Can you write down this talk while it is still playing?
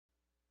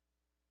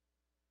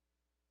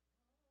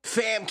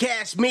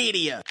Famcast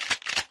Media.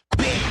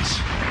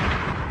 Bitch.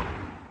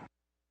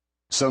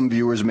 Some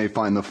viewers may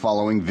find the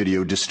following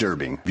video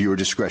disturbing. Viewer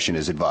discretion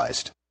is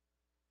advised.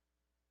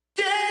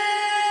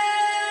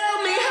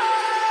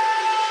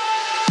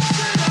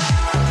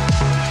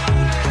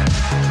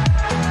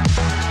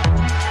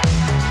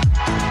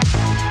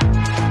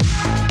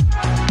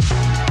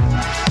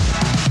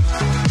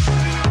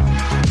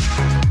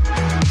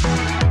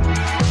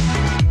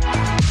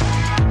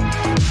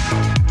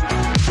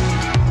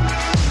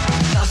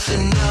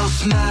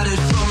 Mattered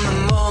from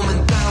the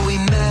moment that we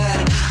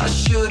met. I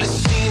should have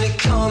seen it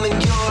coming.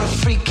 You're a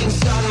freak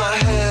inside my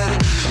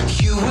head.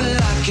 You were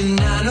like an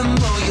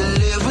animal. You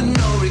live with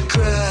no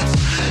regrets.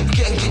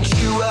 Can't get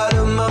you out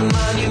of my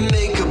mind. You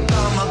make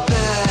about my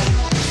bed.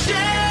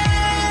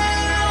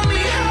 Tell me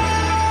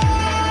how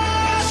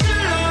to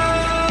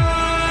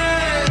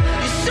love.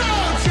 You're so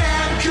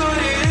damn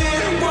good at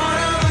it. One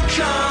of a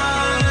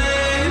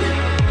kind.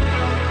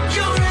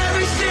 You're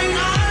everything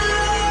I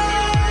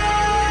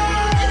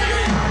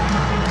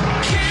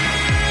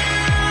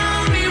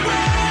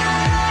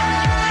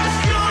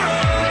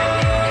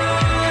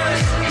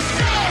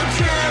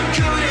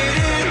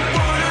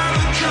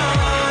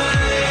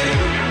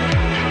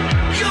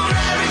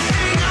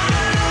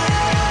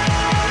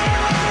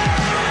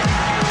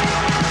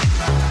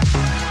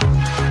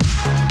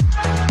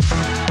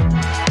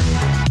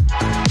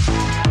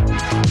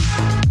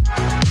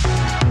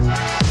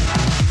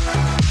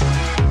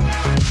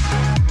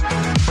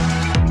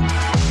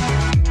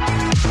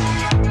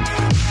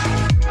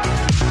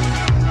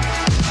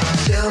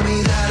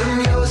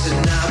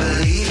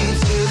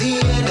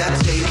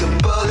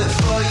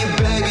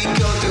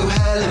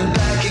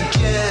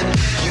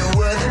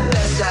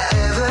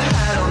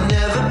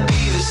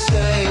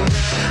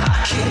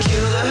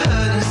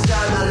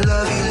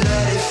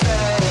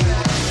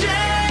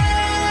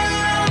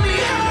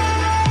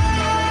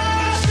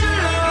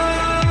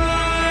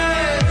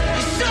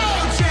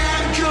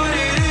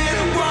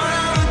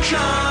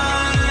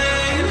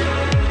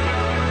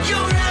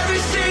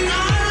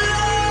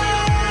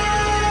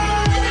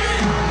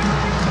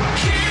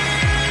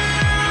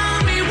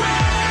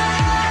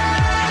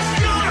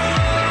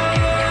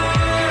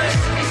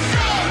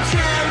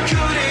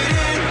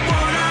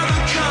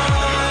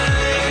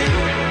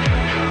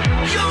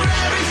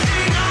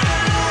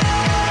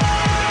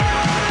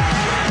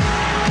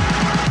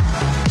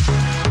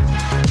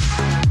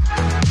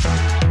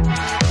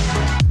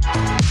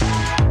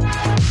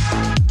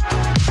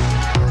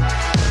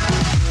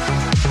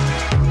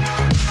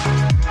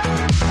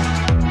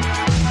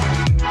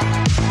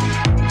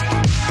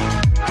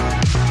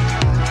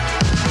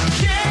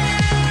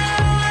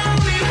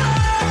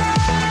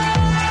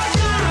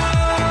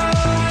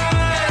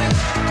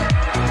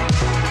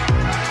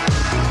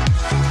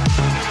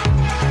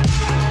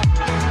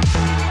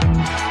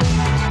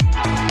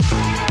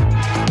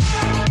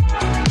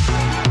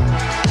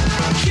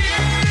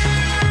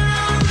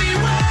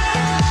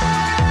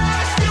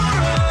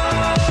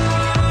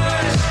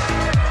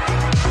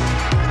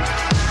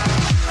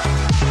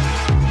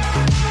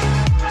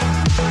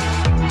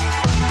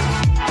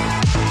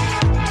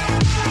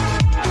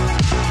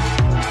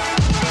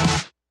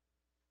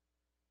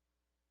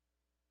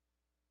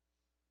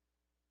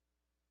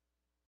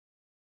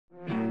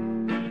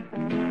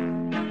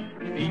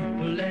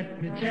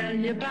tell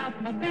you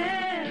about my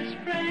best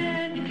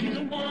friend. He's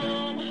a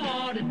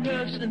warm-hearted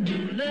person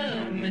who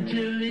loved me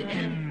till the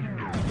end.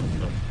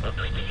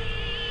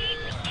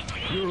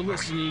 You're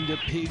listening to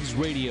Pigs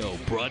Radio,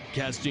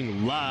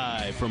 broadcasting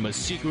live from a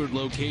secret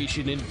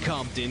location in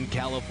Compton,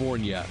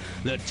 California.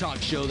 The talk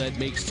show that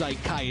makes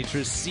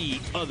psychiatrists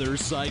see other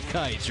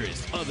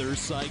psychiatrists, other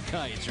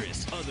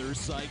psychiatrists, other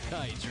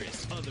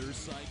psychiatrists, other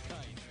psychiatrists.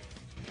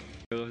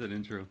 I love that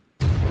intro.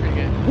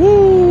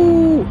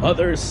 Woo!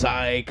 Other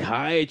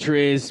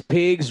psychiatrists,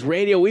 Pigs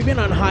Radio. We've been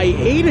on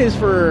hiatus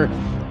for,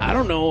 I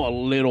don't know, a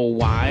little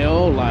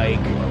while. Like,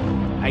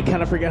 I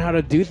kind of forget how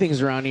to do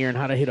things around here and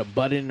how to hit a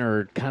button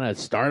or kind of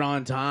start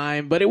on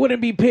time. But it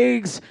wouldn't be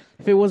Pigs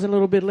if it wasn't a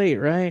little bit late,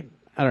 right?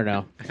 I don't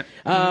know.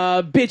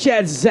 Bitch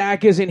ass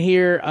Zach isn't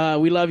here.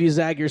 We love you,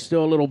 Zach. You're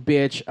still a little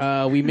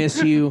bitch. We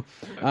miss you.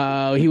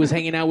 He was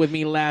hanging out with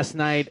me last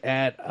night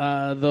at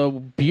the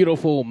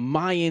beautiful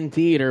Mayan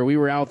Theater. We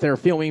were out there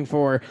filming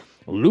for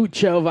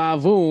Lucha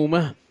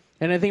Vavoom.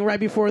 And I think right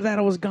before that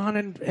I was gone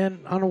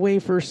and on the way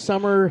for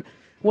summer,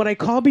 what I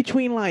call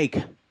between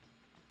like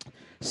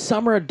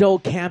summer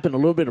adult camp and a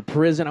little bit of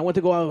prison. I went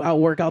to go out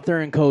work out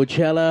there in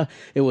Coachella.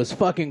 It was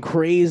fucking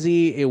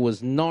crazy. It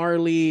was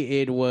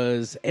gnarly. It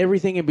was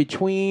everything in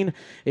between.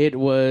 It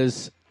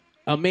was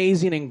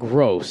amazing and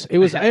gross. It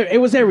was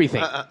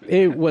everything.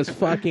 It was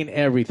fucking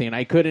everything.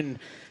 I couldn't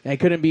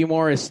be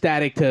more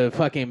ecstatic to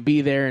fucking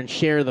be there and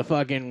share the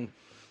fucking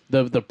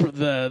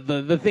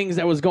the things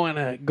that was going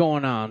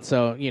on.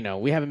 So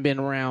we haven't been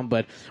around,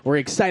 but we're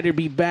excited to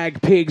be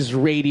back. Pigs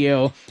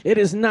Radio. It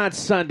is not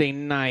Sunday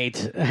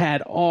night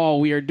at all.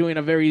 We are doing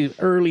a very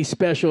early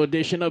special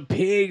edition of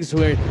Pigs.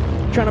 We're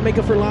trying to make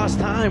up for lost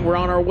time. We're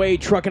on our way,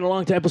 trucking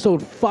along to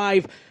episode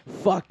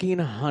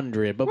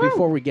 500. But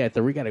before we get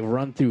there, we got to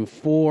run through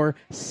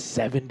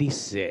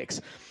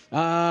 476.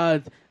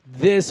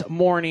 This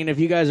morning, if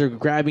you guys are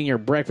grabbing your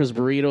breakfast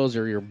burritos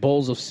or your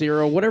bowls of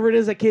cereal, whatever it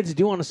is that kids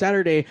do on a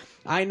Saturday,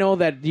 I know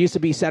that used to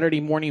be Saturday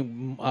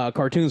morning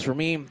cartoons for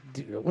me.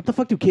 What the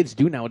fuck do kids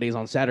do nowadays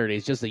on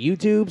Saturdays? Just the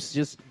YouTubes?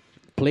 Just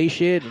play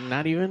shit?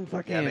 Not even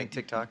fucking... Yeah, make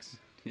TikToks.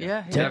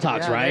 Yeah.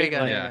 TikToks, right? There you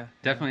go. Yeah,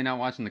 definitely not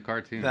watching the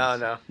cartoons.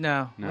 No.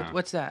 No. No.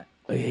 What's that?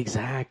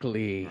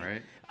 Exactly.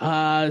 Right?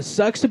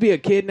 Sucks to be a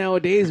kid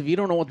nowadays if you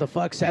don't know what the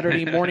fuck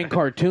Saturday morning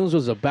cartoons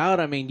was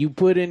about. I mean, you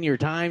put in your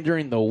time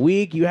during the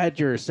week. You had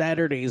your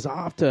Saturdays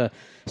off to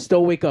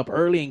still wake up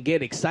early and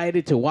get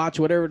excited to watch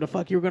whatever the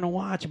fuck you're going to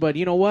watch. But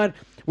you know what?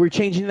 We're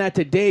changing that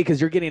today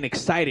because you're getting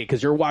excited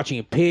because you're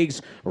watching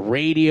Pigs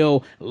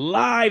Radio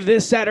live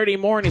this Saturday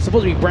morning. It's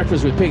supposed to be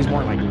Breakfast with Pigs,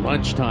 more like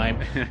lunchtime.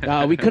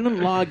 We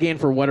couldn't log in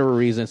for whatever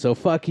reason. So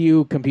fuck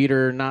you,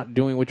 computer, not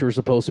doing what you were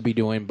supposed to be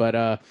doing.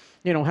 But,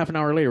 half an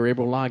hour later, we're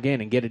able to log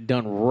in and get it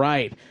done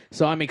right.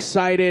 So I'm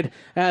excited.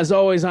 As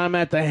always, I'm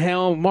at the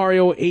helm.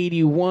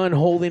 Mario81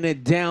 holding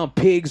it down.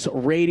 Pigs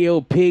Radio,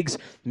 Pigs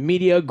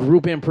Media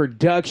Group and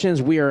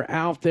Productions. We are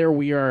out there.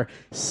 We are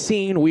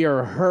seen. We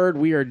are heard.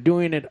 We are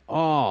doing it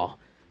all.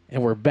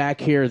 And we're back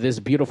here this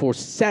beautiful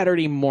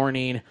Saturday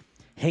morning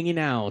hanging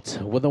out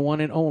with the one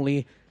and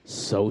only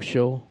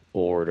Social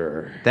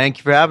Order. Thank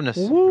you for having us.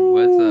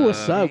 Woo,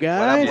 what's up,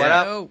 guys? What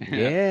up?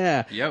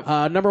 Yeah.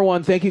 Yep. Number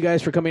one, thank you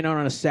guys for coming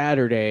on a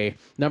Saturday.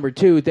 Number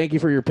two, thank you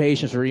for your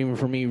patience or even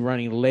for me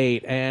running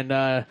late.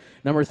 And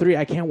number three,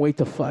 I can't wait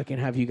to fucking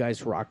have you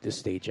guys rock this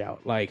stage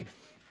out. Like,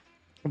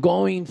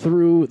 going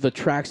through the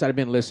tracks that I've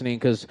been listening,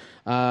 because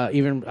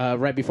even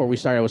right before we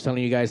started, I was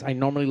telling you guys, I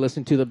normally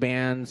listen to the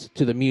bands,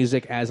 to the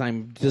music as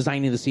I'm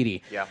designing the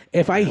CD. Yeah.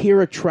 If I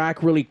hear a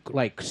track really,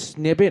 like,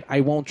 snippet,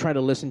 I won't try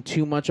to listen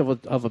too much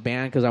of a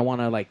band because I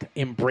want to, like,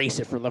 embrace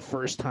it for the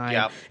first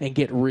time and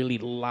get really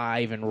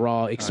live and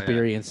raw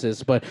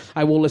experiences. But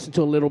I will listen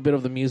to a little bit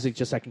of the music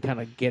just so I can kind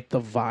of get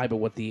the vibe of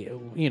what the,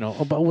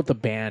 about what the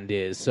band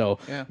is. So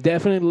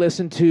definitely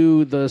listen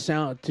to the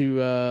sound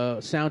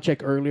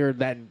check earlier,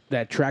 that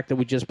track that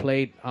we just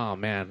played. Oh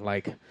man,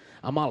 like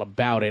I'm all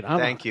about it.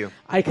 Thank you.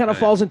 I kind of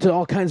falls into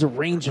all kinds of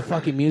range of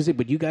fucking music,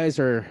 but you guys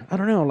are, I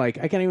don't know, like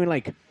I can't even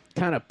like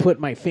kind of put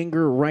my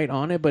finger right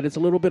on it, but it's a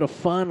little bit of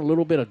fun, a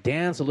little bit of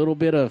dance, a little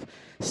bit of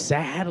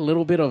sad, a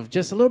little bit of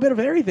just a little bit of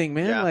everything,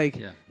 man.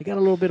 You got a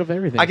little bit of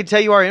everything. I can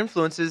tell you our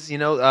influences,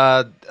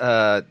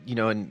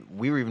 and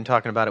we were even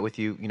talking about it with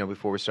you,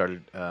 before we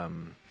started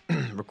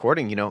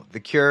recording. The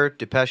Cure,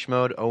 Depeche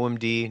Mode,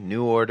 OMD,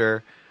 New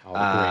Order,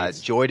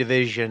 Joy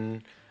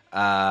Division.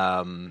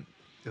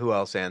 Who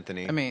else,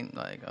 Anthony? I mean,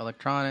 like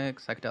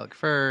electronic, psychedelic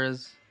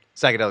furs.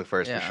 Psychedelic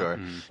Furs, for sure.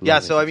 Mm-hmm. Yeah,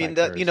 so I mean,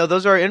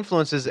 those are our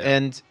influences,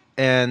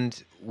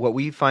 and what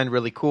we find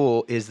really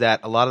cool is that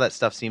a lot of that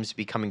stuff seems to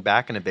be coming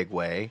back in a big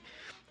way.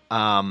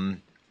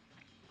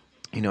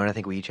 And I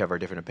think we each have our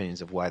different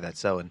opinions of why that's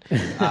so. And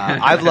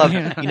I've loved,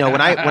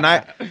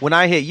 when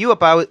I hit you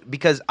up,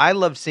 because I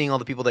loved seeing all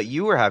the people that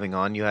you were having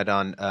on. You had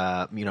on,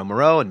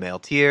 Moreau and Male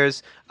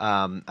Tears.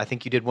 I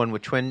think you did one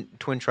with Twin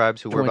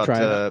Tribes, who we're about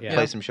to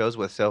play some shows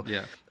with. So,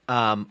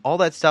 all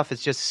that stuff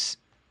is just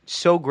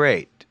so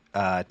great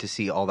to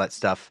see all that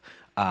stuff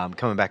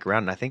coming back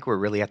around. And I think we're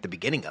really at the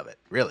beginning of it.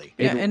 Really,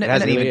 Yeah, it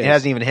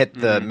hasn't even hit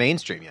the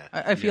mainstream yet.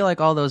 I feel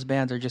like all those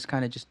bands are just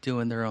kind of just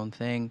doing their own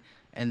thing.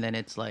 And then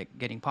it's like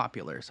getting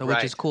popular, so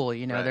which is cool.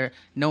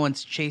 No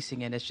one's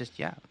chasing it. It's just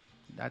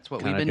that's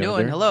what we've been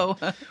doing. Hello.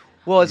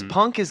 Well, as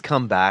punk has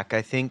come back,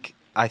 I think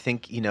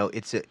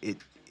it's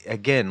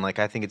again, like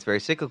I think it's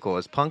very cyclical.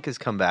 As punk has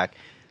come back,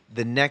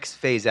 the next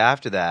phase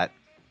after that,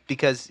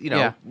 because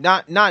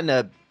not in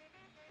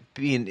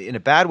a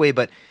bad way,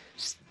 but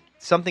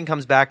something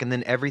comes back and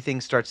then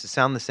everything starts to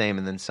sound the same,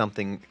 and then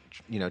something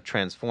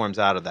transforms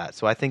out of that.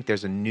 So I think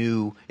there's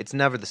it's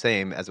never the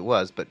same as it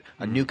was, but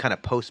a new kind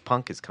of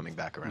post-punk is coming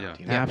back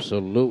around.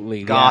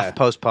 Absolutely. Goth,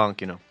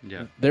 post-punk,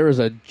 Yeah. There is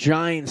a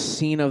giant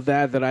scene of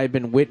that I've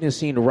been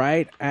witnessing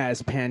right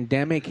as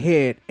pandemic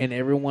hit and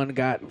everyone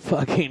got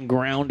fucking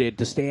grounded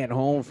to stay at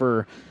home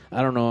for,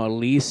 I don't know, at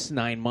least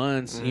 9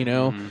 months,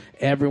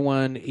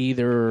 Everyone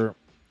either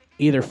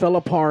fell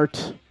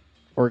apart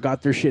or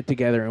got their shit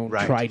together and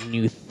tried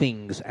new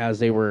things as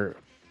they were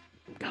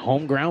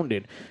home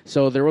grounded.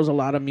 So there was a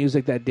lot of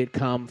music that did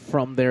come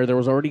from there. There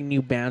was already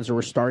new bands that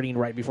were starting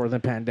right before the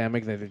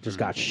pandemic that just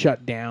got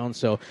shut down.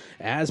 So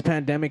as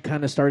pandemic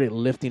kind of started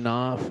lifting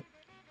off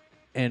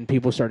and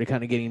people started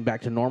kind of getting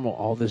back to normal,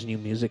 all this new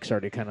music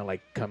started kind of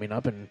like coming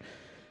up and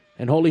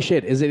holy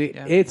shit,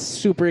 it's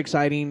super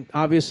exciting.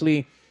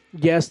 Obviously,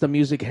 yes, the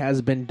music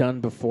has been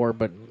done before,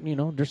 but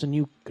there's a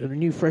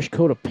new fresh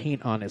coat of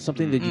paint on it.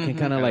 Something that you can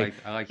kind of like.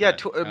 I like Yeah,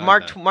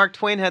 that. Mark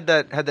Twain had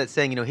that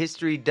saying.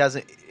 History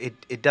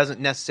doesn't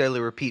necessarily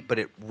repeat, but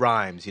it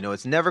rhymes.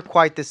 It's never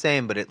quite the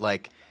same, but it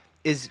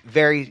is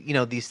very.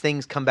 These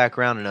things come back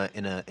around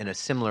in a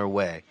similar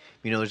way.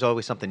 There's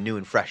always something new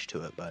and fresh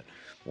to it. But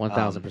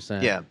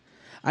 1,000%. Yeah.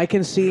 I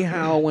can see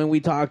how when we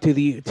talk to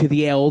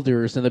the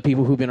elders and the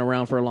people who've been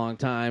around for a long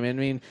time, I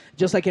mean,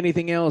 just like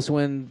anything else,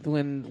 when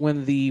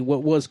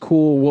what was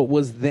cool, what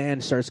was then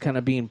starts kind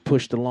of being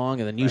pushed along,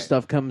 and the new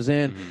stuff comes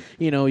in,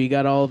 you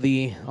got all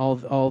the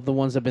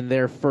ones that have been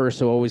there first,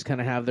 so always kind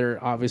of have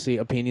their obviously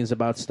opinions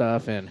about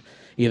stuff, and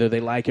either they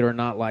like it or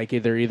not like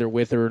it, they're either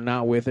with it or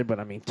not with it. But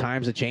I mean,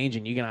 times are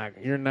changing.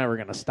 You're never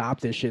gonna stop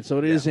this shit. So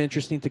it is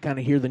interesting to kind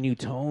of hear the new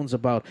tones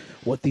about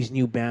what these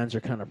new bands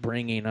are kind of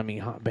bringing. I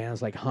mean,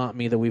 bands like Haunt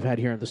Me that we've had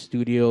here in the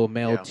studio,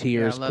 Male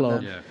Tears,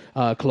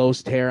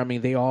 Close Tear. I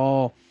mean,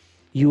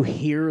 you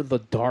hear the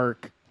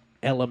dark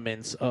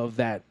elements of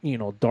that,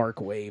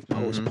 dark wave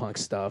post-punk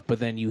stuff, but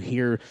then you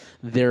hear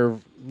their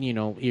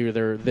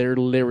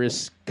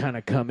lyrics kind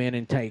of come in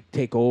and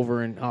take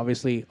over, and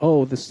obviously,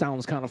 this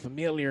sounds kind of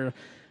familiar,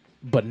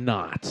 but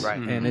not, right?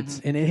 And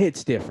it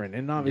hits different,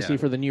 and obviously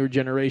for the newer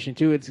generation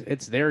too,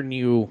 it's their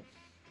new,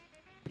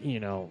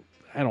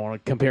 I don't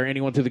want to compare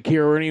anyone to The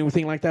Cure or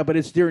anything like that, but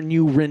it's their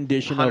new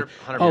rendition 100%.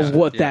 of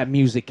what that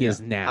music is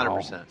now.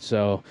 100%.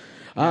 So.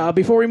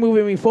 Before we move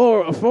any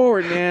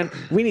forward, man,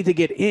 we need to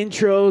get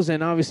intros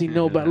and obviously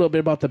know a little bit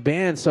about the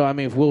band. So, I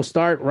mean, if we'll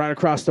start right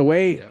across the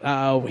way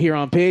here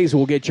on Pigs.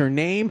 We'll get your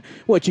name,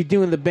 what you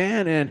do in the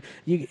band, and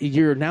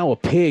you're now a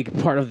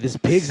pig, part of this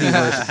Pigs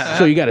universe.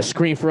 So you got to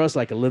scream for us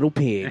like a little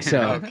pig,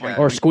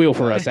 or squeal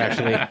for us,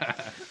 actually.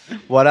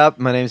 What up?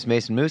 My name's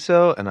Mason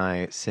Musso, and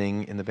I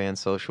sing in the band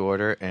Social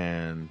Order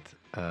and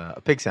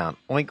a pig sound.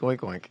 Oink, oink,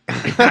 oink.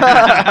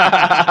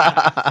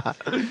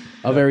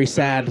 A very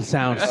sad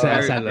sound.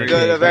 Very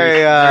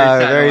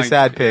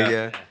sad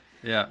pig.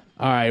 Yeah.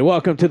 All right,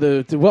 welcome to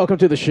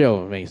the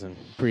show, Mason.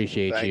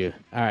 Appreciate you.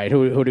 All right,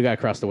 who do you got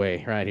across the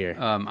way right here?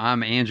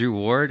 I'm Andrew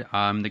Ward.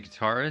 I'm the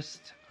guitarist,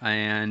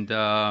 and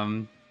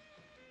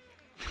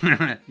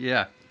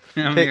yeah.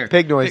 I'm here.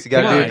 Pig noise. You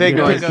got to do pig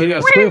noise. That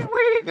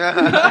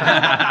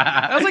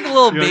was like a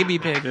little baby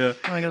pig. Yeah.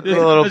 Like a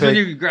little That's pig.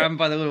 when you grab him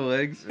by the little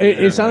legs.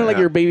 It sounded like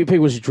your baby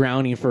pig was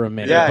drowning for a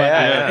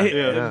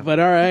minute. But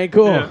all right,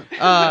 cool.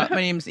 My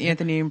name's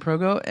Anthony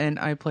Improgo, and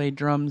I play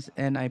drums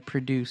and I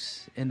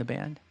produce in the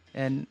band.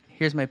 And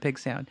here's my pig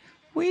sound.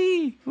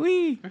 Wee,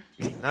 wee.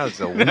 That was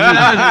weaker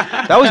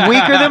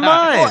than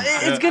mine. Well,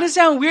 it's going to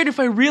sound weird if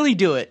I really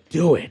do it.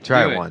 Do it.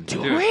 Try one.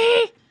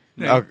 Wee.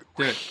 No.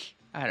 Do it.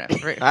 I don't know.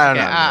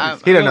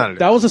 He don't know how to do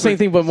That was the same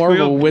thing, but more of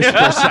a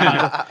whisper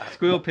sound.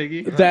 Squeal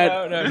piggy.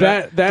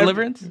 That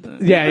Deliverance?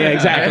 Yeah,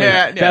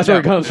 exactly. That's where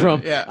it comes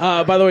from.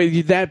 Yeah. By the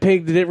way, that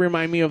pig did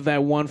remind me of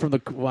that one from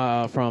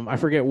from I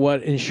forget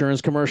what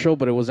insurance commercial,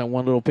 but it was that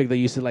one little pig that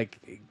used to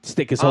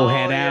stick his whole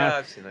hand out.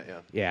 I've seen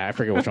it. Yeah, I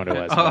forget which one it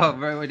was. Oh,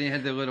 right when he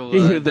had the little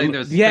thing that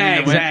was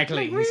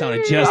exactly. He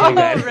sounded just like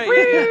that.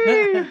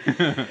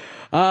 Right.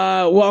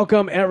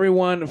 Welcome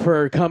everyone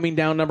for coming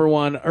down, number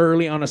one,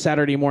 early on a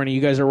Saturday morning.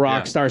 You guys are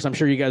rock stars. I'm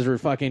sure you guys are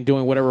fucking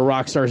doing whatever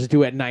rock stars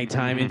do at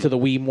nighttime into the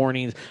wee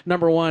mornings.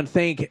 Number one,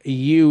 thank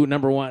you,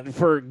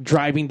 for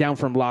driving down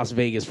from Las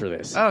Vegas for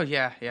this. Oh,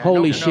 yeah.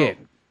 Holy shit.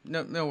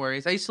 No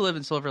worries. I used to live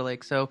in Silver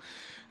Lake, so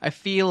I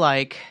feel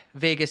like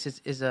Vegas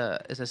is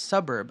a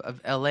suburb of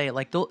LA.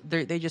 Like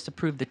they just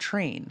approved the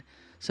train.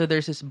 So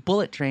there's this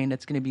bullet train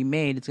that's going to be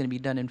made. It's going to be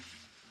done in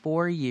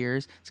 4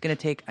 years. It's going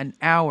to take an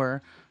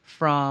hour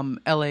from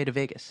LA to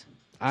Vegas.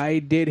 I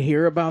did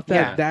hear about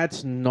that. Yeah.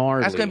 That's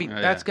gnarly. That's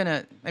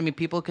gonna I mean,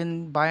 people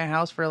can buy a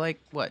house for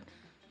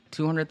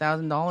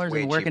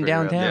 $200,000 and working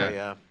downtown.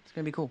 Yeah. It's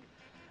gonna be cool.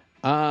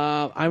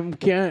 I'm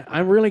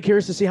really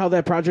curious to see how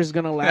that project is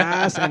gonna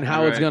last and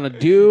how it's gonna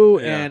do.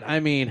 And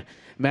I mean,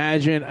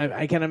 imagine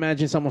I can't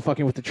imagine someone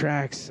fucking with the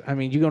tracks. I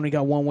mean, you only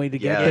got one way to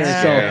get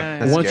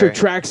there. So once your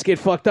tracks get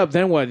fucked up,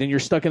 then what? Then you're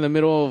stuck in the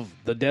middle of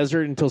the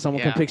desert until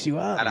someone can pick you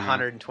up at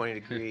 120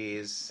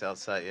 degrees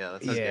outside.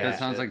 That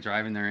sounds like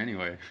driving there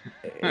anyway.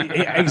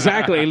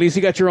 Exactly. At least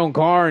you got your own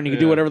car and you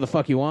can do whatever the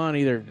fuck you want.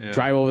 Either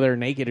drive over there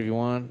naked if you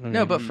want.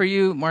 No, but for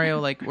you,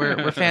 Mario,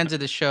 we're fans of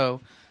the show.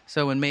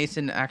 So when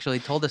Mason actually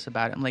told us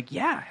about it, I'm like,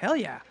 hell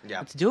yeah,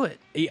 let's do it.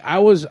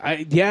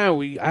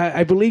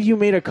 I believe you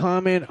made a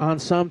comment on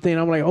something.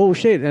 I'm like, oh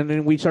shit, and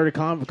then we started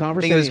conversating. I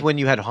think it was when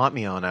you had Haunt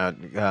Me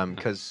on,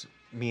 because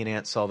me and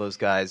Ant saw those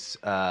guys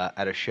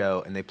at a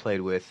show, and they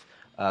played with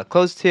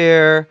Close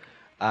Tear,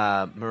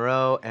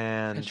 Moreau,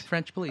 and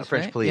French Police.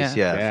 French Police,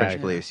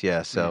 French Police,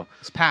 yeah. So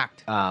it's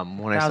packed.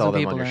 When I saw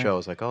them on your show, I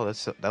was like, oh,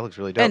 that looks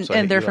really dope.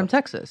 And they're from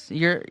Texas.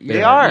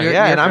 They are,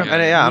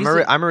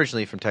 I'm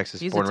originally from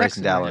Texas, born and raised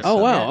in Dallas. Oh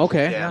wow,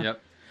 okay. Yeah.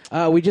 Yep.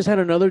 We just had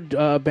another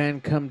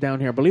band come down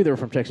here. I believe they were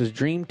from Texas,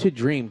 Dream to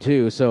Dream,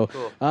 too. So,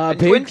 And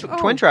Pigs-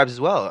 Twin Tribes as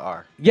well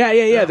are.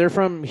 Yeah. They're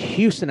from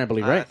Houston, I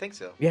believe, right? I think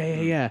so.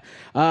 Yeah.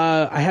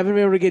 I haven't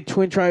been able to get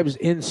Twin Tribes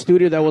in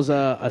studio. That was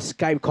a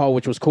Skype call,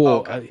 which was cool.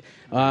 Okay.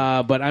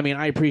 But I mean,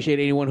 I appreciate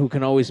anyone who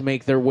can always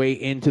make their way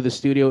into the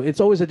studio.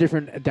 It's always a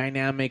different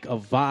dynamic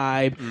of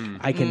vibe.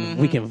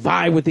 We can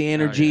vibe with the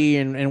energy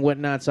and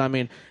whatnot. So I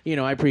mean,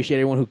 I appreciate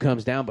everyone who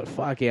comes down. But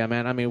fuck yeah,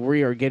 man. I mean,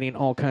 we are getting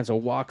all kinds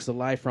of walks of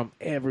life from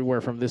everywhere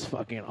from this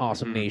fucking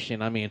awesome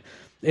nation. I mean,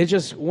 it's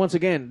just once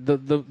again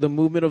the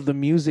movement of the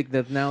music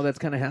that's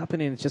kind of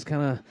happening. It's just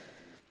kind of.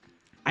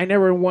 I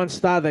never once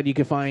thought that you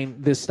could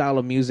find this style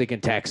of music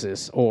in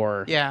Texas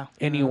or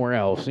anywhere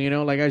else.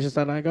 Like I just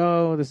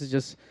thought this is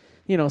just.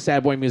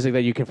 Sad boy music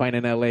that you can find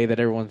in L.A. that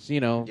everyone's,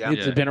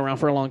 it's been around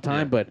for a long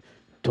time, but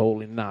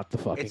totally not the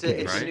fucking case.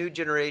 It's a new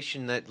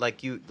generation that,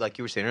 like you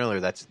were saying earlier,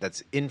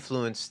 that's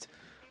influenced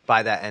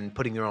by that and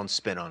putting their own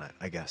spin on it,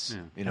 I guess.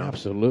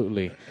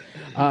 Absolutely.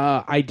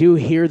 I do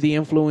hear the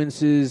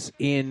influences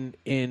in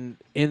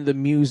the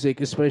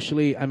music,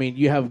 especially. I mean,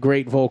 you have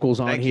great vocals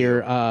on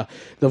here.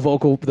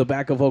 The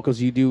backup vocals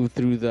you do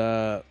through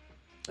the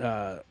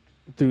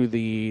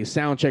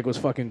sound check was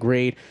fucking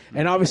great.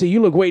 And obviously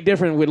you look way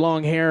different with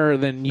long hair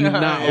than you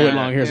not with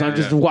long hair. So I'm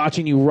just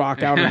watching you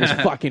rock out on this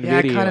fucking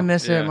video. I kind of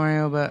miss it,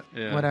 Mario, but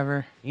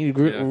whatever. You need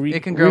to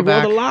it can grow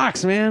back. Regrow the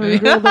locks, man.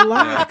 Regrow the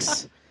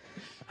locks.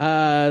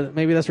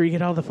 Maybe that's where you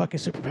get all the fucking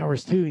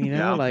superpowers too,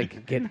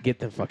 Like get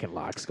the fucking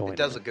locks going. It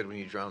does look good when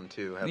you drum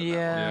too.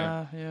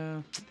 Yeah.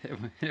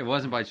 It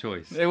wasn't by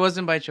choice. It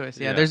wasn't by choice.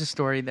 Yeah, there's a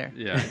story there.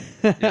 Yeah.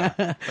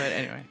 But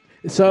anyway.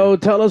 So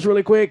tell us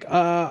really quick,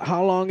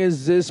 how long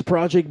has this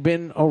project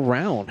been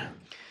around?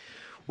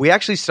 We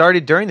actually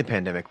started during the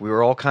pandemic. We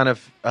were all kind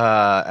of,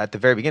 at the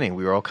very beginning,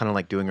 we were all kind of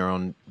like doing our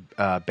own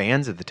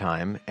bands at the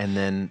time. And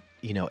then,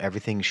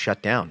 everything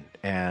shut down.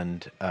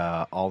 And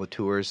all the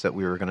tours that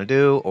we were going to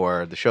do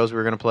or the shows we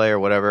were going to play or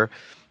whatever,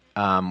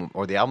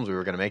 or the albums we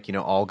were going to make,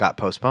 all got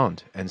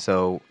postponed. And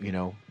so, we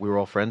were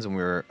all friends and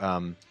we were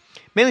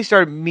mainly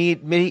started me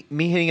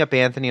hitting up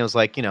Anthony. I was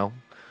like,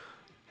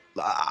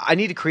 I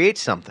need to create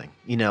something,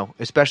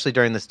 especially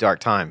during this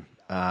dark time.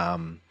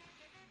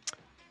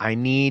 I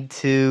need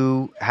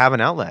to have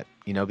an outlet,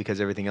 because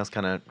everything else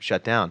kind of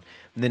shut down.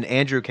 And then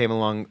Andrew came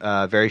along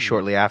very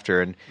shortly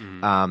after, and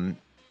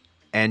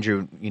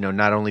Andrew,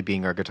 not only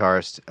being our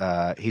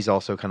guitarist, he's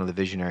also kind of the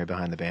visionary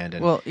behind the band,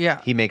 and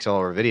he makes all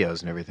our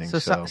videos and everything.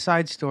 So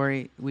side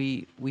story,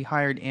 we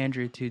hired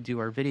Andrew to do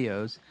our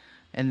videos,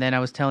 and then I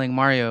was telling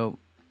Mario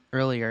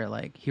earlier,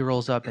 like he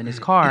rolls up in his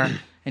car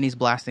and he's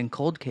blasting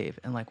Cold Cave,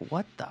 and like,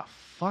 what the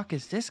fuck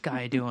is this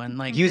guy doing?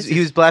 Like he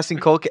was blasting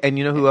Cold Cave, and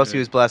you know who else he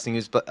was blasting? He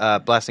was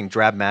blasting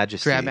Drab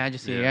Majesty. Drab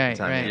Majesty, right.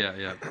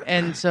 Yeah.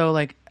 And so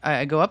like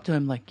I go up to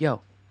him like,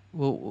 yo,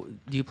 well,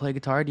 do you play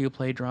guitar? Do you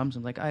play drums?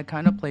 I'm like, I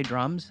kind of play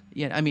drums.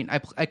 Yeah, I mean, I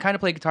kind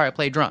of play guitar. I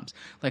play drums.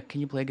 Like,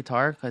 can you play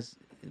guitar? Because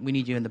we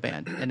need you in the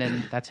band. And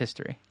then that's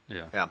history.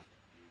 Yeah.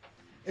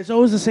 It's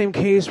always the same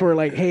case where,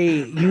 like,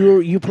 hey,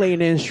 you play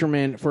an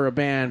instrument for a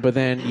band, but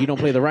then you don't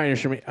play the right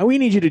instrument. Oh, we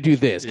need you to do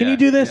this. Can you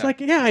do this? Like,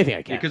 yeah, I think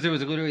I can. Because it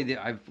was literally,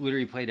 I've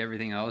literally played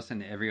everything else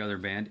in every other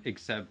band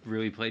except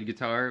really played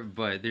guitar.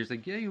 But there's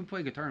like, yeah, you can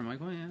play guitar. I'm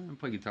like, well, yeah, I can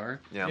play guitar.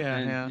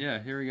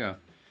 Yeah. Here we go.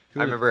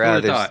 I remember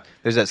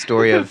there's that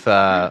story of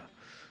Johnny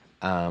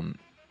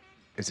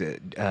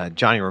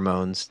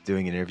Ramones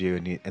doing an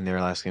interview, and they were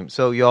asking him,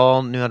 so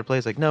y'all knew how to play?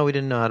 It's like, no, we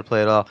didn't know how to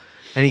play at all.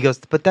 And he goes,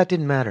 but that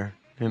didn't matter.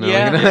 It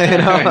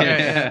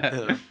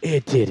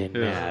didn't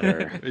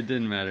matter. It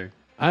didn't matter.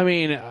 I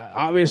mean,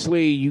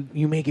 obviously,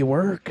 you make it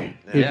work.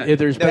 If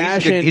there's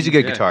passion. He's a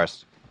good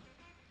guitarist.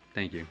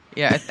 Thank you.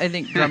 Yeah, I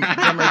think drummers.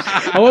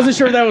 I wasn't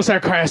sure that was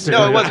sarcastic.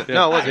 No, it wasn't.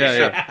 No, it wasn't.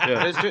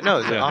 Yeah.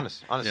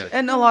 It's honest.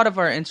 And a lot of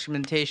our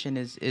instrumentation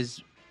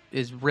is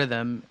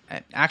rhythm.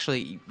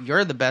 Actually,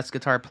 you're the best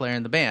guitar player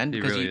in the band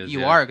because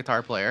you are a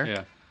guitar player.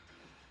 Yeah.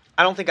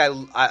 I don't think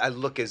I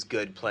look as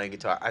good playing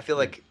guitar. I feel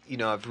like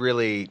I've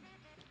really,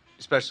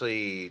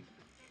 especially.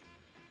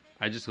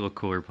 I just look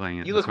cooler playing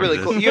it. You look really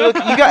cool. You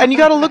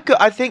got to look good.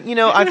 I think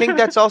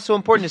that's also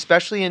important,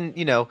 especially in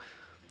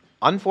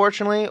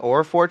unfortunately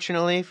or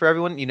fortunately for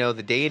everyone,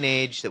 the day and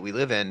age that we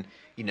live in,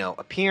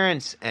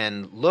 appearance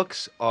and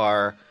looks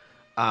are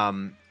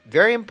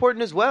very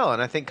important as well.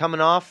 And I think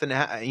coming off and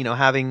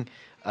having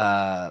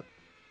a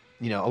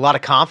lot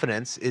of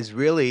confidence is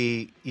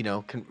really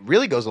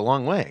really goes a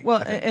long way.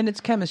 Well, and it's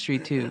chemistry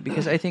too,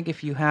 because I think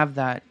if you have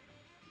that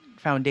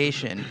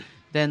foundation,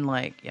 then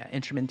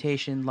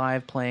instrumentation,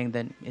 live playing,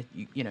 then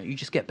you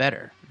just get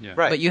better. Yeah.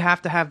 Right. But you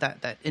have to have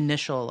that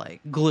initial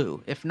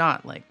glue. If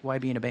not, why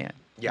be in a band?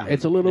 Yeah.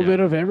 It's a little bit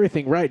of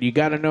everything, right? You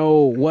got to know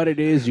what it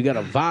is. You got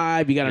to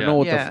vibe. You got to know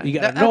what Yeah. you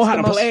got to That's know how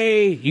the to most-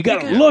 play. You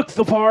got to look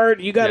the part.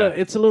 You got to. Yeah.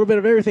 It's a little bit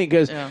of everything.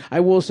 Because Yeah. I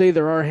will say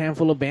there are a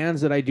handful of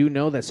bands that I do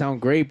know that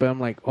sound great, but I'm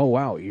like, oh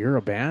wow, you're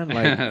a band.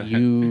 Like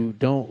you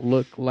don't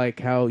look like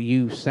how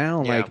you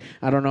sound. Yeah. Like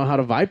I don't know how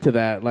to vibe to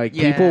that. Like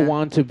Yeah. people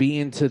want to be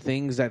into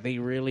things that they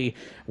really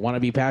want to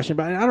be passionate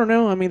about. And I don't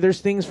know. I mean, there's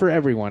things for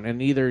everyone,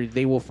 and either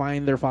they will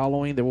find their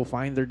following, they will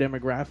find their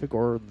demographic,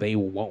 or they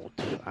won't.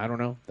 I don't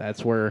know.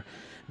 That's where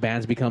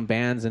bands become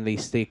bands and they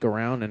stick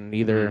around, and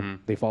either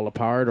they fall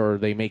apart or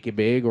they make it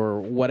big, or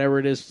whatever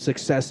it is.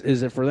 Success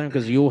is it for them,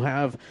 because you'll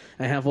have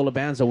a handful of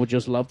bands that would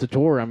just love to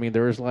tour. I mean,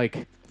 there's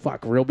like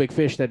Real Big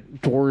Fish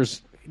that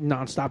tours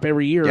nonstop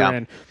every year, Yeah.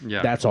 and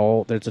Yeah. that's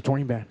all. That's a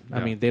touring band. I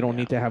Yeah. mean, they don't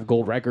need to have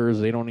gold records.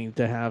 They don't need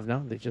to have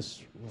They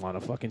just want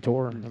to fucking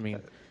tour. I mean,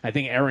 I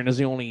think Aaron is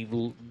the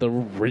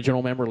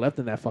original member left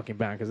in that fucking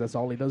band, because that's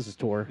all he does is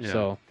tour. Yeah.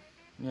 So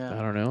Yeah.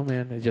 I don't know,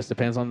 man. It just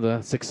depends on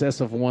the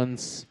success of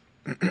one's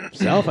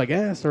self, I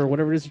guess, or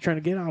whatever it is you're trying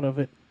to get out of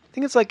it. I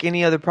think it's like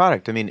any other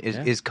product. I mean,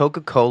 is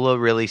Coca-Cola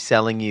really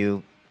selling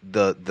you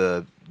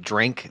the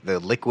drink, the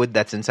liquid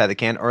that's inside the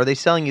can, or are they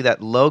selling you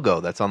that logo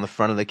that's on the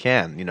front of the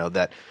can?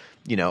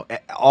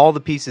 All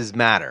the pieces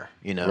matter.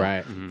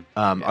 Right.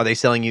 Are they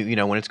selling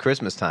you? When it's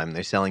Christmas time,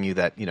 they're selling you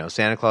that.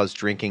 Santa Claus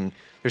drinking.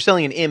 They're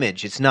selling an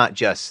image. It's not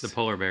just The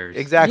polar bears.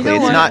 exactly. You know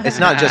it's what? not. It's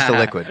not just the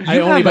liquid. I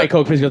only buy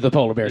Coke because of the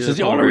polar bears. Yeah, It's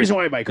the polar only bears. reason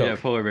why I buy Coke. Yeah,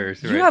 polar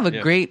bears. You right. have a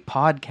Yeah. great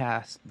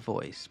podcast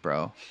voice,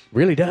 bro.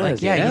 Really does.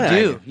 Like, yeah, you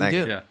do. Thank You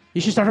you. do. Yeah.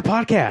 You should start a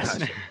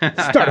podcast.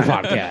 Start a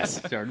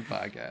podcast. Start a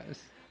podcast.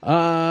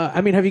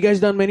 I mean, have you guys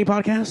done many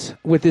podcasts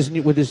with this?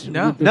 No. with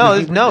No,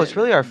 this- it's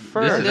really our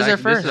first. This is our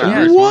first, This is our yeah.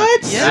 first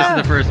What? one. Yeah. This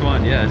is the first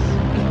one. Yes.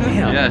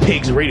 Damn, Yes.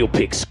 Pigs Radio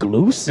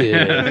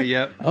exclusive.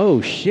 Yep.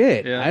 Oh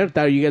shit! Yeah. I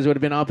thought you guys would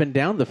have been up and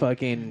down the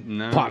fucking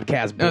No.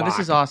 podcast. No, block. this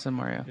is awesome,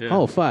 Mario. Yeah.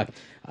 Oh fuck!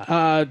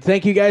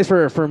 Thank you guys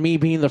for me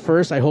being the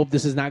first. I hope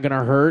this is not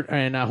gonna hurt,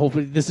 and I hope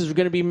this is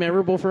gonna be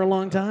memorable for a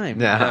long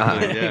time.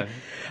 Yeah.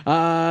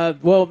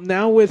 Well,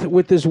 now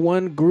with this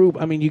one group,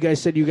 I mean, you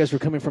guys said you guys were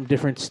coming from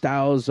different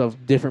styles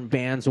of different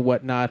bands and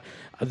whatnot.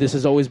 This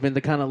has always been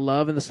the kind of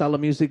love and the style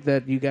of music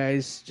that you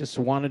guys just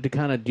wanted to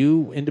kind of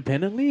do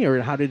independently,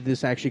 or how did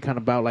this actually kind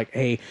of about like,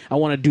 hey, I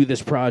want to do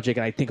this project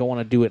and I think I want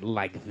to do it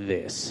like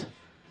this?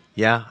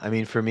 Yeah, I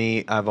mean, for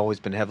me, I've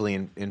always been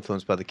heavily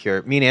influenced by The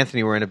Cure. Me and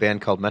Anthony were in a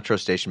band called Metro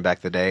Station back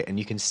in the day, and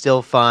you can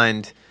still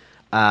find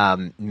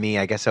me.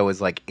 I guess I was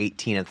like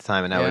 18 at the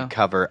time, and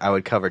I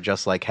would cover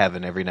Just Like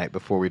Heaven every night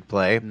before we'd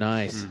play.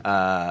 Nice.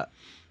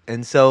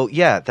 And so,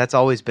 yeah, that's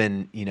always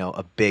been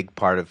a big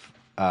part of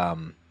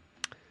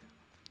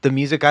the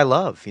music I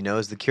love.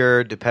 Is The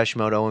Cure, Depeche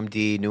Mode,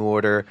 OMD, New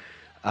Order,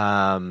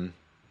 and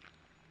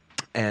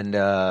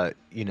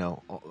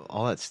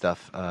all that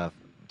stuff.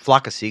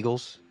 Flock of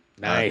Seagulls.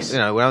 Nice.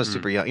 When I was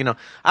super young,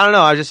 I don't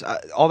know. I just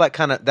all that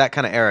kind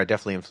of era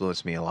definitely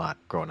influenced me a lot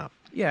growing up.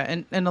 Yeah,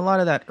 and a lot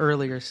of that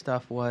earlier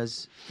stuff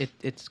was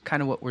it's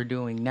kind of what we're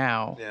doing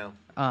now.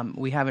 Yeah.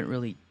 We haven't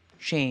really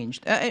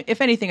changed.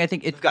 If anything, I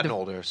think it's gotten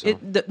older, so.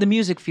 the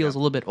music feels a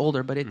little bit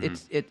older, but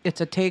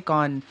it's a take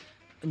on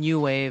new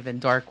wave and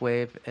dark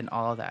wave and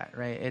all of that,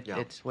 right?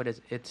 It's what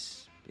is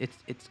it's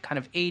kind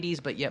of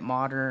 80s but yet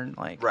modern,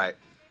 like Right.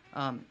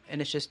 And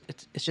it's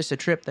just a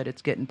trip that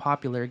it's getting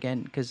popular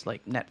again because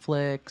like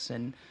Netflix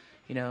and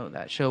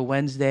that show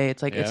Wednesday.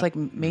 It's like it's like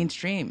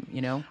mainstream.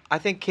 I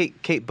think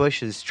Kate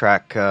Bush's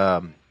track,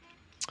 From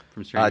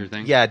Stranger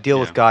Things. yeah, Deal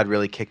with God,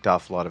 really kicked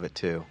off a lot of it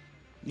too.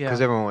 Yeah.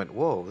 Because everyone went,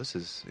 "Whoa, this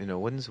is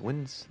when's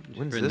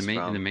in this the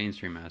from?" in the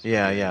mainstream aspect.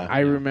 Yeah. I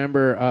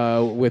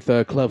remember with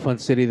Club Fun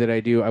City that I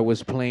do, I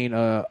was playing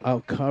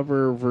a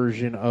cover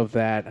version of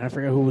that, and I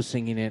forgot who was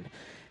singing it.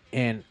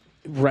 And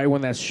right when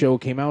that show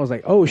came out, I was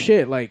like, "Oh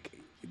shit!" Like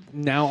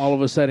now, all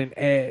of a sudden,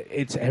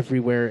 it's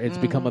everywhere. It's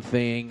become a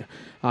thing.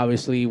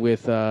 Obviously,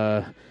 with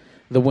the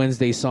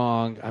Wednesday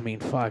song, I mean,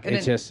 fuck, And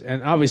it's just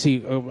and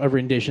obviously a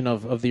rendition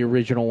of the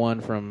original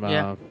one from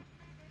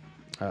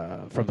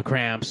the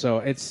Cramps. So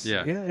it's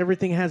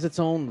everything has its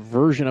own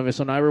version of it.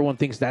 So now everyone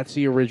thinks that's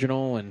the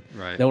original, and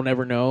Right. they'll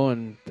never know.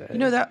 And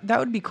that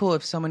would be cool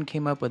if someone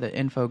came up with an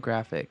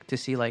infographic to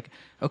see like,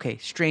 okay,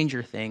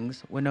 Stranger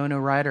Things, Winona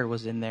Ryder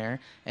was in there,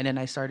 and then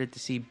I started to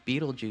see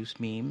Beetlejuice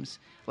memes.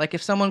 Like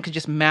if someone could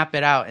just map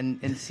it out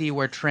and see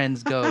where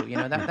trends go,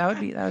 that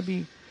would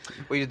be.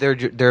 Well,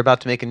 they're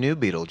about to make a new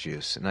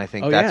Beetlejuice, and I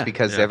think that's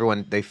because Yeah.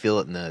 everyone they feel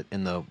it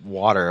in the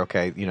water.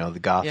 Okay, the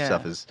goth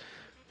stuff is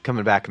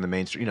coming back in the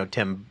mainstream.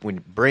 Tim,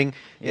 when bring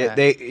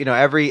they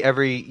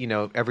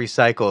every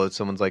cycle,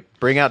 someone's like,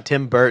 bring out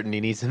Tim Burton.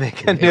 He needs to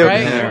make a new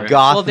Right?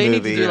 goth Well, they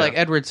movie. need to do like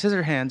Edward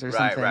Scissorhands or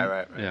right, something.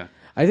 right. Yeah.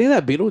 I think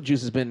that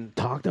Beetlejuice has been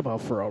talked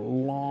about for a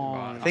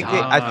long I think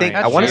time. I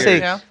That's want to true, say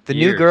yeah. the new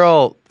Years.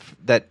 girl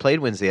that played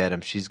Wednesday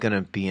Addams, she's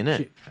gonna be in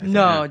it.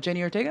 No,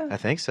 Jenny Ortega. I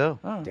think so.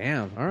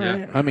 Damn. All right.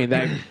 Yeah. I mean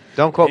that.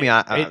 Don't quote me.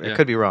 I Yeah.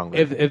 could be wrong. But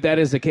If that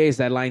is the case,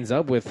 that lines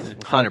up with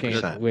 100%.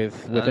 fucking-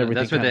 with everything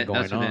That's what kind of going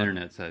that's what on. the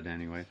internet said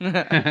anyway.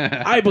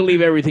 I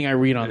believe everything I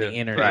read on the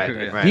internet.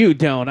 Right, right. You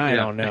don't. I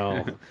don't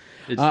know.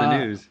 It's the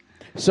news.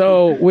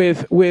 So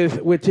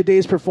with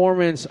today's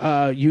performance,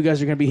 you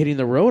guys are going to be hitting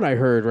the road. I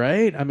heard,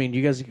 right? I mean,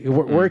 you guys,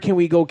 where can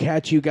we go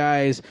catch you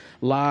guys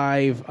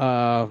live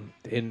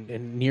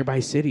in nearby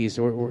cities?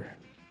 Or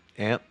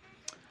Yeah.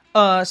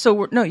 So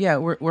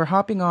we're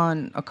hopping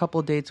on a couple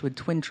of dates with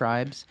Twin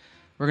Tribes.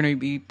 We're going to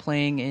be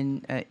playing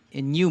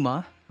in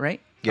Yuma,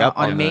 right? Yep,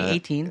 on on May the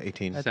 18th.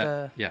 18th. At Set-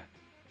 the yeah.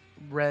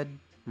 Red.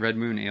 Red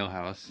Moon Ale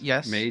House.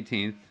 Yes. May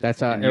 18th.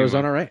 that's in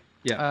Arizona, Yuma. right?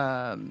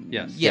 Yeah.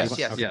 Yes.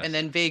 Yes. Okay. And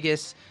then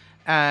Vegas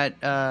at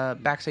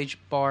Backstage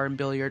Bar and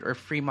Billiard or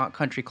Fremont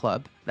Country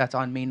Club. That's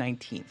on May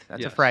 19th. That's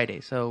a Yes. Friday.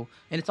 So,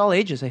 and it's all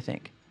ages, I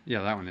think.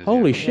 Yeah, that one is.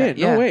 Holy yeah. shit!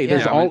 Yeah, No way. yeah.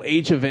 There's Yeah. all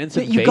age events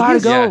in You Vegas. gotta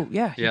go.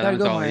 Yeah. Yeah, you Yeah, gotta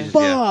that's go. all Ryan. ages.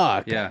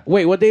 Fuck. Yeah.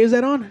 Wait, what day is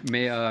that on?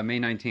 May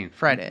 19th.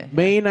 Friday.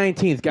 May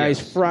 19th, guys,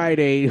 Yes.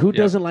 Friday. Who Yeah.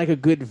 doesn't like a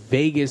good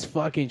Vegas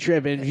fucking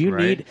trip? And if you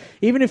Right. need,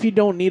 even if you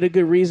don't need a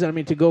good reason, I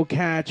mean, to go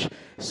catch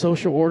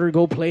Social Order,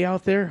 go play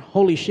out there,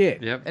 holy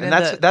shit. Yep. And And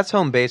then that's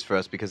home base for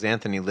us because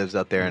Anthony lives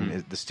out there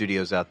and the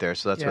studio's out there,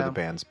 so that's where Yeah. the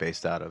band's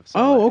based out of. So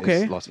Oh, it's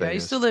okay. Las Yeah, I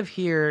Vegas. used to live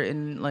here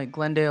in like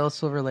Glendale,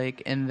 Silver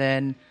Lake, and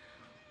then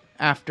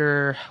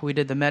after we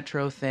did the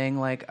Metro thing,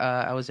 like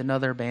I was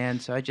another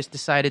band, so I just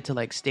decided to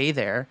like stay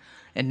there.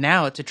 And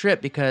now it's a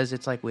trip because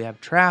it's like we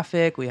have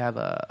traffic, we have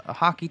a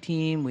hockey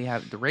team, we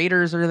have the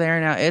Raiders are there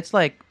now. It's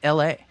like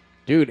L.A.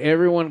 Dude,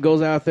 everyone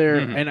goes out there,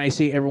 and I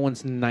see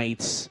everyone's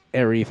Knights,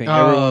 everything.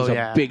 Oh, Everyone's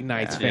yeah. a big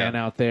Knights fan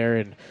Yeah. out there,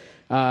 and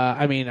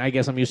I mean, I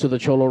guess I'm used to the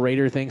Cholo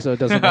Raider thing, so it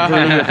doesn't really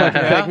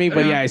fucking affect me.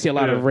 But yeah, I see a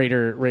lot of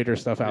Raider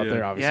stuff out Yeah.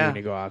 there. Obviously, Yeah. when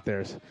you go out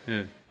there,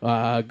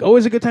 Yeah.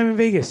 always a good time in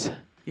Vegas.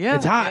 Yeah,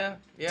 It's hot. yeah,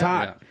 It's yeah.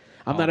 hot. Yeah.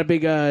 I'm not a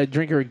big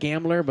drinker or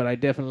gambler, but I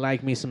definitely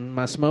like me some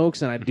my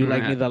smokes, and I do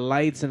like me the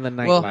lights and the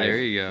nightlife. Well, There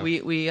you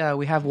go.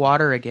 We have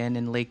water again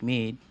in Lake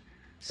Mead.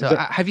 So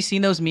have you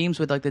seen those memes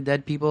with like the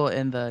dead people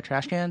in the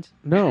trash cans?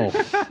 No.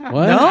 What?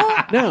 No?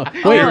 No.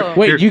 Wait, Oh.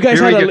 wait. You guys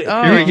Here had we a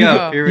go. Here we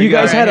go. Here we you go.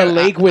 guys had a Right,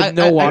 lake with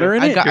no water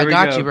in it. I Here we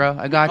got go. you, bro.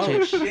 I got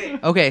you.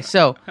 Okay,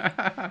 so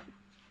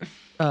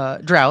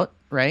drought,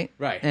 right?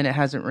 Right. And it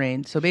hasn't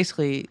rained. So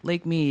basically,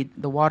 Lake Mead,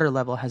 the water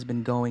level has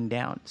been going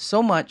down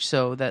so much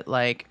so that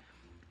like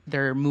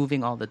they're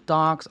moving all the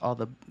docks, all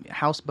the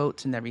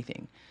houseboats, and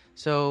everything.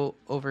 So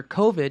over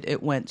COVID,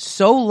 it went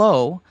so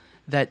low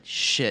that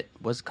shit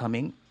was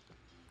coming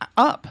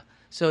up.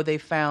 So they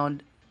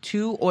found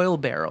 2 oil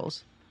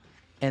barrels,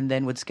 and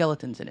then with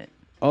skeletons in it.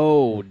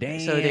 Oh, damn.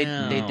 So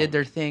they did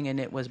their thing, and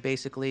it was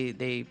basically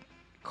they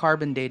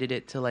carbon dated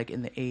it to like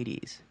in the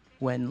 80s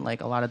when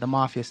like a lot of the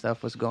mafia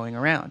stuff was going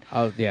around.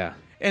 Oh, yeah.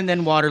 And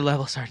then water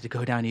level started to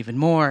go down even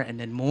more, and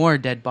then more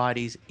dead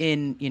bodies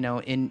in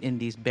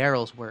these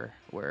barrels were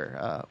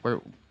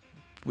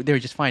they were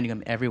just finding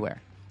them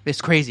everywhere. It's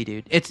crazy,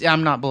 dude.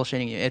 I'm not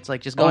bullshitting you. It's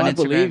like just go on I Instagram.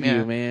 believe yeah.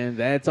 you, man.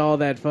 That's all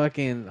that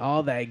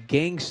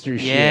gangster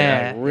shit.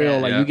 Yeah. Like, real,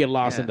 like Yeah. you get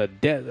lost Yeah. in the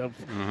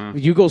depth.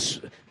 You go,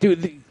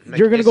 dude. Make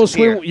You're gonna go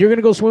disappear. swim. You're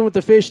gonna go swim with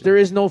the fish. There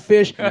is no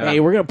fish. Hey,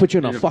 we're gonna put you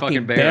in a In a fucking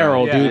fucking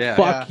barrel, barrel. dude. Yeah.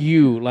 Fuck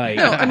you, like.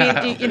 No, I mean,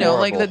 like the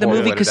Horrible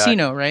movie way to die.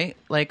 Casino, right?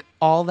 Like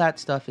all that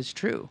stuff is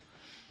true.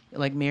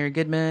 Like Mayor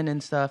Goodman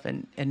and stuff,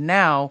 and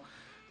now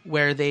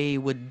where they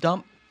would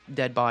dump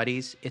dead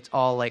bodies, it's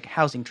all like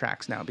housing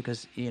tracts now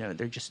because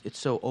it's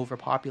so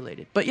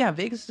overpopulated. But yeah,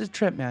 Vegas is a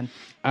trip, man.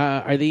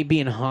 Are they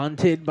being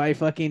haunted by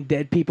fucking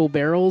dead people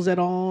barrels at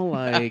all?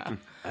 Like,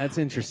 that's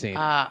interesting.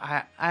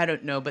 I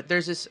don't know, but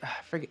there's this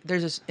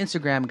there's this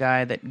Instagram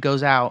guy that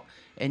goes out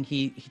and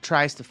he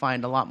tries to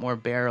find a lot more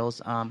barrels.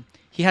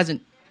 He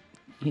hasn't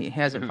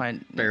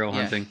found Barrel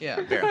hunting. Yeah,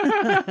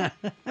 barrel.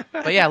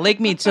 But yeah, Lake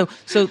Mead. So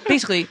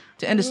basically,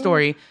 to end the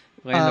story,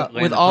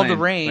 with all the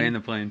rain, Land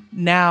the plane.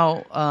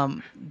 now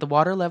the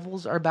water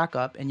levels are back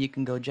up, and you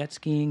can go jet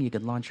skiing. You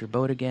can launch your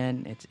boat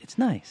again. It's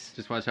nice.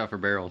 Just watch out for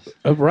barrels.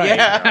 Right.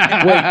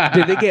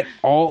 Wait,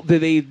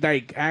 did they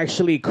like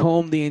actually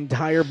comb the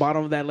entire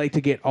bottom of that lake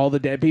to get all the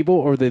dead people,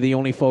 or did they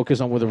only focus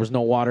on where there was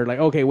no water? Like,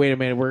 okay, wait a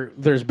minute,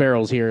 there's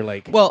barrels here.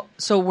 Like, Well,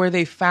 so where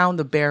they found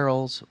the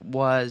barrels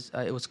was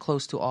it was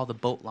close to all the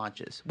boat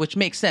launches, which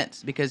makes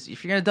sense because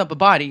if you're gonna dump a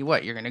body,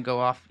 you're gonna go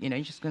off. You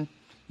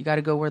got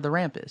to go where the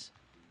ramp is.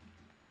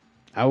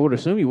 I would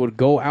assume you would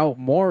go out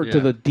more to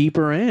Yeah. the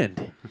deeper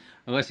end.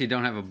 Unless you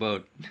don't have a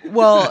boat.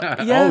 Well,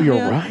 yeah. Oh, you're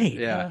yeah. right.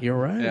 Yeah. You're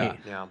right. Yeah.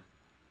 Yeah.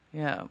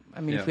 Yeah, I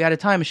mean, Yeah. if we had a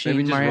time machine,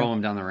 Maybe just Mario. roll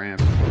them down the ramp.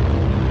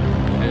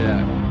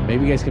 Yeah.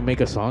 Maybe you guys can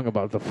make a song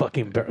about the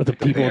fucking the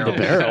people in the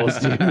barrels,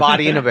 dude.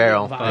 Body in a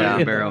barrel. Body Yeah.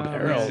 in a barrel.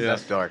 barrel.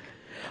 That's dark.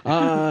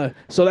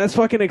 So that's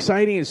fucking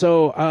exciting.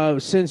 So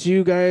since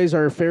you guys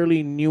are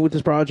fairly new with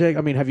this project,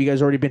 I mean, have you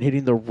guys already been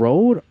hitting the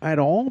road at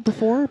all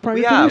before? Prior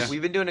to Yeah, this?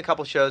 we've been doing a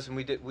couple shows, and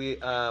when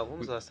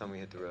was the last time we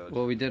hit the road?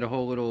 Well, we did a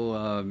whole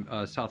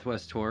little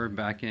Southwest tour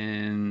back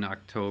in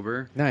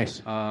October.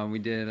 Nice. We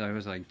did, I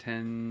was like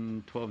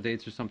 10, 12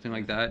 dates or something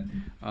like that.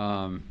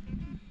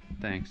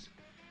 Thanks.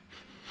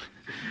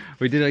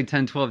 We did like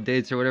 10, 12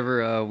 dates or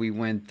whatever. We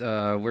went,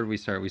 where did we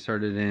start? We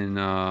started in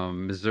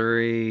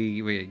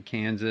Missouri, we had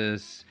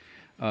Kansas,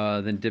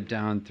 Then dipped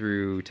down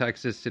through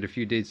Texas, did a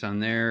few dates on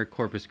there.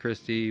 Corpus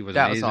Christi was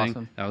That was amazing.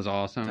 awesome. That was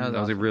awesome. That was That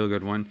was a awesome. real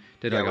good one.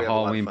 Did Yeah, like we a had a lot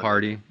of Halloween fun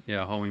party.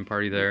 Yeah, Halloween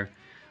party there.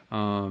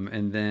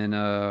 And then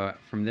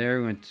from there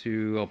we went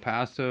to El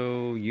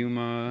Paso,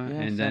 Yuma, Yeah,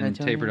 and San then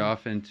tapered Antonio.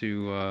 off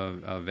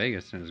into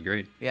Vegas, and it was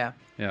great. Yeah.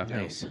 Yeah.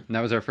 Nice. And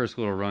that was our first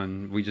little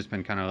run. We just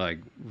been kind of like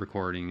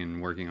recording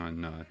and working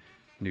on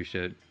new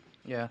shit.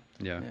 Yeah.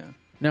 Yeah. Yeah.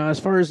 Now,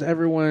 as far as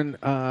everyone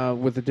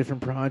with the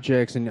different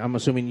projects, and I'm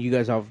assuming you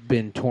guys have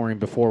been touring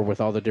before with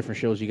all the different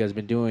shows you guys have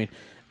been doing,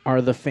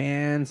 are the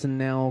fans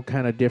now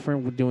kind of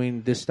different with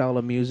doing this style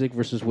of music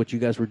versus what you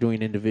guys were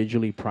doing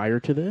individually prior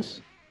to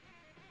this?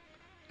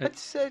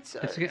 It's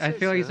I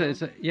feel like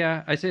it's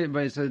yeah, I say it,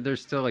 but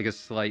there's still like a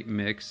slight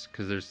mix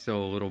because there's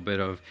still a little bit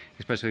of,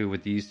 especially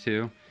with these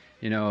two,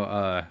 you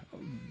know,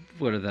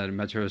 what are that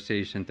Metro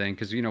Station thing?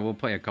 Because you know we'll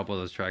play a couple of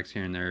those tracks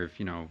here and there if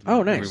you know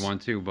Oh, nice. we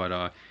want to, but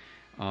I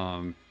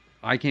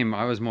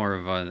was more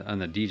of on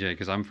the DJ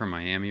because I'm from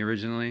Miami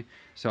originally,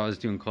 so I was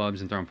doing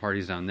clubs and throwing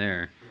parties down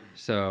there.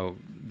 So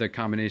the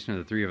combination of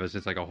the three of us,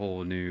 it's like a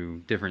whole new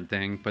different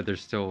thing, but there's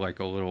still like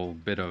a little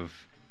bit of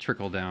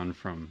trickle down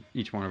from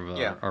each one of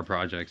our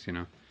projects, you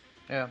know.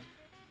 Yeah.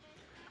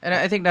 And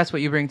I think that's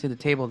what you bring to the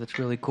table that's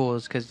really cool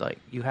is because, like,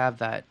 you have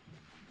that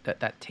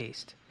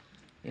taste.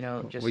 You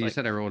know, just Well, you like,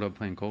 said I rolled up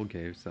playing Cold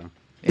Cave, so.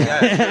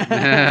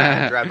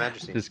 Yeah, Drive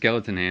Majesty. The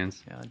Skeleton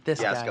Hands. you know,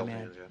 this Yeah, guy, Skeleton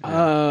man. Hands,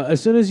 yeah.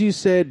 As soon as you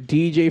said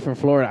DJ from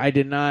Florida, I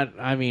did not.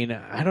 I mean,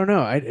 I don't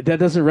know. That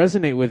doesn't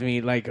resonate with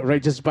me. Like,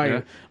 right, just by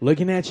Yeah.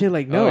 looking at you,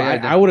 like, no, Oh,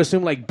 yeah, I would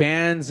assume like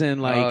bands and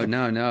like. Oh,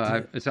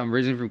 no. So I'm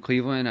originally from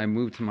Cleveland. I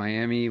moved to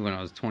Miami when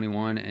I was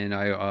 21, and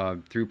I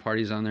threw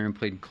parties on there and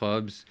played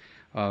clubs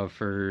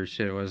for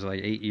shit. It was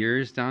like 8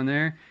 years down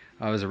there.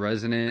 I was a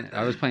resident.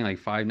 I was playing like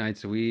 5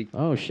 nights a week.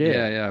 Oh shit!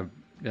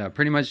 Yeah.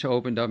 Pretty much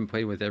opened up and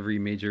played with every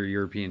major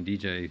European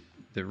DJ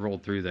that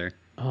rolled through there.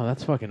 Oh,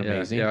 that's fucking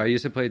amazing. Yeah, I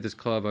used to play at this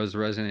club. I was a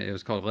resident. It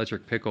was called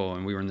Electric Pickle,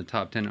 and we were in the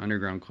top 10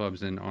 underground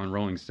clubs on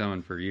Rolling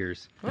Stone for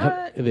years.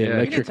 What? The Yeah. You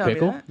Electric didn't tell me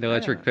Pickle. that. The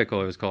Electric Pickle,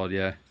 it was called.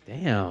 Yeah,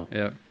 Damn,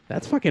 yeah,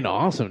 that's fucking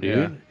awesome,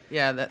 dude.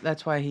 Yeah,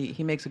 that's why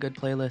he makes a good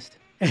playlist.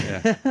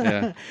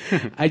 yeah.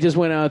 I just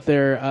went out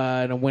there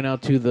and I went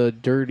out to the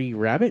Dirty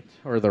Rabbit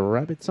or the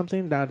Rabbit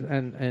something down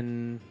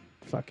and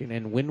fucking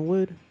in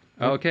Wynwood.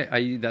 Oh,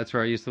 okay, that's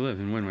where I used to live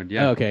in Wynwood.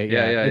 Yeah. Okay,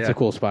 yeah, it's a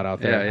cool spot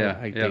out there. Yeah,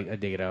 I yeah.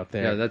 dig it out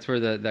there. Yeah, that's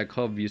where that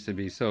club used to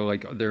be. So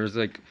like, there's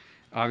like,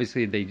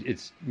 obviously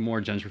it's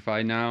more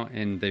gentrified now,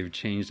 and they've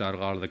changed out a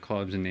lot of the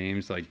clubs and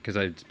names. Like, because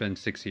it's been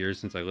 6 years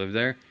since I lived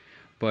there,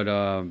 but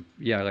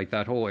yeah, like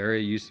that whole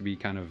area used to be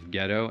kind of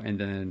ghetto, and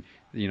then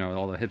you know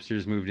all the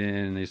hipsters moved in,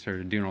 and they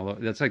started doing all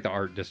that's like the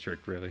art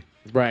district, really.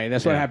 Right,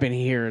 that's what Yeah. happened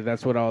here.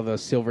 That's what all the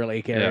Silver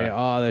Lake area. Yeah.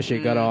 Oh, that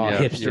shit got all Yeah,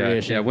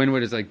 hipsterish. Yeah, and-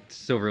 Wynwood is like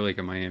Silver Lake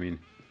in Miami.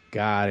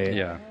 Got it.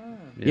 Yeah.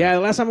 Yeah, the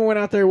last time I went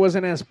out there, it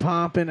wasn't as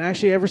popping.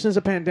 Actually, ever since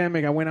the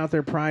pandemic, I went out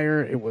there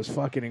prior. It was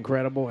fucking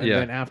incredible. And Yeah.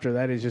 then after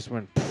that, it just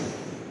went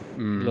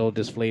a little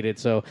deflated.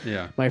 So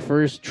Yeah. my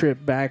first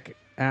trip back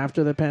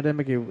after the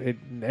pandemic,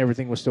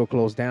 everything was still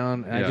closed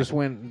down. And I Yeah. just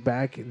went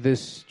back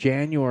this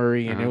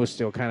January, and Uh-huh. it was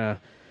still kind of,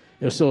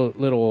 it was still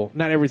a little,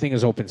 not everything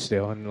is open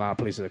still, and a lot of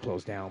places are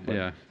closed down. But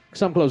Yeah.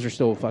 some clubs are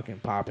still fucking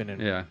popping and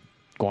Yeah.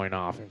 going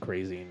off and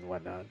crazy and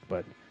whatnot.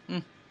 But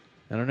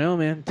I don't know,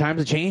 man.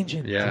 Times are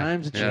changing. Yeah.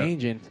 Times are Yeah.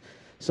 changing.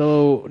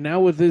 So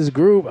now with this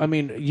group, I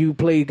mean, you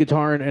play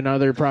guitar and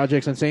other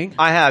projects and sing?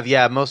 I have,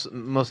 yeah. Most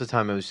of the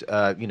time it was,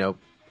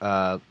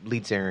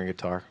 lead singer and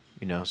guitar.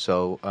 You know,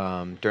 so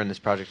during this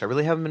project, I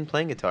really haven't been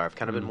playing guitar. I've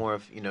kind of been more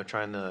of,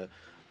 trying to,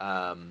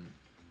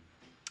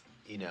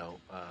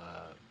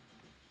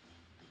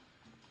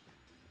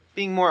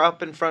 being more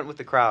up in front with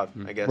the crowd.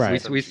 I guess.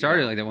 Right. We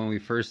started like that when we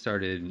first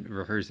started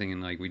rehearsing,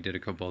 and like we did a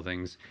couple of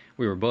things.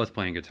 We were both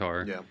playing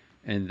guitar. Yeah.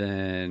 And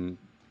then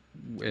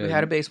We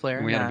had a bass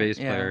player. We had a bass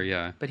player.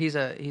 Yeah. But he's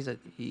a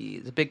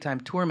big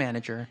time tour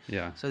manager.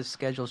 Yeah. So his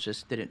schedules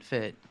just didn't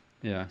fit.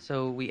 Yeah.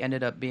 So we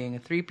ended up being a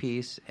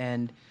 3-piece,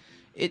 and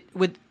it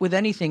with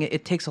anything,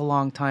 it takes a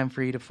long time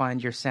for you to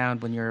find your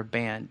sound when you're a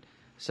band.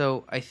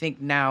 So I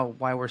think now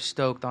why we're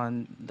stoked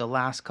on the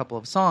last couple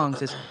of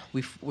songs is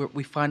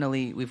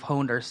we've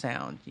honed our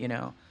sound. You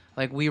know,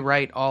 like we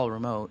write all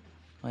remote.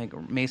 Like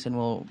Mason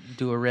will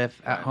do a riff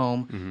at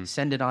home,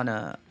 send it on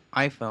a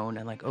iPhone,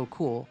 and like, oh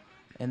cool.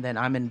 And then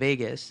I'm in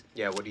Vegas.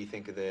 Yeah. What do you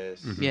think of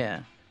this?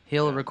 Yeah,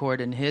 he'll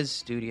record in his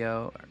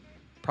studio,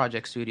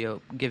 project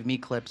studio, give me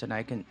clips, and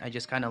I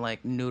just kind of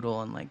like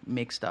noodle and like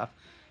make stuff,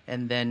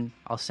 and then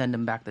I'll send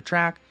him back the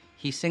track.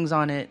 He sings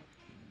on it,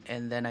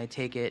 and then I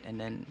take it and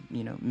then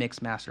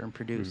mix, master, and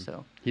produce.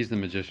 So He's the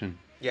magician.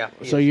 Yeah.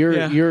 So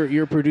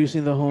you're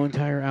producing the whole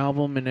entire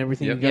album and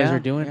everything Yep. you guys Yeah, are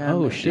doing? yeah,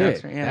 Oh yeah,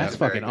 shit. yeah. That's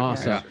Very fucking good.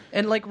 awesome. Yeah.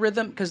 and like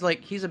rhythm, because like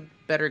he's a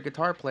better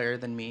guitar player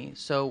than me.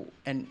 So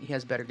and he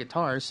has better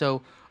guitars.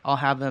 So I'll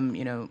have him,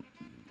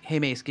 hey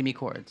Mace, give me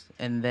chords,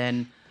 and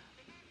then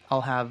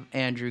I'll have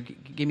Andrew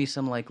give me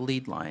some like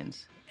lead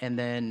lines, and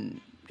then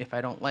if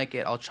I don't like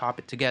it, I'll chop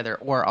it together,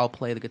 or I'll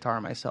play the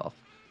guitar myself,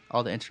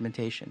 all the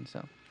instrumentation.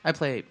 So I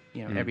play,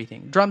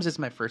 everything. Drums is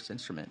my first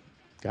instrument.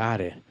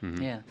 Got it.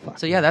 Yeah.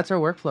 So yeah, that's our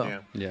workflow. Yeah.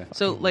 Yeah.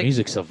 So like,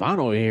 Music savant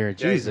over here.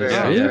 Yeah, he's Jesus.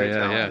 very- dude. very yeah,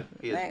 talented.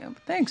 He is.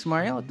 thanks,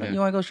 Mario. You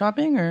want to go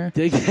shopping or?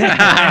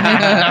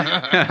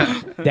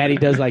 Daddy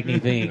does like new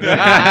things.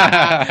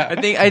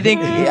 I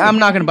think I'm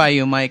not gonna buy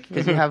you, Mike,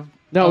 because you have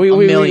No, a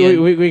we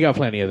million. got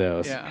plenty of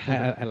those.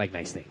 Yeah. I like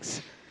nice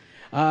things.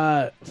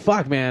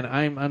 Fuck, man,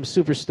 I'm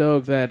super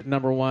stoked that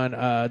number one,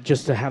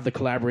 just to have the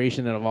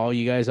collaboration of all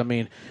you guys. I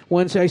mean,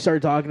 once I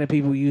start talking to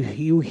people,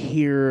 you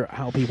hear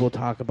how people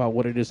talk about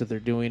what it is that they're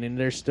doing, and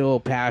there's still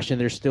passion,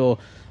 there's still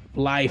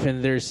life,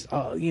 and there's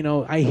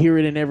I hear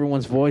it in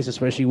everyone's voice,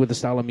 especially with the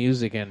style of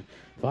music. And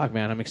fuck,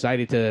 man, I'm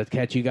excited to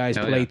catch you guys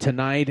play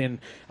tonight, and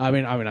I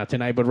mean not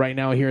tonight, but right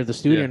now here at the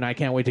studio, and I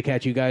can't wait to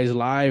catch you guys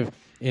live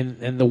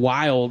in the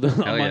wild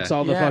amongst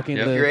all the fucking.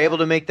 If the- you're able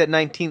to make that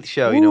 19th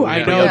show, Ooh, we I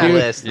put know, you on the dude.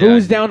 list.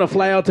 Who's down to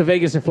fly out to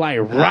Vegas and fly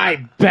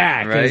right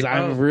back? Because Right.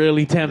 I'm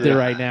really tempted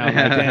right now. Like,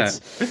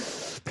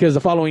 that's because the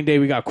following day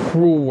we got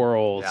Cruel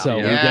World, so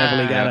we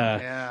definitely gotta.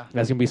 Yeah.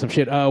 That's gonna be some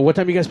shit. What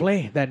time you guys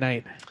play that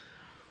night?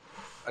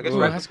 I guess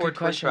Ooh, right that's a before good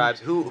Twin question. Tribes,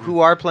 who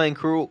are playing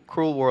Cruel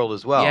World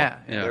as well. Yeah.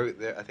 Yeah.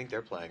 I think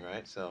they're playing,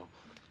 right? So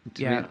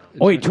Yeah.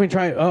 Oh wait, Twin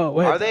Tribe. Oh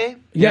wait, are they?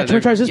 Yeah, Yeah,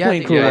 Twin Tribes is yeah,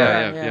 playing they- Cruel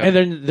yeah, World, yeah, yeah. and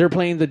then they're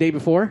playing the day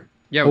before.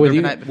 Yeah, with we're,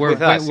 you.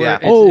 With us, yeah.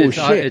 It's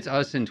shit. It's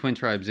us and Twin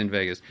Tribes in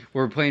Vegas.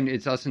 We're playing.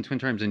 It's us and Twin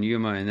Tribes in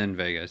Yuma, and then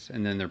Vegas,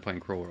 and then they're playing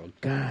Cruel World.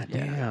 God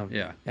damn.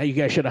 Yeah. Now you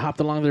guys should have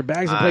hopped along their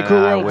bags and played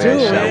Cruel World wish, too.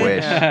 I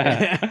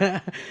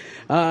man. wish.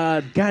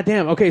 God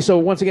damn. Okay, so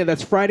once again,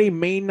 that's Friday,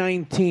 May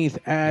 19th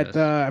at Yes.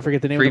 I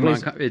forget the name Fremont.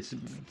 of the place. It's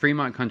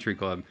Fremont Country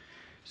Club.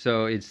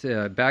 So it's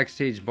a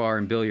backstage bar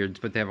and billiards,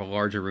 but they have a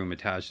larger room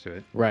attached to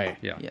it. Right.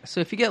 Yeah. Yeah. So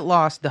if you get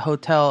lost, the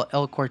Hotel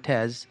El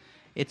Cortez,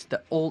 it's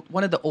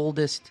one of the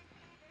oldest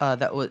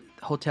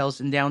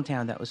hotels in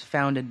downtown that was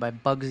founded by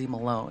Bugsy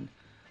Malone,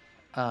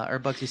 or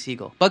Bugsy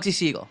Siegel. Bugsy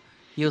Siegel.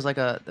 He was like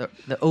the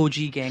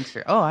OG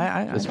gangster. Oh,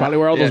 That's probably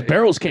where all those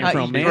barrels came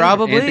from, man.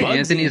 Probably.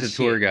 Anthony is a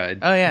tour guguide.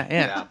 Oh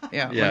yeah.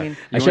 Yeah. I mean,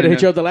 I should have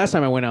hit you up the last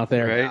time I went out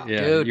there. Right?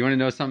 Yeah. Dude. You want to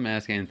know something?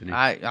 Ask Anthony.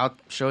 I'll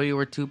show you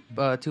where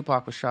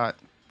Tupac was shot.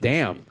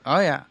 Damn. Oh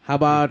yeah. How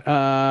about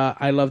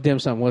I love dim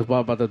sum? What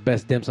about the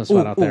best dim sum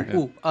spot out there?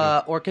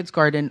 Orchid's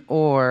Garden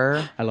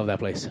or I love that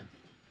place.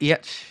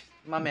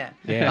 my man.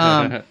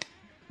 Yeah.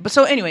 But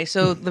so anyway,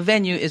 so the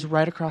venue is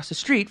right across the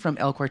street from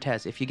El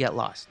Cortez. If you get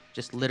lost,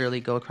 just literally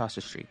go across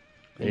the street.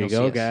 There you You'll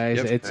go, see us. guys.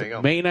 Yep, It's there you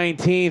go. May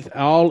 19th,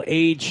 all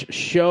age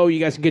show. You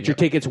guys can get your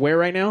tickets where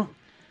right now?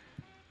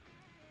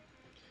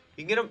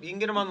 You can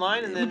get them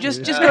online, and then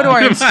Just go to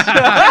our just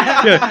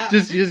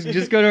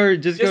go to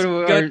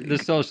our the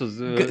socials.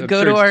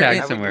 go to our- tag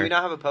Have Do somewhere. we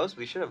not have a post?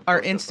 We should have.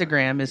 our posted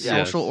Instagram is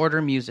Yes. Social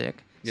Order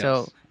Music. So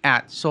Yes.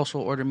 at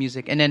Social Order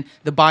Music, and then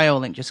the bio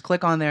link. Just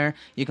click on there.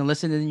 You can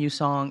listen to the new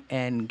song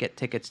and get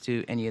tickets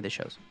to any of the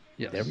shows.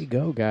 Yes. There we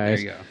go,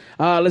 guys. There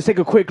you Let's take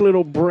a quick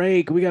little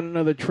break. We got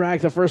another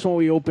track. The first one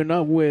we opened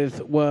up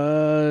with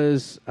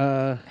was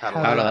How How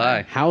to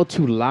lie. How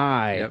to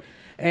Lie. Yep.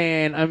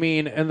 And, I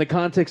mean, in the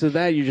context of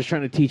that, you're just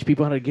trying to teach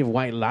people how to give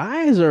white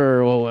lies?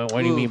 Or what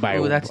do you mean by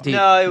Ooh, that's deep.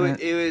 No,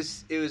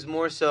 it was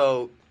more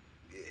so.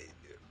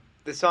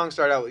 The song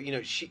started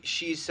out,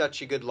 she's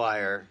such a good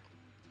liar.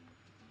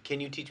 Can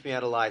you teach me how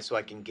to lie so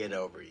I can get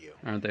over you?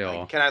 Aren't they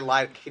all? Can I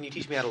lie? Can you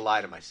teach me how to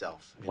lie to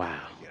myself? Wow.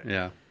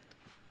 Yeah.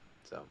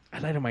 So I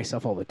lie to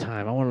myself all the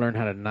time. I want to learn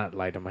how to not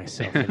lie to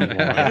myself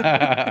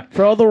anymore.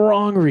 For all the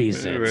wrong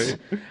reasons.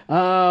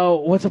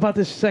 What's about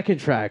this second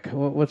track?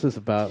 What's this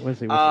about? What's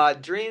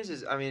Dreams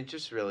is. I mean,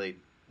 just really,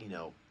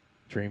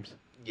 Dreams?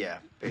 yeah.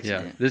 Basically.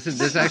 Yeah, this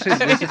is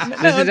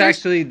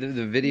actually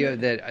the video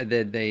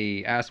that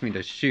they asked me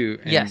to shoot,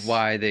 and Yes.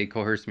 why they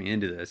coerced me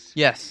into this.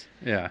 Yes.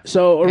 Yeah,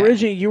 So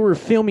originally you were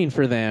filming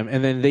for them,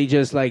 and then they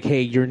just like,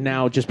 hey, you're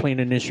now just playing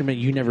an instrument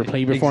you never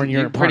played before, and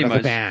you're part pretty of much,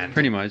 the band.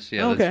 Pretty much,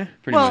 yeah. Okay. that's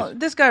pretty Well, much.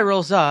 this guy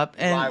rolls up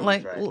and Lie was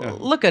like right.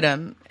 look at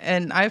him,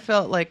 and I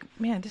felt like,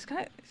 man, this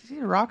guy is he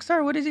a rock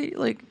star? What is he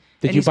like?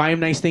 Did And you he's- buy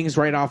him nice things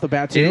right off the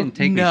bat He too? didn't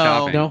take me No.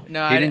 shopping.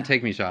 No, he I- didn't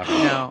take me shopping.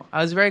 No,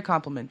 I was very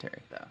complimentary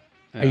though.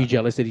 Are you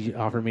jealous that he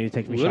offered me to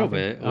take A me little shopping?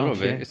 bit, a little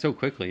Okay. bit, so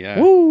quickly. Yeah.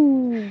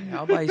 Woo!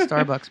 I'll buy you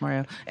Starbucks,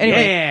 Mario.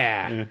 Anyway,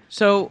 Yeah.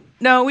 so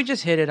no, we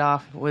just hit it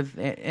off with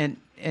and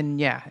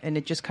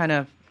it just kind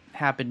of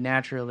happened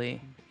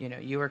naturally.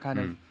 You were kind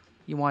of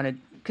you wanted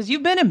because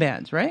you've been in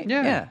bands, right?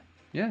 Yeah. Yeah.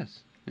 Yes.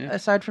 Yeah.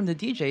 Aside from the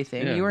DJ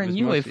thing, Yeah, you were it in was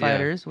New Wave mostly- yeah.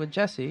 Fighters with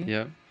Jesse,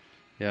 Yeah.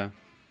 Yeah.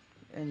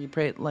 and you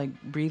played like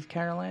Breathe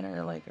Carolina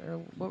or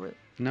what were?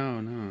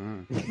 No.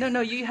 No,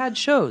 you had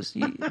shows.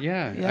 Yeah,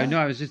 Yeah. I know.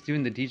 I was just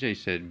doing the DJ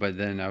shit, but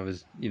then I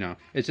was,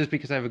 it's just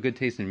because I have a good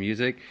taste in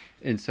music,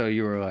 and so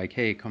you were like,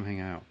 "Hey, come hang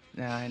out."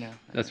 Yeah, I know.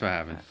 That's what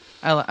happened.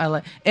 I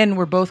like, and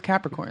we're both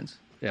Capricorns.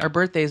 Yeah. Our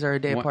birthdays are a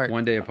day apart.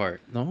 One day apart.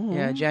 No.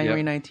 Yeah, January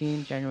Yep.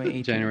 19, January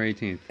 18. January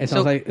 18th. It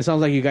So-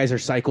 sounds like you guys are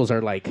cycles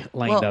are like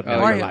lined Well, up. Oh, in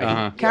your Mario, life.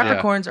 uh-huh.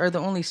 Capricorns are the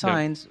only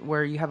signs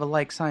where you have a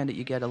like sign that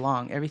you get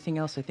along. Everything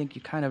else, I think,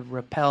 you kind of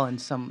repel in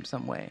some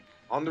way.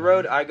 On the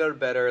road, I go to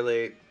bed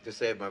early to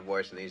save my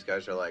voice, and these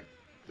guys are like,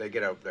 they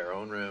get out their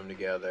own room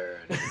together.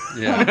 And,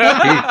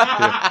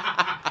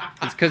 Yeah.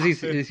 It's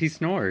because he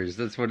snores.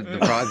 That's what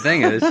the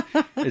thing is.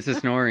 It's a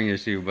snoring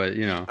issue, but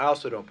you know. I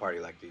also don't party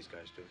like these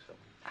guys do. So.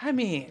 I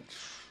mean,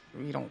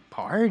 we don't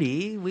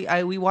party.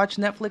 We watch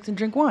Netflix and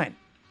drink wine.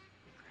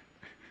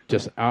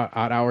 Just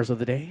odd hours of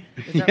the day.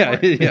 Yeah.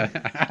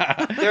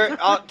 They're,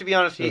 to be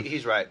honest,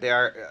 he's right. They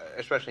are,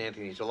 especially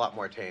Anthony. He's a lot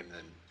more tame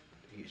than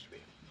he used to be.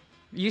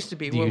 Used to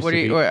be. Used What to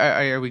are, be. you,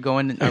 are we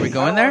going? Are we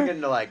going I there? don't get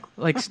into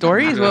Like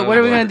stories? What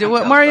are we gonna do?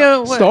 What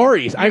Mario? What?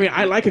 Stories. I mean,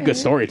 I like a good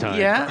story time.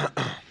 Yeah.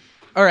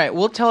 All right,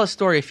 we'll tell a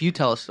story if you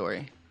tell a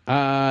story.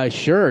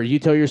 Sure. You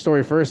tell your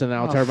story first, and then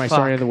I'll tell my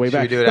story fuck. on the way Should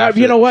we back. do it No, after-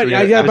 you know what? should we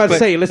I do it- was about to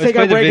say, let's take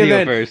play our the break and video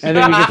then, first. and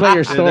then we can play your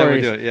And then we'll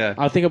stories. do it, yeah.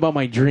 I'll think about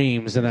my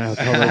dreams, and then I'll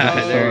tell my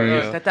There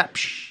you story. go.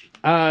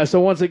 Psh. So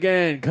once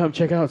again, come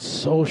check out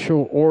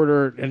Social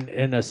Order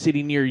in a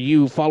city near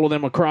you. Follow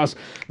them across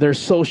their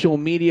social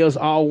medias,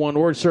 all one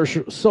word,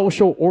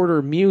 Social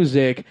Order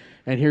Music.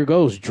 And here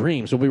goes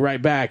Dreams. We'll be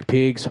right back.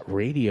 Pigs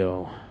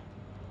Radio.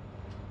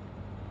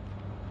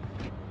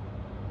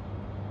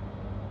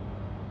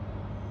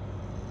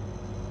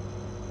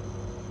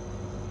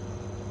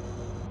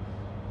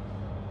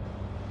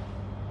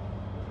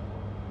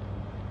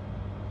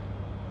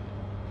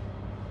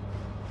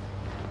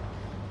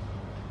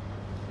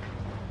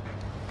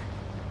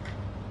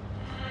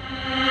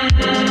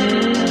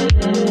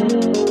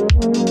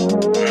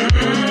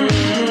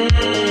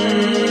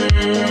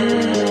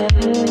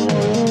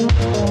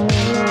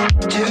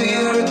 Do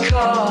you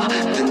recall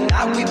the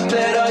night we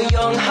bled our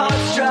young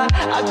hearts dry?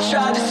 I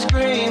tried to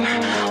scream,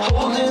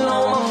 holding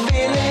all my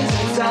feelings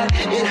inside.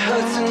 It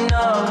hurts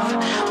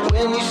enough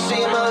when you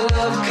say my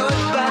love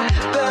goodbye.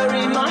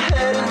 Bury my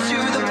head into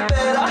the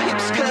bed, our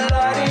hips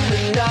collide in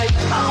the night.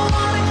 I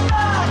want it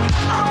back,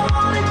 I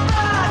want it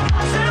back.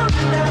 Till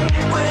the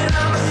night when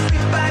I'm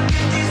asleep, I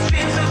get these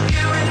dreams of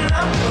you in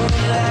the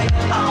moonlight.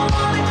 I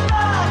want it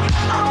back,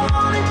 I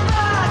want it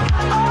back.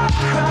 I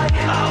cry,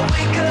 I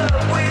wake up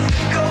with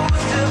the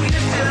ghost of you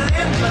still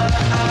in my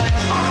eyes.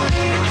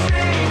 Only a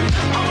dream,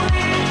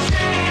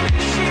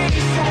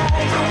 she said.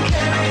 Don't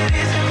care, it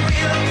isn't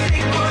real, I'll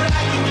take what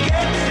I can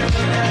get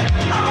tonight.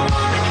 I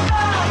want it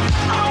back,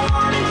 I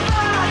want it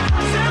back.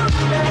 Till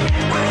the night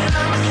when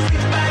I'm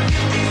asleep, I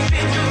get these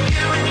dreams of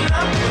you in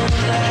the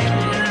moonlight.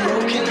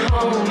 Broken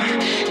home,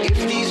 if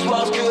these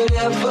walls could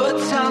ever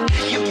talk,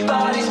 your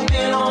body's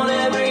been on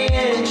every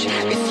inch.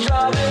 It's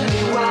driving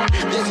me wild,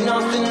 there's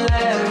nothing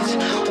left.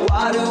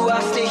 Why do I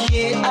stay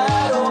here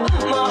at all?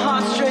 My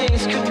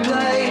heartstrings could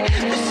play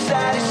the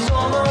saddest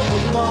song of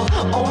them all.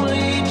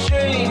 Only a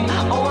dream,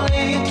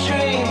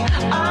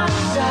 I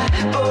sigh,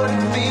 but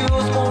it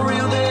feels more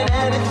real than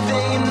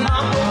anything in my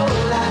whole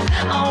life.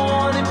 I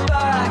want it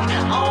back,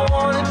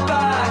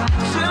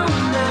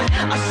 tonight.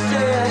 I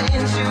stare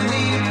into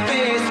the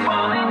abyss,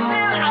 falling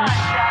till I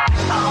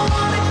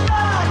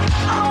die.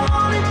 I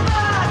want it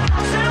back,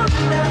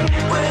 tonight.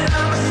 When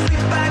I'm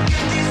asleep, I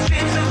get these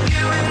dreams of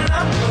you in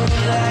the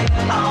moonlight.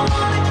 I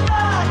want it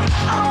back,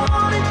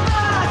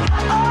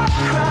 I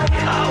cry,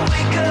 I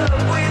wake up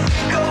with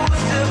the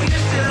ghost of you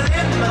still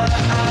in my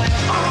eyes.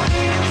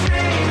 Only a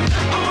dream,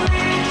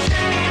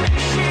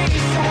 she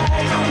said.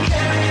 Don't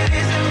care, it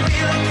isn't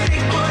real, I'll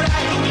take what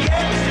I can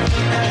get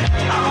tonight.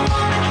 I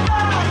want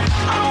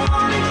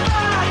it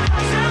back,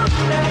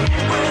 tonight.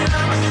 When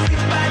I'm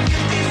asleep, I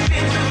get these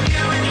dreams of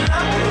you in the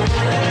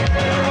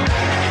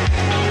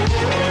moonlight.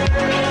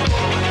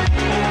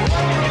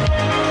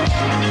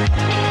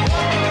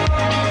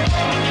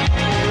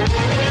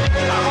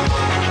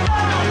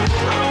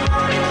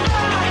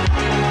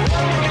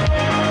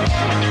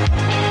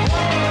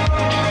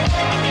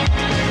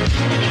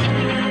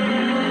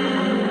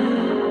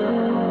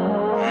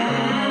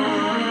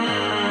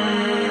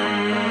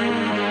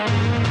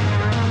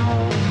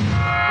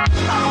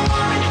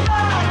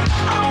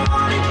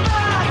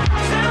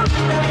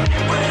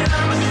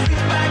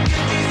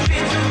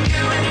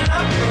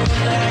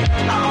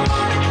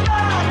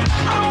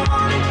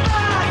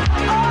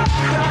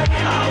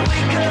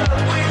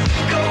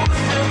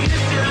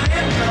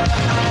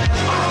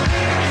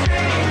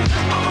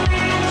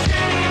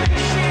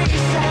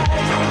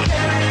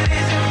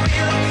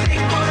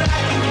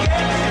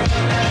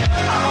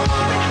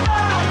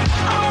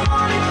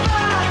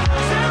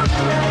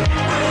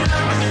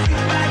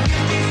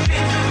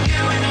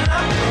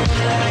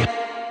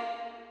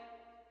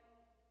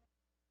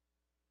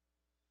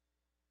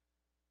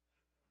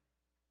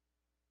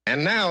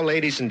 And now,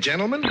 ladies and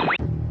gentlemen.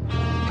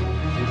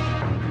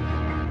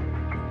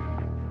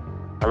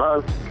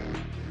 Hello?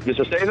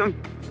 Mr.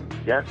 Statham?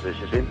 Yes, this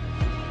is him.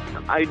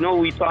 I know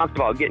we talked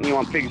about getting you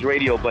on Pigs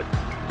Radio, but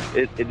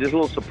there's a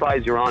little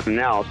surprise you're on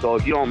now. So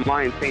if you don't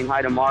mind saying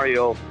hi to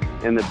Mario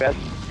and the best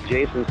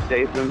Jason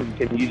Statham,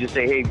 can you just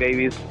say, hey,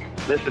 babies,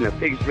 listen to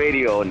Pigs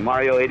Radio and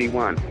Mario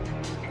 81.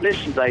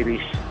 Listen,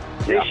 babies.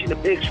 Listen to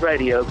Pigs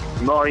Radio,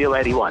 Mario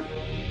 81.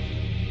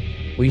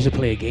 We used to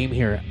play a game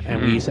here,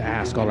 and we used to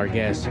ask all our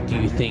guests, do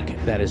you think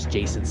that is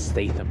Jason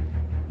Statham?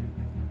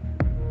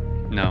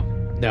 No.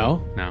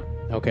 No? No.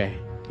 Okay.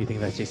 Do you think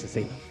that's Jason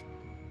Statham?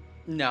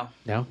 No.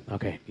 No?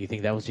 Okay. Do you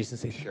think that was Jason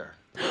Statham? Sure.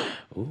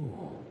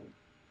 Ooh.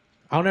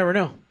 I'll never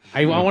know.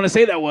 I want to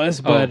say that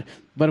was, but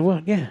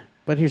well, yeah.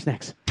 But here's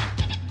next.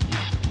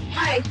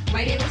 Hi,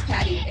 my name is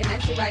Patty, and I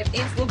survived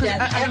instant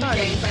death every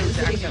day by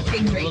listening to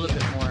Pigs a Radio. little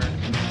bit more.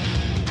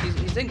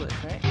 He's English,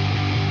 right?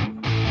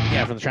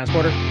 Yeah, from the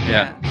transporter.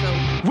 Yeah.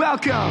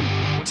 Welcome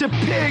to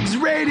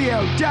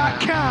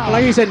pigsradio.com.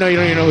 Like you said, no, you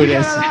don't even know who it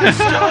is.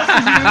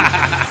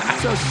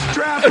 So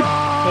strap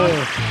on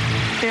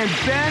and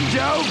bend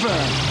over.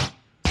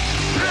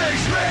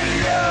 Pigs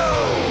Radio.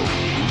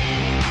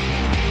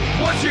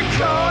 Once you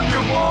come, you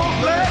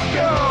won't let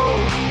go.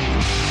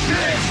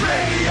 Pigs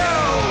Radio.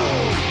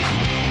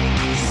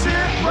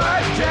 Sit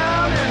right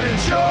down and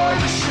enjoy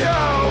the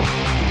show.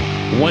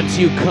 Once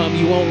you come,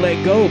 you won't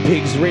let go.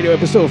 Pigs Radio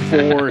episode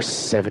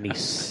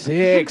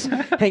 476.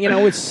 Hanging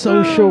out with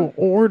Social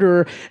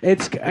Order.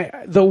 It's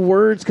the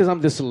words, because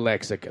I'm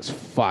dyslexic as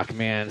fuck,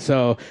 man.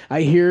 So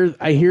I hear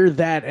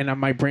that, and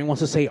my brain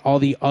wants to say all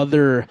the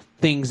other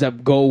things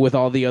that go with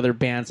all the other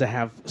bands that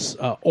have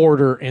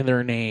order in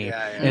their name,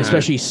 and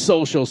especially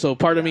social. So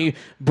part of me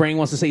brain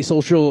wants to say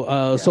social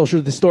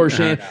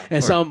distortion,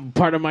 and some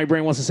part of my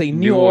brain wants to say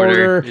new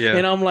order.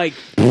 And I'm like,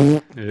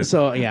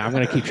 so yeah, I'm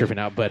gonna keep tripping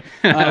out. But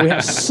we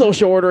have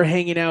Social Order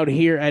hanging out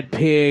here at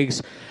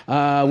Pigs.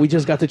 We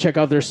just got to check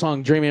out their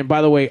song "Dreaming."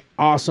 By the way,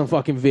 awesome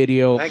fucking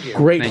video,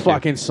 great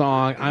fucking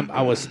song.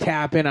 I was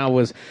tapping, I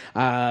was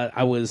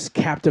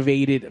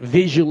captivated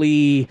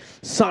visually,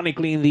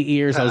 sonically in the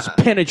ears. I was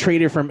penetrated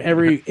from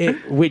every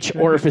which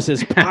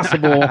orifices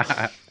possible.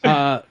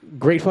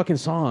 Great fucking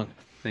song.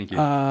 Thank you.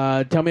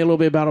 Tell me a little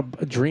bit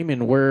about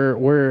Dreaming.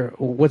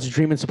 What's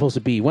Dreaming supposed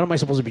to be? What am I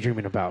supposed to be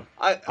dreaming about?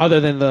 Other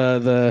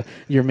than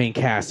your main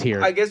cast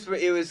here. I guess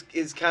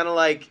it's kind of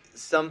like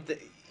something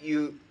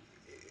you.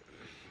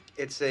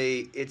 It's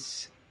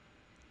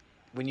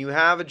when you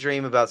have a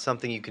dream about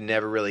something you can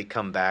never really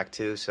come back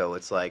to. So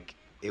it's like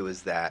it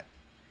was that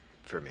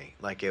for me.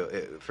 Like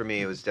for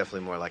me, it was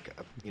definitely more like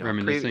a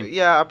reminiscing.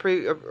 a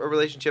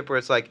relationship where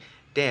it's like,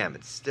 damn,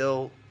 it's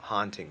still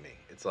haunting me.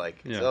 It's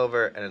like it's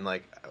over, and then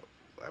like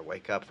I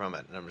wake up from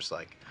it, and I'm just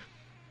like,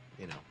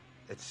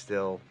 it's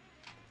still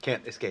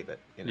can't escape it.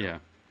 Yeah.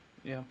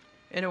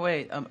 In a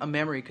way, a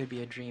memory could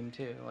be a dream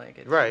too. Like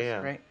it's,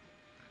 right.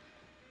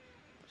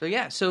 So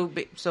yeah, so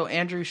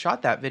Andrew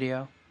shot that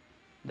video.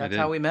 That's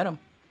how we met him.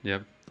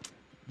 Yep.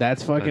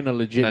 That's fucking a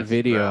legit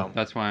video.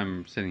 That's why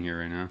I'm sitting here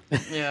right now.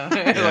 Yeah.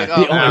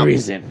 The only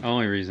reason.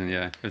 Only reason,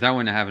 yeah. If that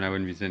wouldn't have happened, I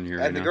wouldn't be sitting here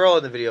right now. And the girl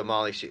in the video,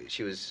 Molly,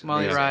 she was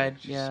Molly amazing. Ride.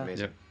 She's Yeah,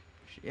 amazing.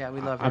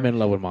 we love her. I'm in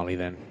love with Molly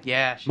then.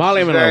 Yeah,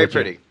 Molly, she's I'm in love very with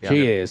pretty. you. Yeah.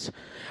 She is.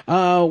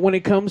 When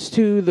it comes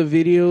to the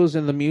videos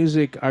and the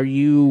music, are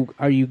you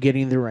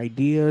getting their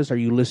ideas? Are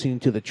you listening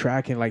to the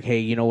track and like, hey,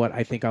 you know what?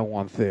 I think I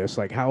want this.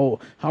 Like, how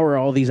are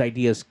all these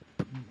ideas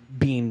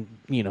being,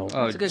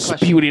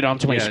 spewed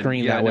onto my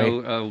screen that way?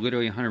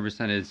 Literally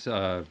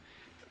 100%.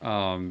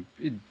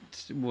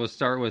 We'll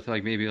start with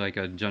like maybe like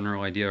a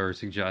general idea or a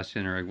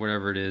suggestion or like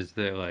whatever it is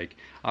that like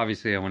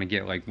obviously I want to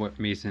get like what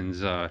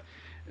Mason's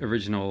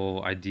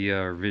original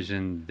idea or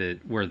vision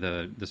where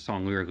the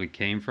song lyrically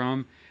came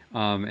from.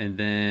 And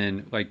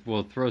then like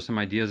we'll throw some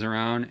ideas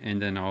around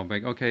and then I'll be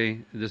like, okay,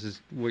 this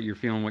is what you're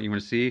feeling, what you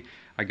want to see.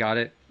 I got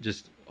it.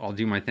 I'll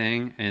do my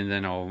thing and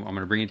then I'm going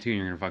to bring it to you and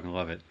you're going to fucking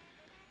love it.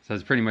 So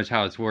that's pretty much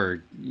how it's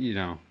worked,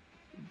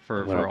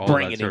 for all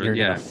that sort of,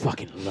 gonna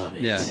fucking love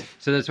it. Yeah.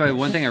 So that's why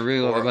one thing I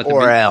really love about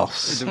one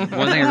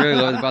thing I really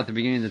love about the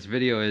beginning of this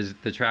video is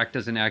the track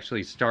doesn't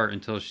actually start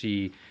until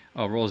she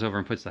rolls over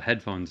and puts the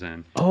headphones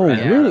in. Oh,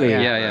 really?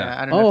 Yeah.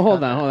 I don't know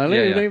hold on.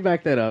 Let me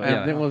back that up.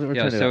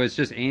 So it's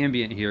just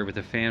ambient here with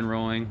the fan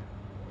rolling.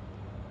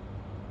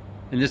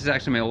 And this is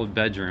actually my old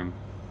bedroom.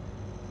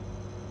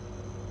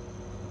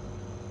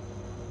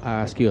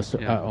 I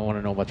want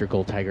to know about your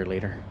gold tiger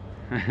later.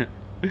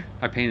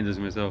 I painted this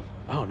myself.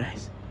 Oh,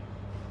 nice.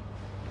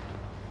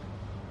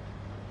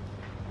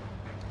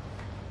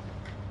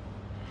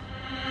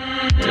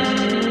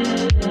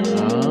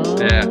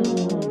 Yeah.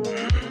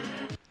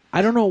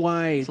 I don't know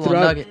why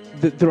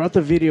throughout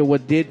the video,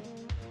 what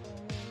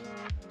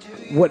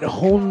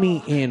honed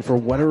me in for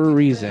whatever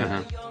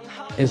reason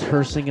is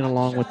her singing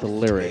along with the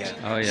lyrics.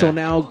 Oh, yeah. So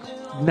now,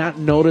 not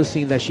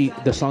noticing that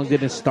the song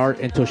didn't start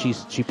until she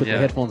put the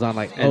headphones on,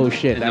 like, oh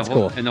shit, that's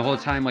cool. And the whole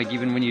time, like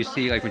even when you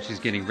see like when she's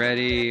getting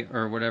ready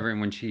or whatever,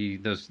 and when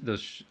those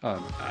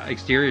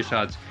exterior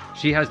shots,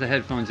 she has the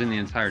headphones in the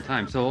entire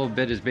time. So the whole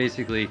bit is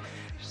basically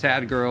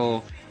sad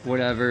girl,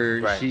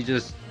 whatever. Right. She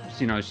just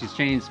she's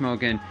chain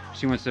smoking.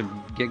 She wants to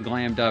get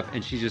glammed up,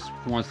 and she just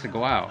wants to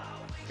go out,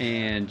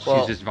 and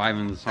she's just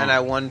vibing the song. And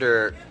I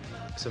wonder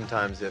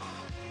sometimes if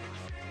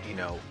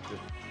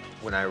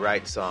when I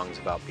write songs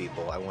about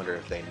people, I wonder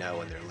if they know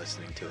when they're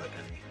listening to it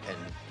and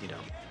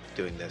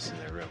doing this in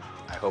their room.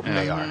 I hope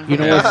they are. You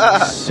know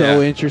what's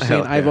so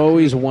interesting? I've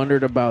always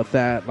wondered about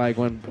that. Like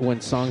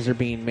when songs are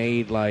being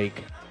made,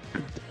 like,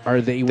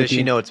 are they? Does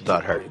she know it's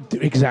about her?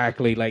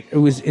 Exactly. Like,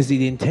 is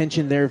the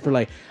intention there for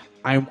like,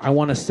 I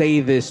want to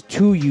say this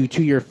to you,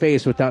 to your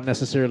face, without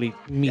necessarily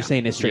me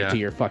saying it straight to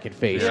your fucking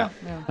face. Yeah.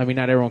 I mean,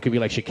 not everyone could be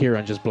like Shakira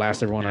and just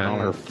blast everyone on all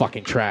her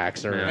fucking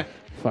tracks, or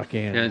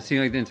Fucking. Yeah, and see,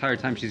 like the entire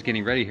time she's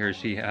getting ready here,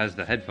 she has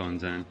the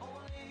headphones in.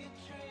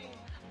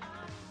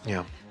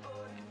 Yeah.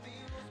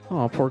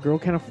 Oh, poor girl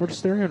can't afford a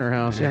stereo in her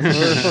house. She has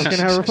to fucking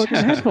have her fucking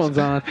headphones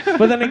on.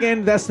 But then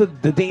again, that's the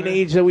day and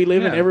age that we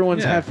live in.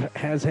 Everyone's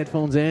has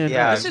headphones in.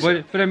 Yeah,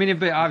 but I mean,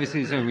 but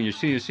obviously, so when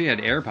she had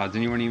AirPods,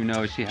 and you wouldn't even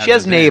know she had. She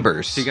has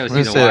neighbors. So you got to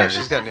Let's see the say that. wires.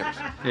 She's got neighbors.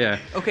 Yeah.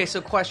 Okay,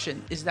 so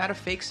question: is that a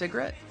fake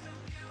cigarette?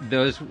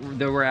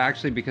 There were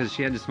actually, because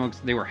she had to smoke.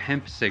 They were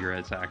hemp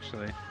cigarettes,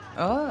 actually.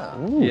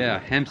 Oh. Ooh. Yeah,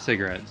 hemp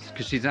cigarettes.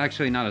 Because she's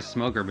actually not a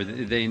smoker,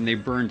 but they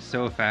burned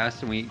so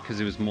fast, and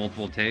because it was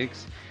multiple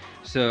takes.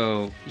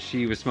 So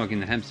she was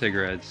smoking the hemp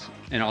cigarettes,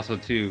 and also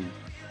too,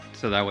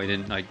 so that way it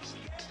didn't like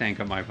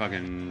stank up my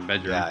fucking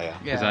bedroom. Yeah.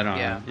 Because I don't.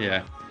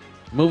 Yeah.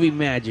 Movie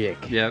magic.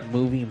 Yep.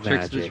 Movie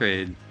Tricks of the magic.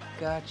 trade.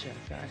 Gotcha.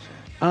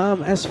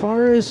 As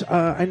far as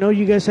I know,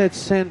 you guys had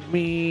sent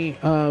me.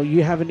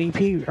 You have an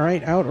EP,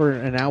 right, out or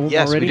an album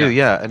Yes, already? we do.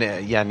 Yeah,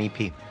 an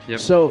EP. Yep.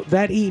 So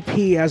that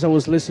EP, as I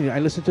was listening, I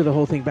listened to the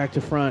whole thing back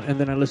to front, and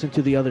then I listened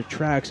to the other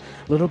tracks.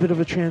 A little bit of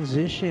a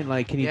transition.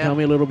 Like, can you tell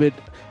me a little bit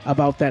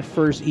about that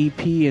first EP,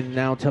 and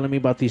now telling me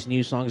about these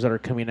new songs that are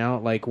coming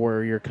out, like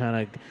where you're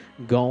kind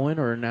of going,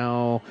 or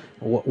now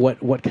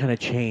what kind of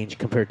change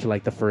compared to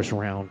like the first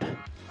round?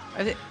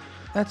 I think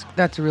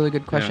that's a really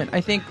good question. Yeah.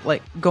 I think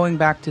like going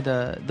back to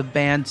the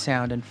band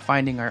sound and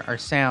finding our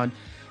sound,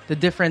 the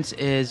difference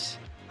is,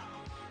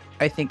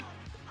 I think,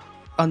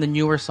 on the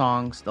newer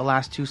songs, the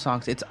last two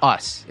songs, it's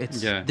us.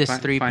 It's this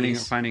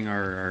three-piece. Finding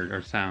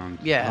our sound.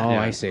 Yeah.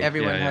 I see.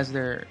 Everyone has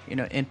their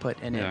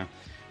input in it.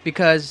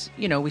 Because,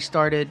 we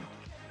started,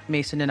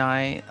 Mason and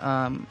I,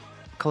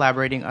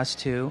 collaborating, us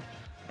two,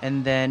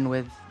 and then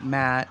with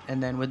Matt,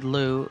 and then with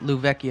Lou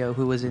Vecchio,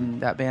 who was in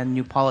that band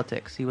New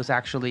Politics. He was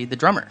actually the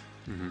drummer.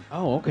 Mm-hmm.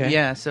 Oh, okay.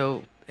 Yeah,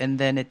 so, and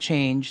then it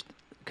changed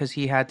because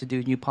he had to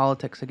do New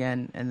Politics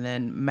again, and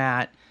then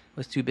Matt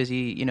was too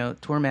busy,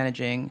 tour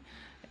managing,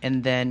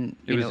 and then,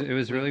 It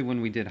was really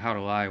when we did How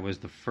to Lie was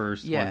the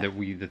first one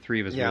that the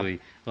three of us really,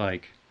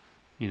 like,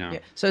 Yeah.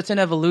 So it's an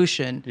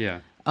evolution. Yeah.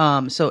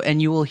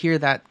 And you will hear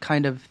that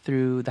kind of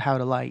through the How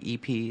to Lie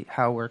EP,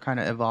 how we're kind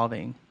of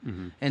evolving.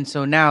 Mm-hmm. And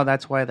so now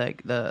that's why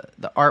like the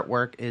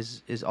artwork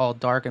is all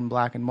dark and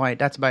black and white.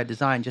 That's by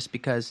design, just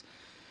because.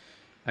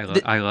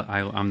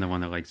 I'm the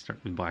one that likes start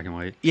with black and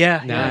white.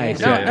 Yeah. Nice.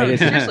 No,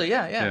 seriously,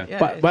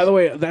 yeah. By the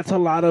way, that's a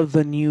lot of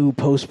the new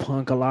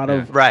post-punk, a lot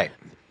of... Right.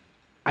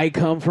 I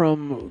come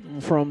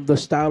from the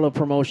style of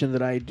promotion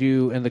that I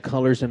do, and the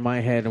colors in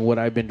my head, and what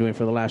I've been doing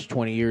for the last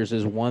 20 years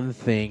is one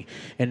thing,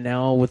 and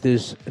now with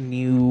this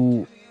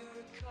new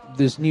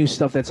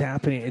stuff that's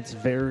happening, it's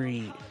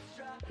very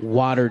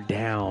watered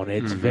down.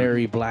 It's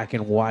very black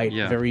and white,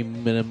 very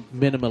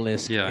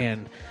minimalist,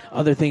 and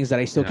other things that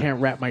I still can't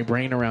wrap my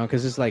brain around,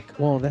 because it's like,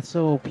 well, that's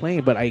so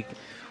plain, but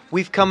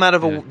we've come out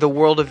of the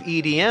world of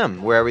EDM,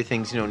 where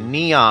everything's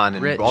neon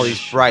and all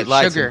these bright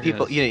lights. Sugar. And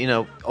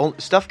people,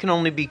 stuff can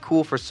only be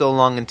cool for so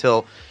long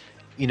until,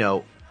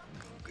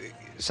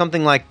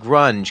 something like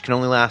grunge can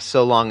only last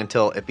so long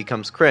until it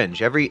becomes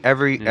cringe. I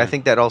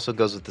think that also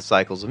goes with the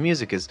cycles of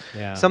music. Is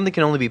something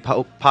can only be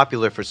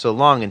popular for so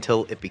long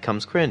until it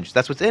becomes cringe.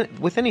 That's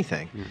with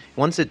anything.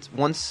 Once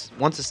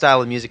a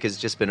style of music has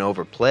just been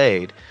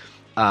overplayed.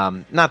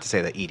 Not to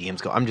say that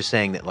EDM's I'm just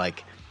saying that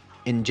like.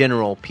 In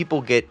general,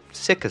 people get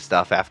sick of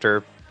stuff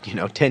after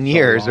 10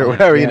 years or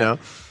whatever.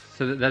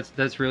 So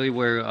that's really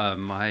where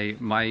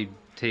my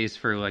taste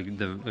for like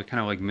the kind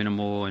of like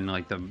minimal and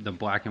like the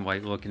black and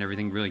white look and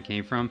everything really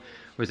came from.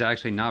 Was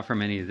actually not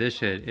from any of this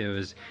shit. It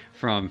was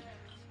from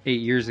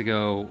 8 years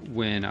ago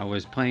when I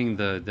was playing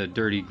the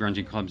dirty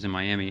grungy clubs in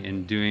Miami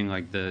and doing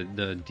like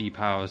the deep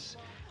house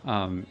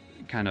kind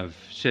of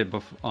shit.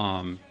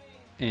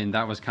 And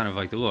that was kind of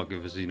like the look.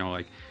 It was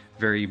like.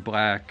 Very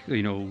black,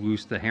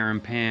 loose the harem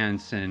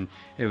pants, and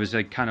it was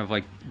like kind of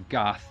like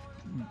goth,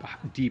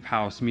 deep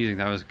house music.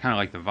 That was kind of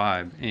like the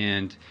vibe,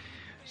 and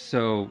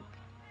so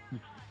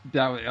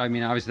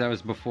obviously that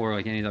was before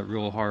like any of that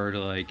real hard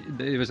like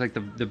it was like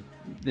the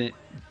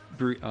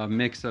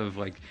mix of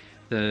like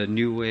the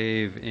new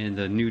wave and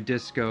the new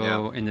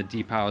disco and the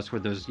deep house, where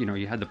those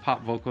you had the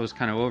pop vocals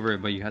kind of over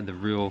it, but you had the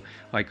real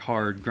like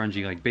hard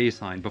grungy like bass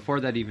line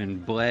before that even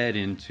bled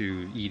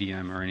into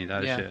EDM or any of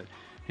that shit.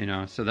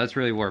 So that's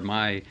really where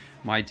my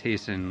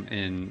taste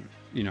and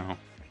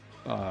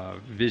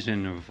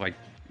vision of like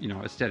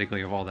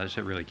aesthetically of all that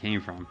shit really came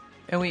from.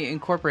 And we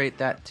incorporate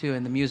that too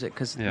in the music,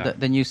 because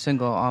the new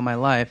single "All My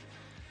Life,"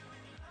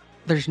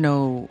 there's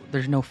no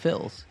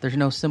fills, there's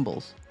no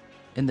cymbals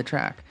in the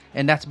track,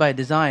 and that's by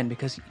design,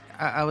 because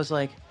I was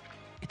like,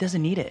 it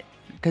doesn't need it,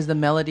 because the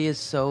melody is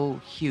so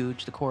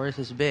huge, the chorus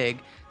is big.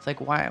 It's like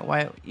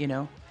why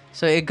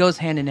So it goes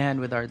hand in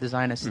hand with our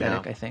design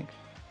aesthetic, I think.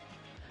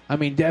 I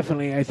mean,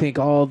 definitely. I think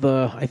all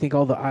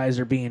the I's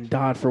are being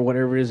dotted for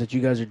whatever it is that you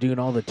guys are doing.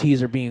 All the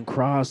T's are being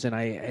crossed,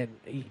 and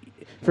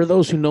for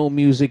those who know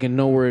music and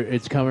know where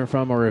it's coming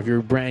from, or if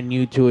you're brand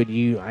new to it,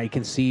 I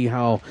can see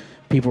how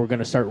people are going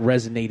to start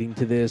resonating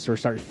to this or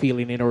start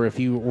feeling it. Or if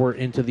you were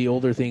into the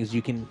older things,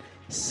 you can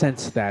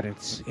sense that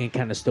and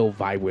kind of still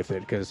vibe with it,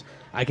 because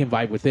I can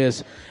vibe with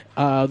this.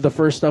 The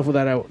first stuff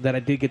that I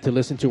did get to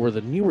listen to were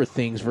the newer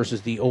things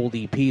versus the old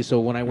EP. So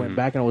when I went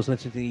back and I was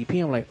listening to the EP,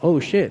 I'm like, oh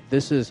shit,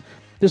 this is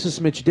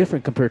much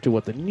different compared to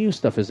what the new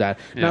stuff is at.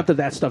 Yeah. Not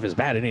that stuff is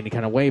bad in any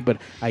kind of way,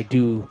 but I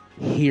do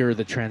hear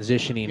the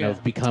transitioning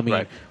of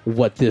becoming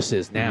what this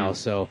is now. Mm-hmm.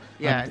 So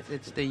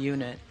it's the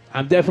unit.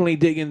 I'm definitely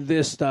digging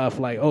this stuff.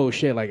 Like, oh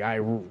shit, like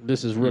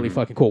this is really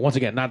fucking cool. Once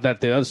again, not that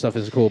the other stuff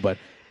is cool, but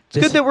it's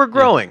good that we're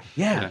growing.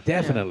 Yeah,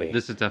 definitely. Yeah.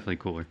 This is definitely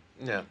cooler.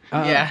 Yeah.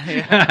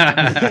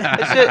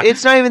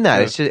 It's not even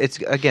that.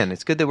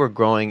 It's good that we're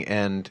growing,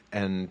 and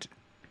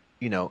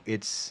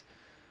it's.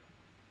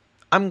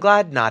 I'm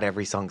glad not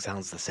every song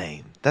sounds the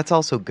same. That's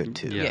also good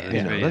too.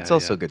 That's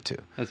also good too.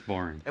 That's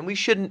boring. And we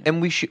shouldn't.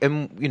 And me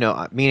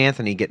and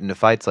Anthony get into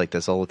fights like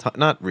this all the time.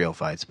 Not real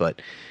fights,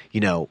 but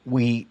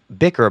we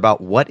bicker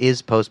about what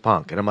is post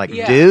punk. And I'm like,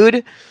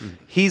 dude.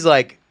 He's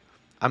like,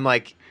 I'm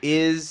like,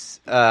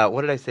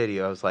 what did I say to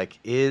you? I was like,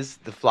 is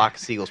the Flock of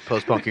Seagulls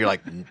post punk? And you're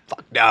like,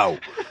 fuck no,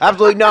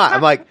 absolutely not.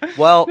 I'm like,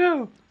 well,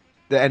 no.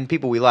 And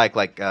people we like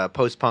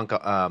post punk.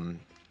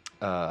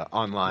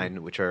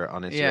 Online, which are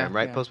on Instagram,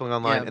 right? Post punk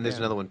online, and there's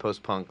another one,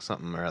 post punk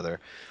something or other.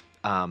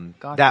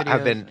 That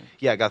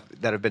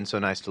have been so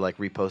nice to like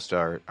repost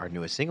our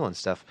newest single and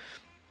stuff.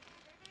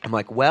 I'm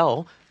like,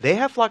 well, they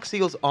have Flock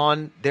Seagulls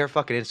on their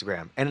fucking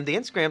Instagram, and the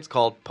Instagram's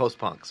called post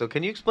punk. So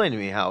can you explain to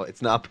me how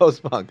it's not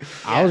post punk?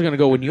 I was gonna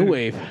go with new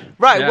wave,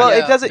 right? Yeah. Well,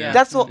 it doesn't. Yeah.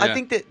 That's all. Yeah. I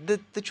think that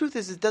the truth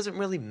is, it doesn't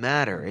really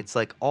matter. It's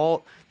like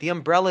all the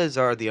umbrellas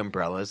are the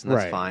umbrellas, and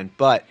that's fine.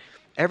 But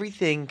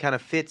everything kind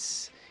of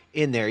fits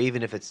in there,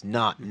 even if it's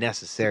not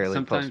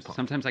necessarily post-punk.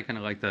 Sometimes I kind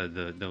of like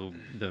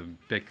the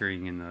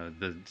bickering and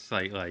the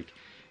slight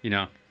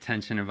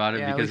tension about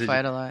it, because we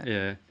fight a lot.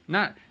 Yeah,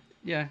 not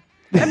yeah.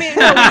 I mean,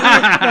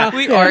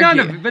 we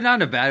argue, but not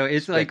in a bad way.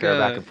 It's like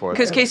back and forth.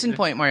 Because case in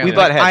point, Mario, we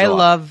butt heads I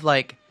love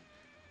like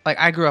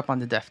I grew up on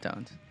the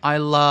Deftones. I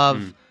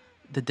love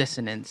the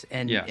dissonance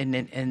and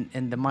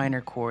the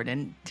minor chord,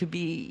 and to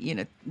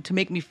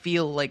make me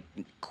feel like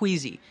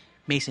queasy.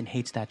 Mason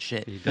hates that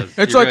shit.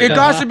 It's like, it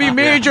got to be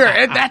major,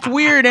 and that's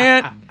weird,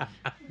 Ant.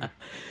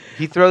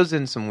 He throws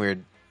in some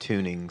weird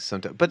tunings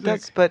sometimes, but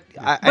that's but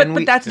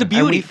that's the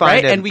beauty,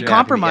 right? And we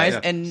compromise,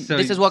 and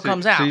this is what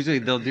comes out. So usually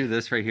they'll do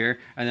this right here,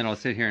 and then I'll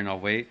sit here and I'll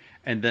wait,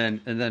 and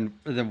then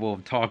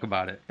we'll talk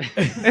about it.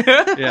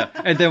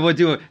 And then what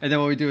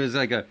we do is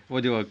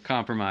we'll do a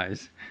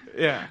compromise.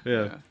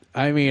 Yeah.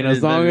 I mean,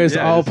 as long as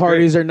all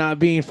parties are not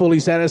being fully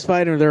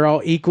satisfied and they're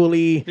all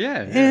equally,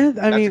 and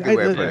I mean,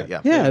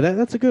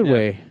 that's a good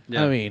way.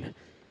 Yeah. I mean,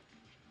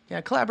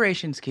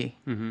 collaboration's key.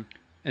 Mm-hmm.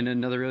 And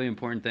another really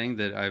important thing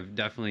that I've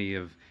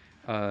definitely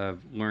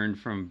learned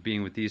from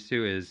being with these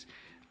two is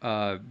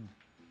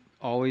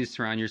always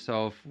surround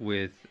yourself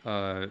with,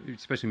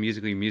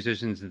 especially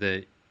musicians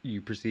that you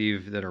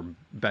perceive that are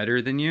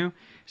better than you.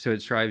 So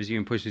it strives you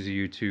and pushes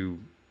you to,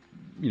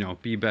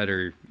 be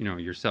better,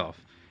 yourself.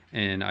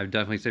 And I've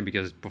definitely said,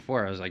 because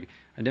before I was like,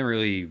 I never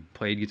really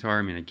played guitar.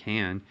 I mean, I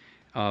can,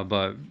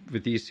 but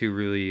with these two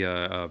really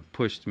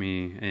pushed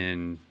me,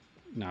 and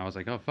now I was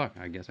like, oh fuck,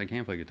 I guess I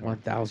can play guitar.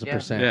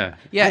 1000%.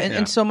 Yeah,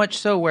 and so much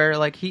so where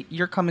like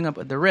you're coming up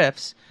with the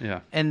riffs,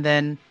 and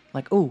then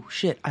like, oh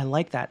shit, I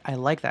like that,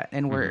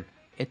 and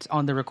it's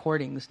on the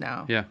recordings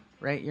now. Yeah,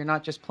 right. You're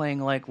not just playing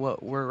like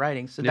what we're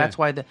writing, so that's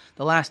why the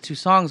last two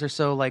songs are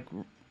so like.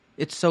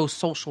 It's so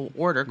social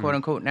order, quote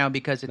unquote, now,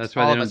 because it's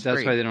all of us free.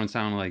 That's why they don't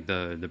sound like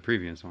the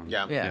previous ones.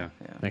 Yeah.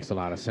 Makes a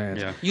lot of sense.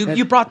 Yeah.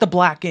 You brought the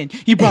black in.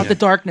 You brought the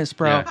darkness,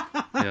 bro.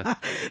 Yeah.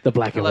 The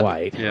black and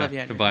white. Yeah,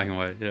 the black and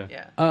white.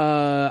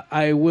 Yeah.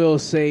 I will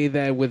say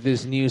that with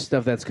this new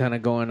stuff that's kind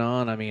of going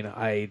on, I mean,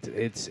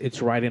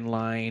 it's right in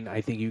line.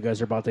 I think you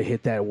guys are about to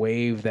hit that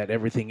wave that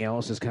everything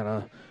else is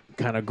kind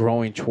of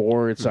growing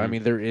towards. So, I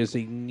mean, there is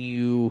a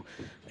new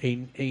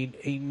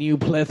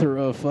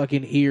plethora of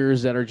fucking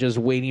ears that are just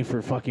waiting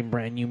for fucking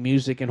brand new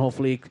music, and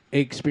hopefully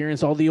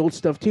experience all the old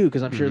stuff too,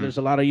 because I'm sure there's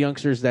a lot of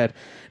youngsters that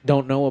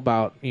don't know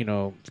about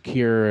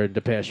Cure,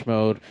 Depeche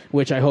Mode,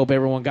 which I hope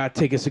everyone got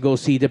tickets to go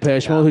see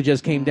Depeche Mode, who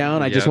just came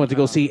down. I just went to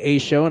go see a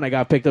show, and I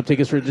got picked up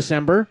tickets for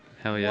December.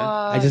 Hell yeah.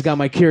 I just got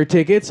my Cure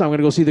tickets, so I'm going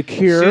to go see the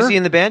Cure. Susie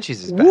and the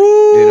Banshees is back.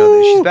 Woo! You know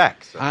that she's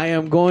back. So. I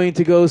am going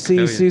to go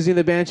see Susie and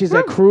the Banshees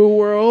at Crew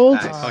World.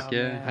 Nice. Fuck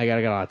yeah. I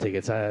got a lot of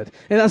tickets. And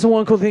that's the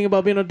one cool thing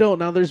about being an adult.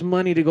 Now there's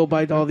money to go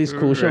buy all these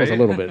cool shows. A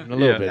little bit.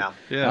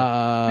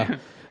 Yeah.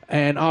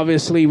 And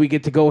obviously we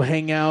get to go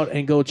hang out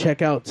and go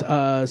check out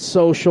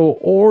Social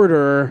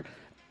Order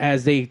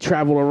as they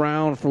travel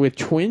around with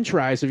Twin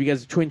Tribes. So if you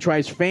guys are Twin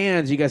Tribes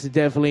fans, you guys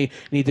definitely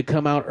need to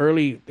come out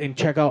early and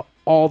check out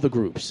all the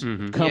groups.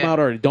 Come out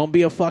early. Don't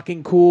be a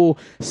fucking cool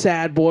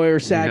sad boy or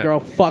sad girl.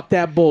 Fuck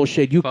that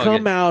bullshit. You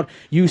come out,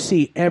 you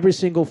see every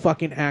single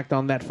fucking act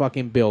on that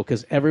fucking bill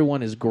because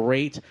everyone is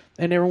great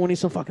and everyone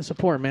needs some fucking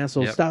support, man.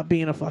 So stop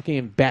being a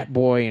fucking bat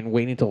boy and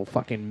waiting until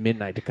fucking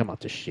midnight to come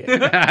out to shit.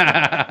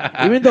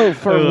 Even though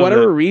for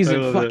whatever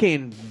reason,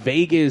 fucking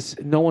Vegas,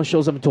 no one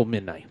shows up until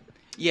midnight.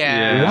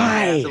 Yeah.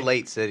 Why? It's a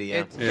late city.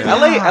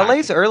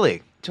 LA's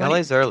early.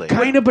 LA's early.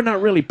 Kind of, but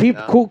not really.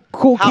 People,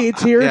 cool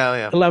kids here.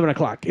 11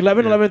 o'clock.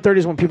 11:30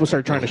 is when people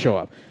start trying to show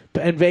up.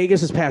 And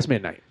Vegas is past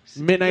midnight.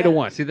 Midnight to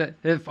 1. See, that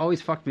it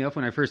always fucked me up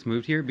when I first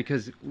moved here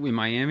because in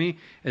Miami,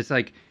 it's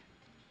like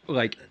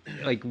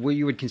what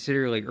you would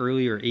consider like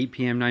early or 8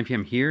 p.m., 9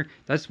 p.m. here.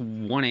 That's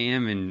 1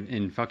 a.m.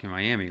 in fucking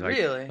Miami. Like,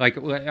 really? Like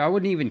I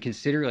wouldn't even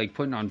consider like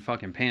putting on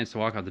fucking pants to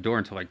walk out the door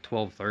until like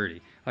 12:30.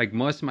 Like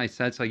most of my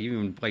sets, like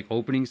even like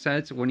opening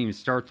sets, wouldn't even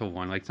start till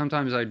 1. Like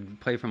sometimes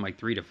I'd play from like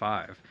 3 to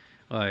 5.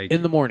 Like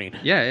in the morning.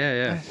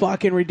 Yeah.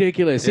 Fucking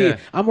ridiculous. See,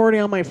 I'm already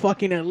on my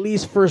fucking at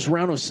least first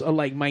round of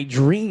like my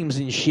dreams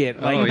and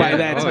shit. Like by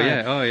that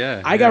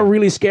time. I got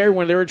really scared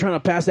when they were trying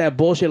to pass that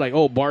bullshit. Like,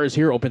 bars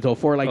here open till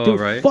 4. Like,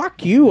 dude,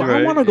 fuck you.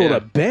 I want to go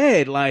to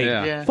bed.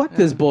 Like, fuck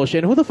this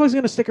bullshit. Who the fuck's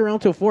gonna stick around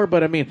till 4?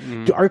 But I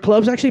mean, are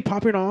clubs actually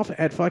popping off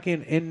at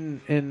fucking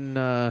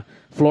in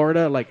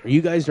Florida? Like,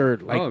 you guys are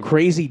like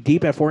crazy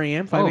deep at 4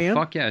 a.m., 5 a.m. Oh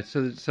fuck yeah!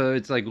 So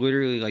it's like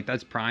literally like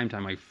that's prime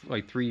time.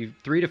 Like 3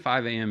 to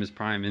 5 a.m. is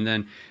prime, and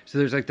then so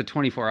there's like the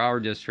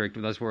 24-hour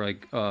district. That's where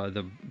like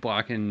the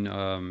block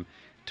in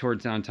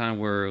towards downtown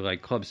where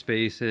like Club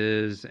Space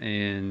is,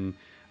 and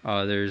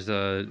there's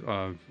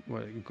there's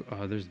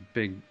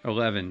Big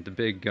 11, the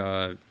big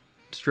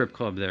strip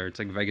club there. It's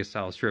like Vegas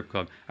style strip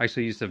club. I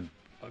actually used to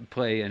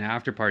play an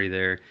after party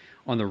there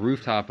on the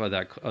rooftop of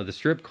the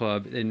strip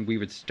club, and we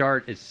would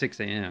start at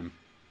 6 a.m.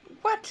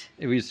 What?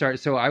 We would start.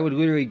 So I would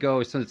literally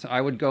go. So I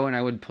would go and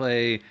I would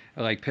play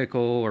like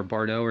Pickle or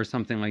Bardot or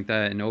something like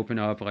that, and open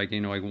up like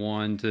like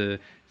 1 to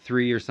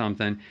 3 or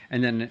something,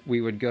 and then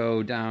we would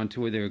go down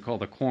to what they would call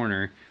the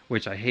corner,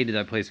 which I hated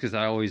that place because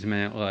I always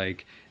meant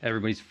like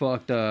everybody's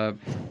fucked up,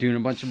 doing a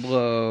bunch of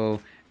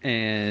blow.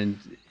 And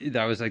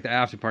that was like the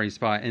after party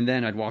spot. And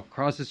then I'd walk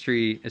across the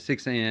street at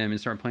 6 a.m. and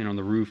start playing on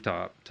the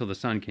rooftop till the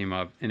sun came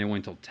up, and it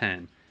went till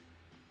 10.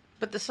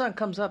 But the sun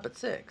comes up at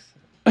 6.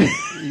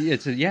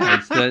 It's the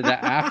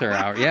after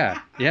hour.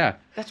 Yeah.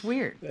 That's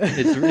weird.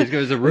 It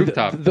goes to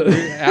rooftop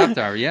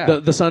after hour. Yeah.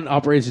 The sun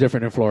operates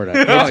different in Florida.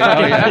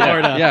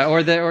 Florida. Yeah.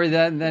 Or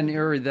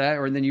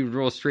then you'd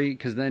roll straight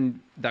because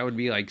then that would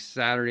be like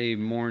Saturday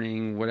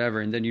morning, whatever,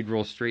 and then you'd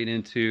roll straight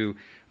into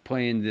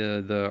playing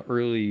the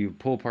early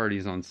pool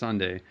parties on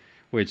Sunday,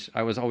 which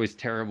I was always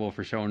terrible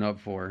for showing up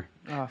for.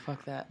 Oh,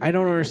 fuck that. I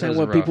don't understand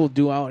what people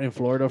do out in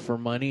Florida for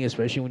money,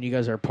 especially when you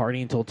guys are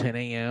partying until 10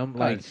 a.m.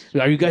 Like,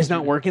 are you guys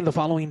not working the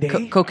following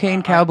day?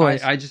 Cocaine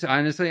cowboys. I just,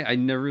 honestly, I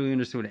never really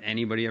understood what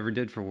anybody ever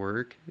did for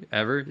work,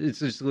 ever. It's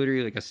just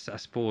literally like a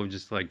cesspool of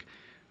just like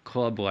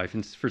club life.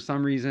 And for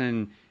some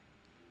reason,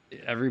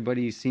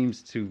 everybody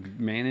seems to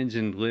manage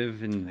and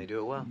live and they do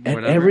it well.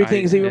 And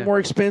everything's even more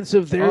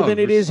expensive there than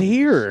it is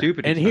here.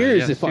 Stupid. And here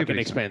is fucking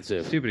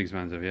expensive. Stupid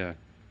expensive, yeah.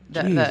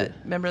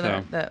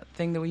 Remember that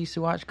thing that we used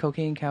to watch,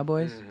 Cocaine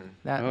Cowboys?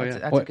 That's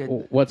a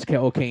good. What's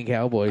Cocaine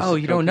Cowboys? Oh,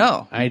 you don't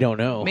know? I don't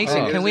know.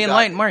 Mason, can we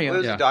enlighten Mario? It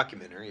was a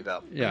documentary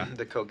about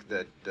the coke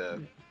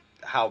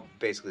how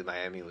basically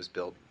Miami was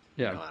built.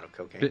 Out of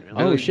cocaine.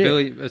 Oh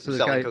shit!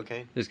 Selling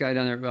cocaine. This guy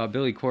down there,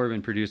 Billy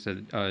Corbin, produced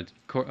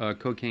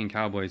Cocaine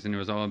Cowboys, and it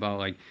was all about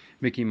like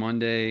Mickey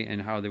Monday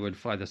and how they would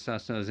fly the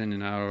Cessnas in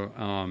and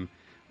out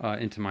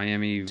into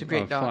Miami, it's a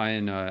great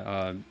flying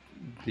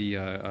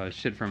the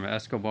shit from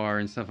Escobar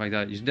and stuff like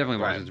that. You should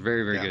definitely watch it. It's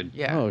very, very good.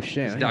 Yeah. Oh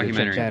shit! It's a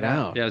documentary. Check that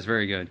out. Yeah, it's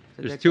very good.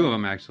 There's 2 of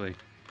them actually.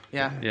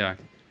 Yeah. Yeah.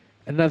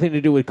 And nothing to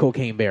do with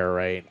Cocaine Bear,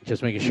 right?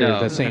 Just making sure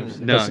the same.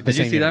 No. Did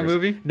you see that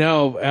movie?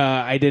 No,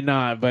 I did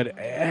not. But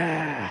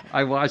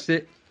I watched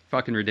it.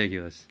 Fucking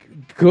ridiculous.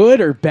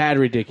 Good or bad?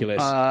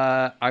 Ridiculous.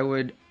 I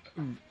would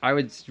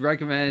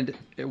recommend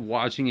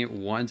watching it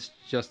once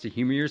just to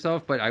humor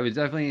yourself, but I was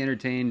definitely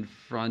entertained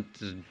front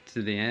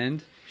to the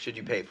end. Should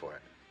you pay for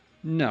it?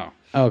 No.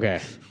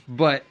 Okay.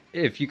 But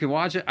if you can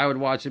watch it, I would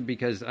watch it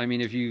because I mean,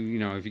 if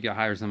you get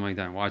high or something like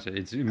that, watch it.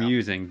 It's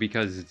amusing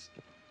because it's.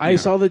 I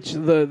saw the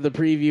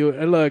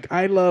preview. Look,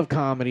 I love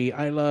comedy.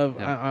 I'm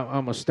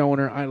a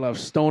stoner. I love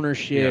stoner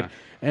shit. Yeah.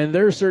 And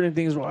there are certain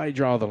things where I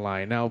draw the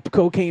line. Now,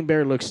 Cocaine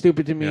Bear looks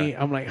stupid to me.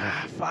 Yeah. I'm like,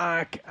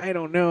 fuck, I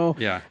don't know.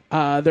 Yeah.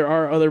 There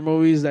are other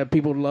movies that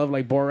people love,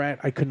 like Borat.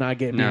 I could not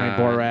get behind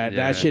Borat.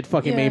 Yeah. That shit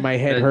fucking made my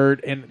head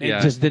hurt, and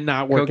it just did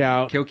not work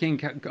out. Cocaine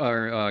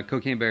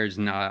Bear is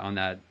not on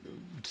that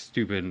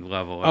stupid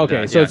level.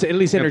 Okay, so it's at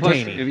least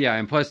entertaining.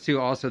 And plus too,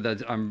 also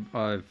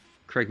that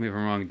correct me if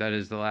I'm wrong, that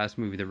is the last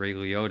movie that Ray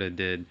Liotta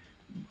did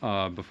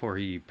before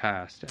he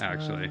passed,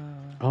 actually.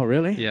 Oh,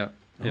 really? Yeah.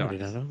 I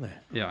did not know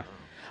that. Yeah.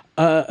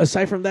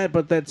 Aside from that,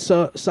 but that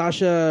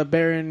Sacha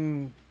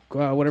Baron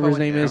whatever his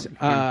name is.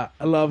 yeah.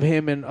 I love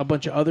him and a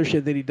bunch of other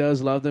shit that he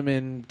does. Loved him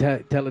in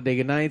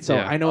Talladega Nights. So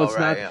Yeah. I know it's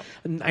not.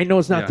 I know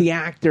it's not Yeah. the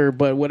actor,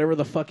 but whatever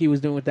the fuck he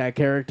was doing with that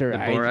character, The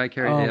Borat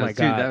character. Oh yeah, my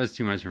god, that was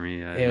too much for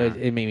me.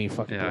 it made me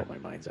fucking Yeah. blow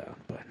my minds out.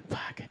 But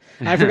fuck,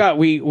 I forgot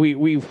we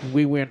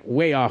went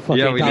way off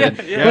fucking Yeah, we topic.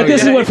 did. Yeah, But we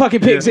this is did. what fucking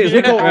pigs is.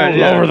 We go all Right,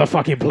 yeah. over the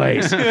fucking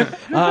place.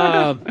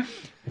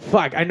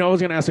 Fuck, I know I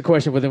was gonna ask a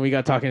question, but then we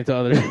got talking to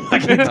other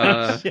fucking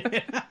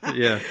shit.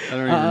 Yeah, I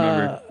don't even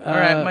remember. All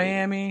right,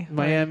 Miami. Yeah,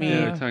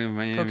 we're talking about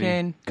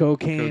Miami.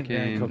 Cocaine.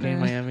 Cocaine,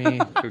 Miami.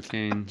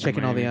 Cocaine.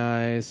 Checking all the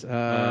Miami. eyes.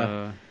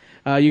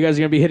 You guys are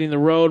going to be hitting the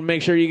road.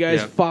 Make sure you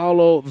guys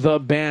follow the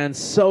band's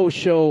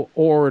social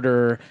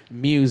order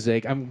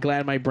music. I'm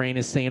glad my brain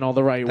is saying all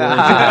the right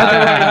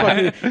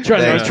words.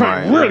 Trust me, I was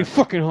trying really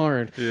fucking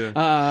hard.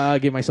 Yeah.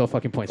 Give myself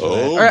fucking points for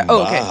All that.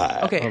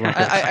 right, okay.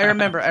 I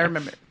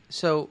remember.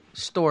 So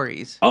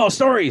stories. Oh,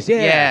 stories.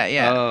 Yeah.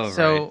 Yeah. Oh,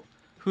 so right.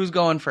 who's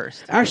going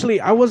first?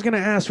 Actually, I was going to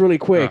ask really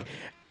quick.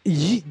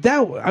 You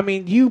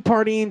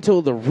partying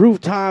till the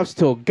rooftops,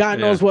 till God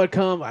knows what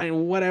come,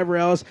 and whatever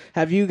else.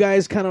 Have you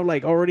guys kind of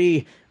like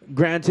already?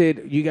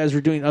 Granted, you guys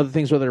were doing other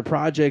things with other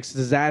projects.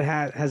 Does that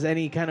has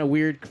any kind of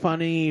weird,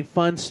 funny,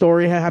 fun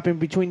story happened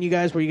between you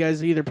guys where you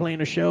guys either playing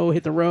a show,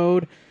 hit the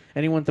road?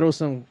 Anyone throw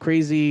some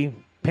crazy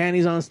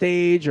panties on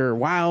stage or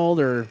wild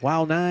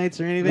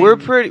nights or anything? We're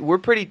pretty.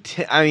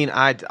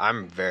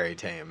 I'm very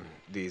tame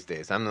these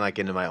days. I'm like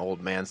into my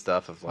old man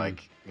stuff of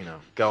like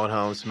going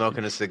home,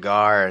 smoking a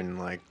cigar, and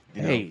like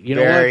you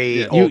know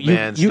very what? old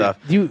man stuff.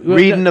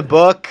 Reading a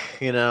book.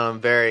 I'm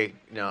very.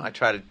 I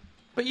try to.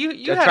 But you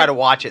I try to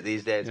watch it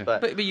these days.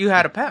 But you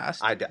had a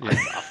past. of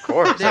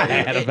course. I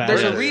had a past.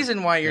 There's a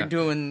reason why you're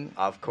doing.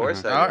 Of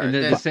course, And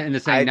the saying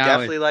I now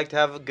definitely like to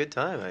have a good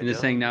time. And the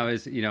saying now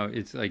is,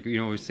 it's like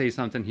we say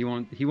something, he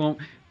won't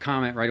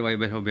comment right away,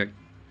 but he'll be like,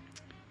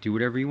 do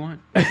whatever you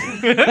want.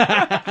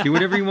 Do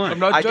whatever you want. I'm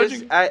not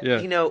judging.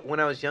 When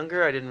I was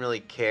younger, I didn't really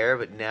care,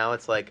 but now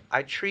it's like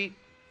I treat.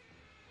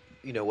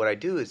 What I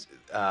do is,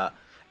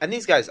 and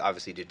these guys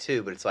obviously do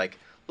too, but it's like,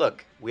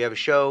 look, we have a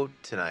show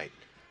tonight.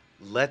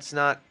 Let's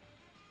not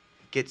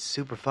get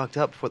super fucked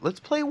up. Let's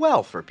play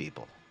well for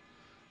people.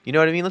 You know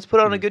what I mean? Let's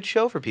put on a good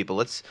show for people.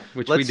 Which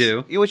we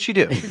do. Which you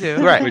do.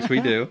 Right. Which we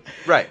do.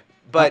 Right.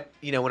 But,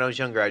 when I was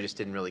younger, I just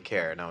didn't really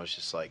care. And I was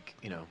just like,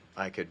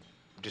 I could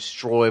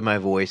destroy my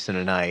voice in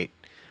a night.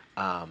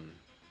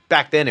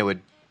 Back then, it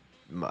would,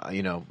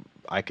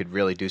 I could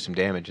really do some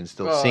damage and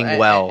still sing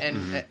well.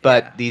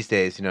 But these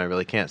days, I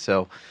really can't.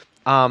 So,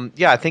 I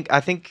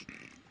think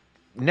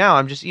now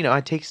I'm just,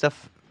 I take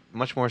stuff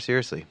much more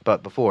seriously.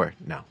 But before,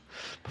 no.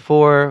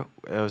 Before,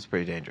 it was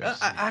pretty dangerous.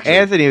 Actually,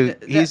 Anthony,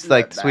 he's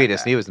like the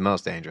sweetest. And he was the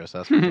most dangerous.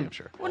 That's for damn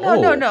sure. Well,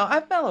 no.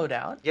 I've mellowed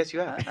out. Yes, you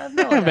have. I've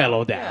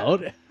mellowed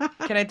out.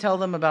 Can I tell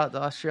them about the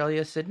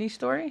Australia-Sydney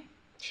story?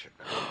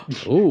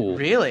 Ooh.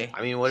 Really?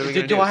 I mean, what are we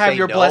going to do? Do I have Say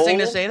your no? blessing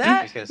to say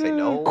that? He's going to say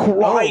no.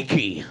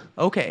 Crikey.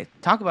 Okay,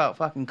 talk about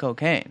fucking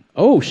cocaine.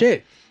 Oh,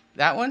 shit.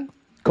 That one?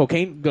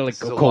 Cocaine? Like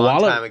This is a koala?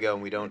 long time ago,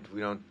 and we don't.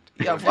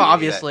 Yeah, well,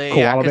 obviously,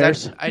 Koala 'cause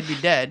bears? I'd be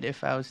dead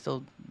if I was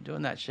still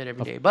doing that shit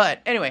every day. But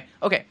anyway,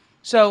 okay,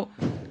 so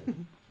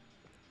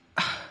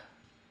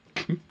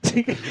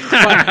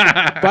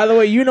By the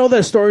way,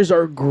 the stories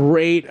are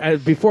great.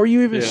 Before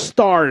you even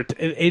start,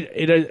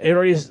 it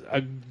already is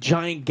a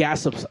giant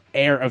gasp of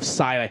air of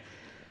sigh.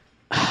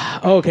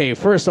 Like, okay,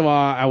 first of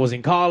all, I was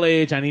in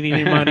college. I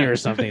needed money or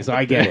something, so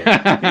I get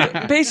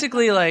it.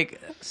 basically,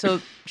 so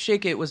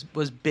Shake It was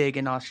big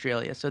in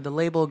Australia. So the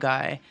label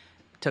guy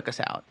took us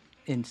out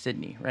in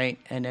Sydney, right?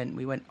 And then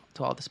we went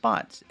to all the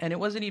spots. And it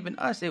wasn't even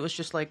us. It was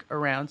just like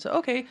around. So,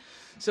 okay.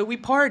 So we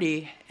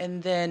party,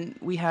 and then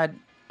we had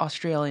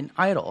Australian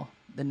Idol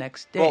the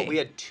next day. Well, we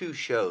had 2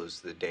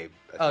 shows the day.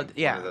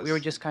 We were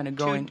just kind of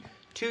going.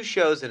 Two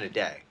shows in a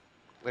day.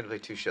 We had to play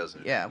 2 shows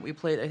in a day. Yeah, we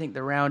played, I think,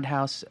 the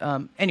Roundhouse.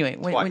 Anyway,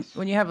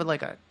 when you have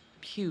a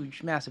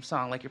huge, massive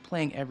song, like you're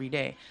playing every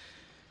day.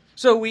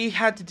 So we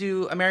had to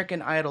do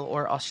American Idol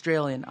or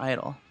Australian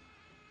Idol.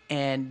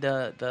 And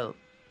the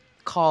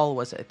call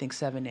was, I think,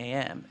 7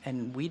 a.m.,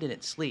 and we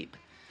didn't sleep.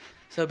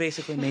 So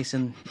basically,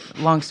 Mason,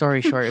 long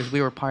story short, is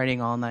we were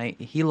partying all night.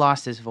 He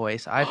lost his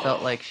voice. I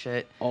felt like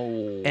shit.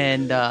 Oh.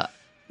 And,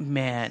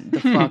 man,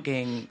 the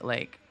fucking,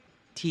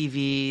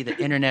 TV, the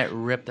internet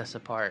ripped us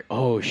apart.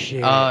 Oh,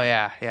 shit. Oh,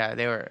 yeah.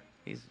 They were,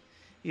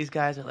 these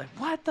guys are like,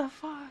 what the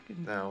fuck?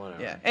 And, No,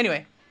 whatever. yeah.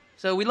 Anyway,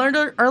 so we learned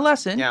our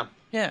lesson. Yeah.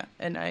 Yeah,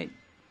 and I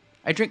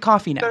drink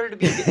coffee now.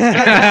 It's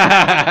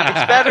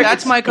better.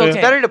 That's my cocaine.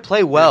 It's better to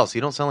play well, so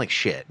you don't sound like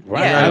shit.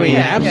 Right. Yeah, I mean,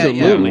 yeah,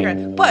 absolutely.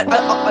 yeah. But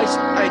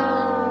I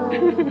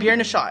beer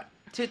and a shot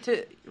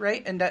to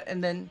right, and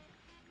then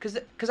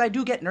because I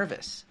do get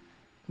nervous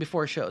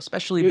before shows,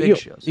 especially big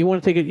shows. You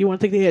want to take it? You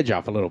want to take the edge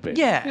off a little bit?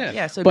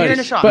 Yeah. So But- beer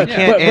and a shot. But,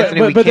 Anthony,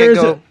 but we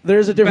can't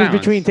there's a difference balance.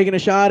 between taking a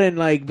shot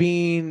and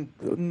being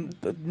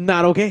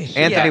not okay.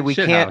 Anthony,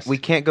 Yeah. we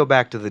can't go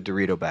back to the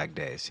Dorito bag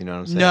days. You know what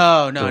I'm saying?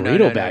 No.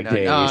 Burrito bag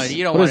days. No,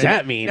 you don't. What does wanna-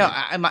 that mean? No,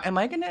 am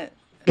I gonna?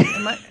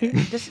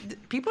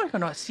 People are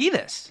going to see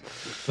this.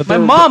 But My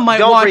they're- mom might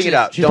Don't watch bring it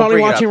up. She's Don't probably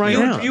bring it watching up. right You,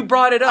 now. you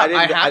brought it up.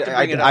 I have to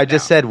bring it up. I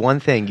just now. said one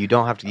thing. You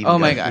don't have to even Oh go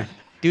my there. god.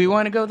 Do we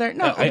want to go there?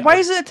 No. I- Why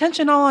is the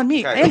attention all on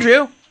me, Okay.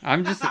 Andrew?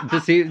 I'm just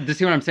to see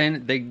what I'm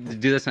saying. They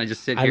do this, and I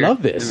just sit I here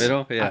love this. in the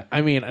middle. Yeah.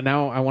 I mean,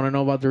 now I want to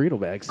know about Dorito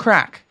bags.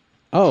 Crack.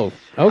 Oh,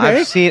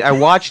 okay. I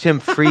watched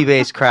him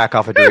freebase crack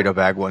off a Dorito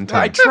bag one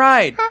I time.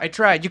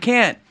 tried. You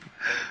can't.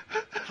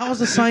 How's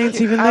the science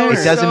even I there?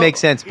 was It doesn't So- make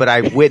sense, but I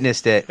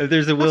witnessed it. If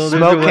there's a will, there's a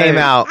Smoke way. came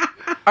out.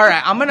 All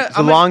right, I'm gonna. It's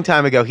a long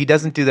time ago. He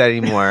doesn't do that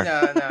anymore.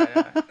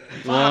 No.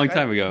 Long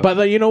time ago.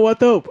 But you know what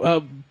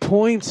though?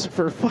 Points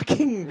for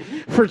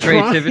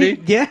Creativity?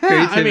 Trying. Yeah,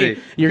 Creativity. I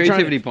mean, you're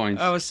Creativity trying.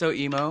 points. I was so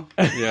emo.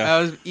 Yeah.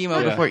 I was emo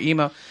Yeah. before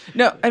emo.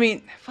 No, I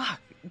mean, fuck.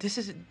 It's.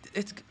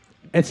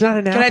 It's not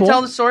an Can apple. I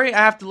tell the story? I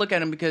have to look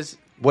at him because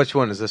Which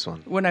one is this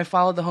one? when I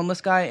followed the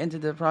homeless guy into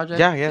the project.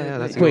 Yeah,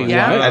 that's a good Wait, one.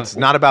 yeah. what? That's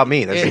not about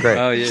me. That's It- great.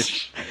 Oh yeah.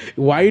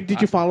 Why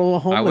did you follow a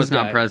homeless I was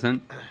guy? not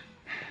present.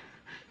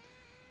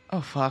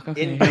 Oh fuck.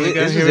 Okay.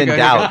 This is in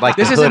Dallas, like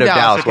the This is hood in of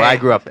Dallas, where okay. I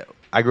grew up.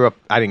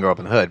 I didn't grow up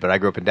in the hood, but I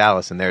grew up in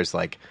Dallas, and there's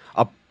like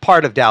a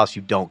part of Dallas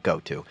you don't go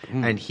to,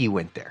 and he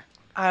went there.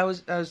 It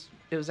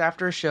was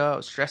after a show. I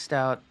was stressed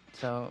out,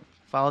 so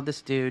followed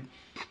this dude.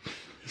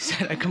 He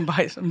said I can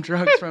buy some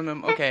drugs from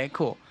him. Okay,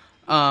 cool.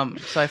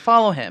 So I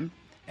follow him,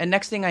 and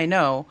next thing I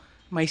know,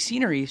 my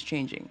scenery is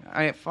changing.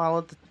 I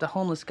followed the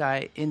homeless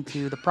guy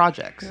into the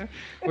projects.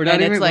 We're not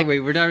And even it's like-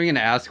 we're not even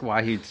gonna ask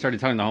why he started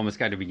talking to the homeless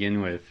guy to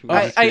begin with.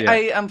 We're just-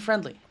 I'm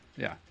friendly,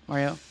 yeah.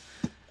 Mario.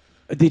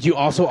 Did you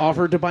also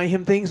offer to buy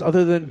him things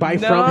other than buy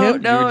No, from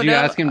him? no. Would you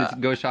ask him to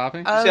go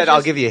shopping? I He was said, "I'll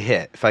just- give you a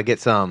hit if I get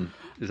some."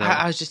 Is that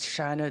I was just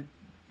trying to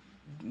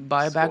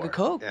buy a bag of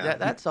Score, Coke. yeah.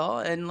 That's all.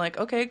 And like,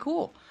 okay,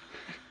 cool.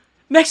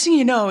 Next thing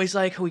you know, he's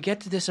like, we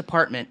get to this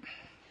apartment.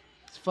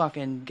 It's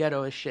fucking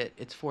ghetto as shit.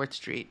 It's 4th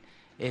Street.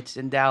 It's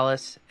in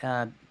Dallas.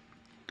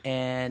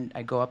 And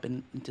I go up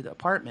into the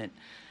apartment.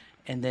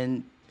 And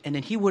then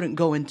he wouldn't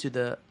go into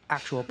the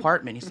actual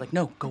apartment. He's like,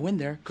 no, go in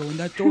there. Go in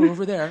that door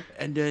over there.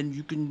 And then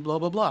you can blah,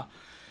 blah, blah.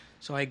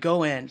 So I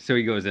go in. So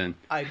he goes in.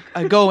 I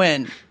go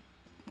in,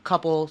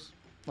 couples,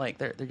 like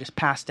they're just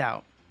passed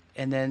out,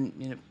 and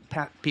then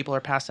people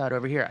are passed out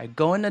over here. I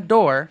go in the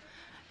door,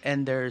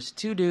 and there's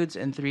 2 dudes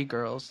and 3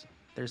 girls.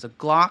 There's a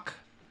Glock,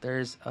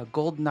 there's a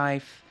gold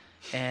knife,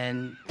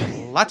 and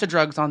lots of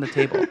drugs on the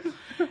table.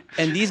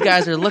 And these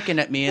guys are looking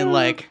at me and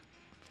like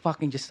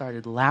fucking just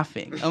started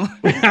laughing.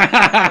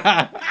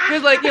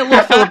 Because like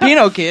little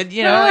Filipino kid,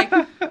 like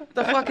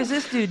the fuck is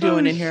this dude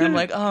doing in here? I'm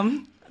like,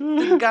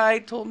 the guy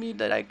told me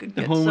that I could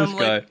get homeless some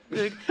guy.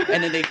 like,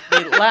 and then they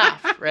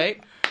laugh,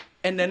 right?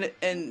 And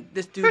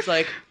this dude's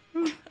like,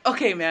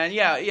 okay, man,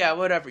 yeah,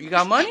 whatever. You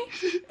got money?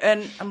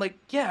 And I'm like,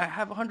 yeah, I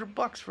have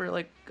 $100 for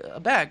like a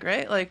bag,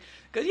 right? Like,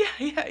 cause yeah,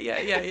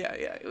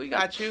 we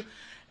got you.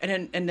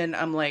 And then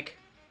I'm like,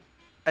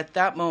 at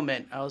that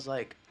moment, I was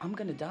like, I'm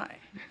gonna die.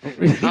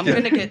 I'm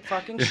gonna get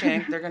fucking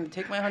shanked. They're gonna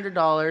take my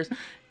 $100,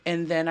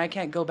 and then I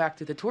can't go back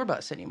to the tour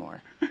bus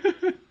anymore.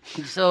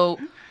 So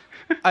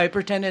I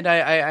pretended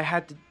I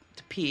had to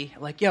pee.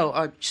 Like,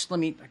 yo, just let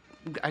me.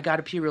 I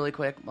gotta pee really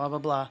quick. Blah blah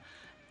blah.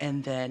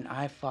 And then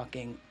I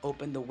fucking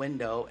opened the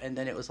window, and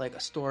then it was like a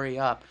story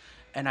up,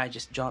 and I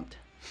just jumped.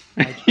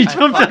 He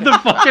jumped out the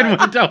fucking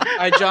window.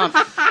 I jumped.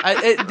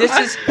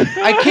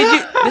 I kid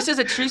you. This is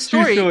a true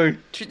story. story.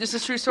 This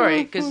is a true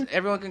story because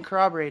everyone can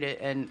corroborate it.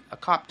 And a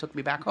cop took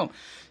me back home.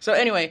 So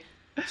anyway,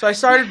 I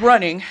started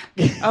running.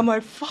 I'm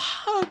like,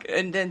 fuck.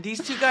 And then these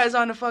 2 guys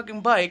on a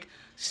fucking bike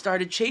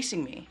started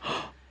chasing me,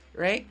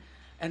 right?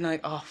 And like,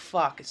 oh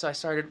fuck. So I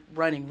started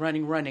running.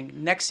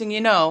 Next thing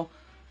you know,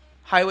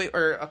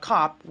 a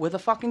cop with a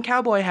fucking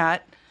cowboy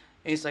hat,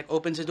 and he's like,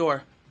 opens the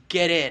door.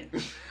 Get in.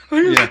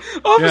 Yeah.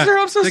 Officer,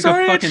 Yeah. I'm so It's like a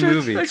sorry. fucking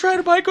movie. I tried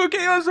to buy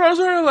cocaine. I'm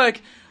sorry.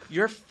 Like,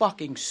 you're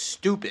fucking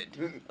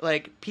stupid.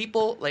 Like,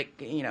 people, like,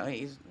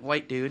 he's a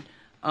white dude.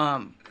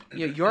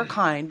 Your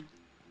kind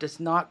does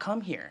not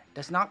come here.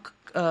 Does not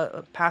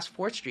pass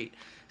 4th Street.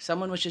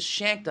 Someone was just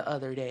shanked the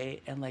other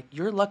day, and like,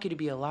 you're lucky to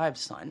be alive,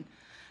 son.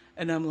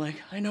 And I'm like,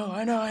 I know.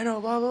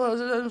 Blah blah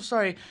blah. I'm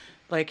sorry.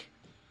 Like,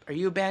 are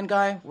you a band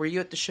guy? Were you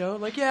at the show?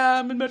 Like, yeah,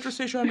 I'm in Metro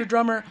Station. I'm the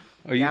drummer.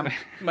 Are you? Yeah,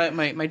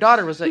 my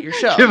daughter was at your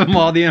show. Give him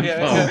all the info.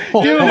 Yeah.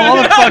 Give him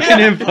all the fucking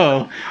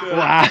info.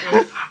 Wow.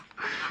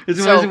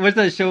 So- What's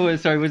that show?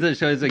 Sorry, what's that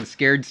show? It's like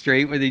Scared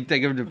Straight, where they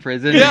take him to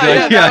prison. Yeah,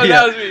 It's like,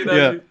 that was me. That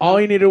was me. All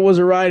he needed was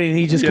a ride, and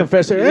he just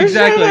confessed it.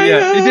 Exactly.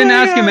 Yeah. He didn't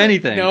ask him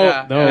anything. No.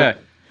 Yeah.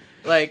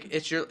 Like,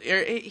 it's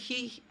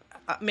he.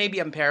 Maybe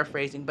I'm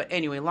paraphrasing, but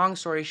anyway, long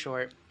story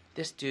short,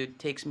 this dude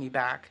takes me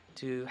back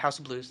to House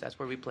of Blues. That's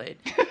where we played,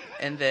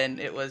 and then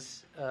it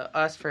was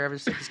us, Forever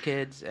 6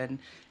 Kids, and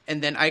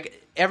then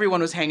everyone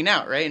was hanging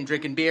out, right, and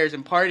drinking beers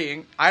and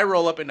partying. I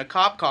roll up in a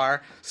cop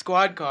car,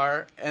 squad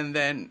car, and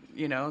then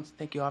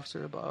thank you,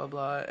 officer, blah blah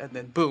blah, and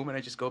then boom, and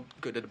I just go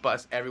to the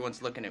bus.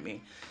 Everyone's looking at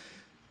me.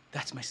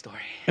 That's my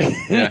story.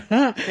 Yeah.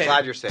 Okay.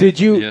 Glad you're safe. Did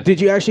you Yeah.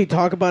 did you actually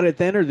talk about it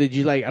then, or did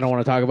you I don't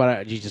want to talk about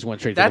it? You just went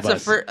straight That's to the the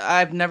bus. first.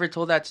 I've never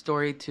told that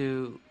story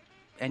to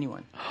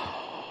anyone.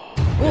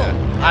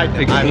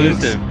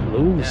 Exclusive.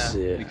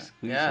 Exclusive.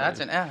 Yeah, that's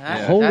an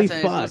Holy that's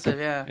an fuck. exclusive,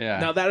 yeah.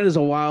 Now that is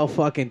a wild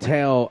fucking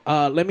tale.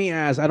 Let me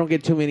ask. I don't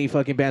get too many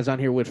fucking bands on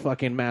here with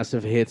fucking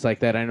massive hits like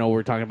that. I know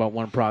we're talking about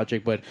one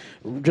project, but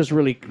just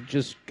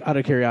out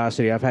of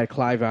curiosity, I've had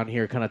Clive on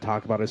here kind of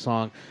talk about his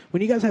song.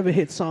 When you guys have a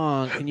hit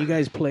song and you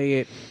guys play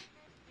it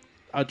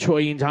a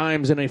trillion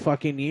times in a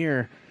fucking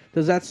year,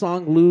 does that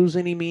song lose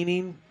any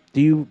meaning? Do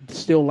you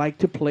still like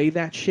to play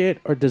that shit,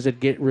 or does it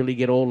really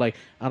get old? Like,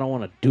 I don't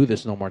want to do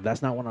this no more.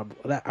 That's not what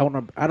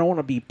I don't want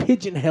to be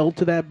pigeonholed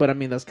to that. But I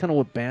mean, that's kind of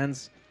what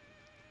bands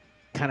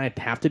kind of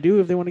have to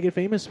do if they want to get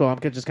famous. So I'm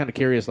just kind of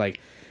curious.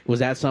 Like, was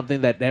that something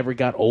that never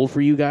got old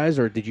for you guys,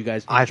 or did you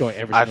guys enjoy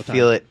every single time? I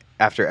feel it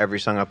after every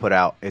song I put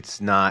out.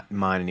 It's not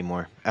mine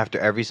anymore. After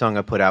every song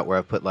I put out, where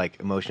I put like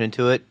emotion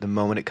into it, the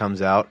moment it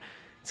comes out,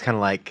 it's kind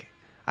of like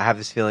I have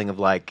this feeling of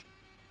like,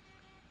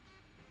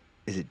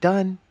 is it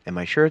done? Am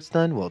I sure it's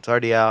done? Well, it's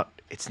already out.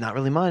 It's not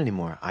really mine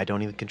anymore. I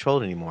don't even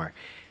control it anymore.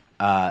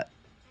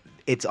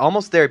 It's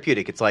almost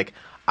therapeutic. It's like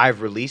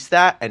I've released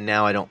that, and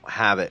now I don't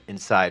have it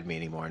inside me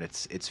anymore, and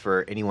it's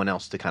for anyone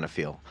else to kind of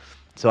feel.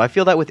 So I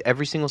feel that with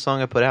every single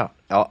song I put out.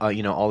 All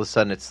of a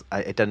sudden,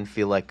 it doesn't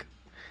feel like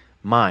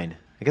mine.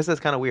 I guess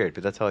that's kind of weird,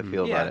 but that's how I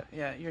feel about it.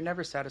 Yeah, you're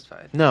never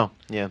satisfied. No,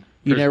 yeah.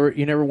 You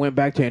never went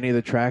back to any of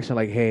the tracks and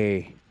like,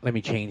 hey, let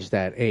me change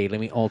that. Hey, let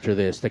me alter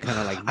this to kind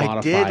of like modify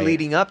I did it.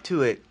 leading up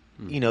to it.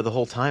 The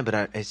whole time,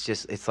 but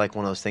it's like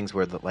one of those things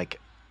where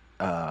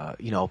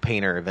a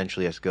painter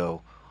eventually has to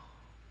go,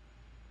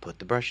 put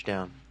the brush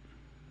down,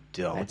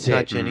 don't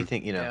touch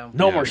anything,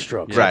 No more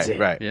strokes. Right, That's it.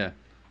 right. Yeah.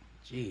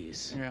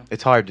 Jeez. Yeah.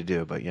 It's hard to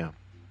do, but yeah,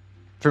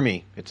 for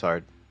me, it's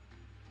hard.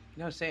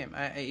 No, same.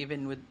 I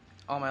even with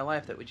All My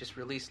Life that we just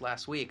released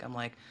last week, I'm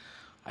like,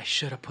 I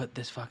should have put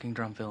this fucking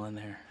drum fill in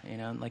there.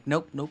 I'm like,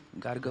 nope,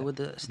 got to go with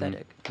the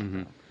aesthetic.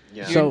 Mm-hmm.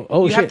 Yeah.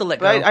 So, you have to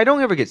let go. But I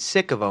don't ever get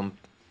sick of them,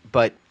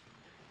 but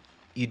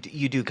you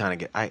do kind of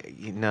get.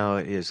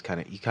 It is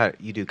kind of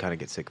you do kind of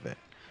get sick of it,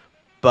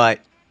 but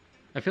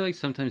I feel like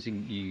sometimes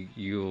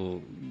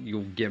you'll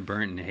get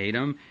burnt and hate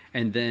them,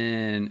 and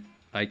then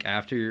like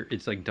after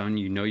it's like done,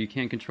 you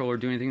can't control or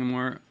do anything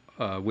more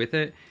with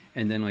it,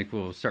 and then like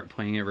we'll start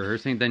playing it,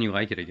 rehearsing, then you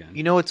like it again.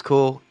 You know what's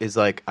cool is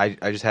like I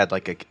just had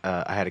like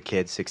I had a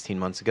kid 16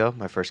 months ago,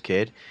 my first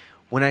kid.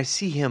 When I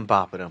see him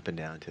bopping up and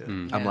down to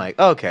it, I'm like,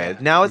 okay,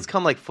 now it's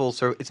come like full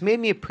circle. It's made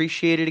me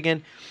appreciate it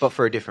again, but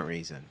for a different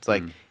reason. It's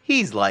like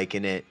he's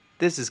liking it.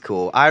 This is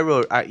cool. I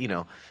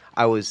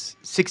was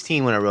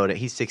 16 when I wrote it.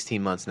 He's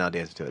 16 months now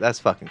dancing to it. That's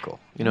fucking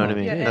cool. You know what I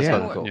mean? That's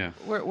fucking cool. Yeah.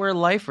 We're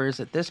lifers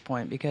at this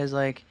point because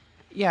like,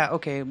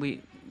 okay, we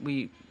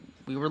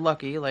were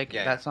lucky. Like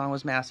that song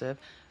was massive.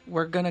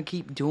 We're gonna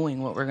keep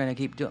doing what we're gonna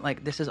keep doing.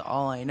 Like this is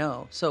all I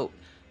know. So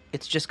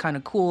it's just kind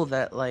of cool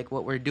that like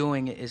what we're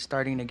doing is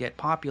starting to get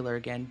popular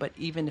again. But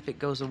even if it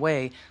goes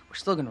away, we're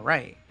still gonna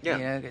write.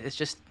 Yeah.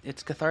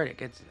 It's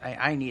cathartic.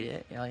 I need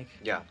it. Like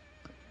yeah.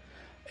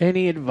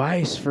 Any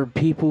advice for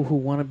people who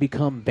want to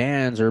become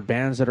bands or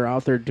bands that are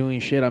out there doing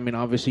shit? I mean,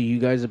 obviously, you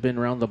guys have been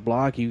around the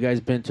block. You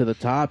guys been to the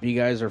top. You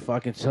guys are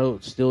fucking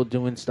still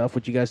doing stuff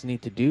what you guys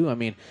need to do. I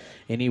mean,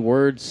 any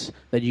words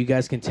that you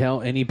guys can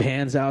tell any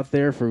bands out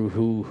there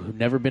who've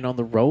never been on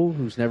the road,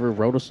 who's never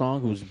wrote a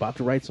song, who's about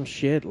to write some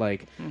shit?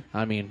 Like,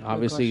 I mean,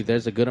 obviously,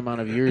 there's a good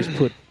amount of years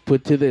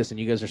put to this, and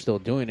you guys are still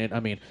doing it. I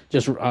mean,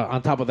 just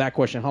on top of that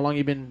question, how long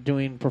you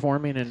been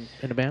performing in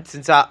a band?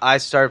 Since I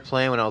started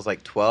playing when I was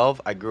like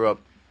 12, I grew up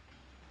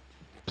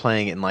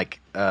playing in like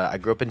I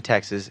grew up in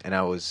Texas, and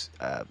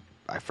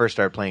I first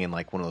started playing in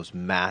like one of those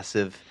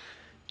massive,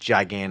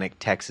 gigantic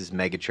Texas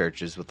mega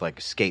churches with like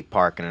a skate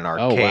park and an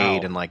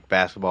arcade and like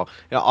basketball,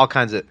 all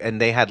kinds of. And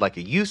they had like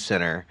a youth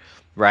center,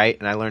 right?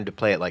 And I learned to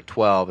play at like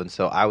 12, and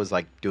so I was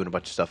like doing a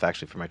bunch of stuff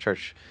actually for my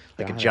church,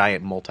 like a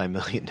giant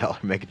multi-million-dollar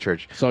mega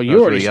church. So you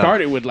already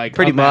started with like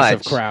pretty a massive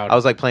much crowd. I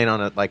was like playing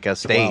on a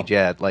stage, 12.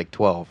 at like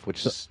 12,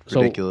 which is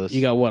ridiculous. So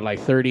you got what, like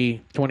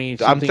 30,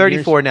 20? I'm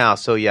 34 years? Now,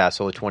 so yeah,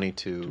 so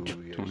 22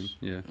 years. 20,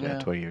 yeah,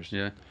 20 years.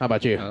 Yeah. How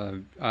about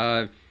you?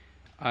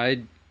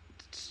 I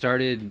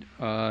started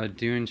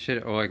doing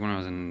shit like when I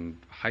was in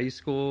high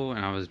school,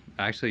 and I was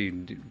actually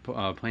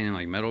playing in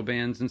like metal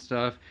bands and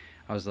stuff.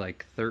 I was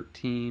like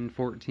 13,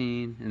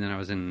 14, and then I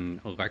was in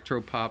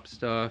electropop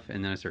stuff,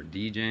 and then I started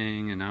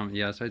DJing, and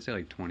now, so I'd say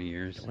like 20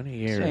 years. 20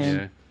 years.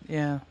 Same.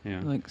 Yeah.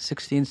 Like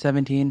 16,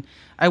 17.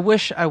 I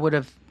wish I would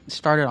have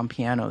started on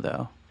piano,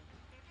 though.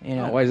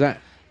 Why is that?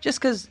 Just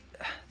because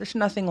there's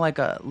nothing like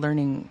a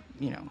learning,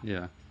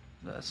 Yeah.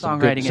 the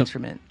songwriting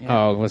instrument.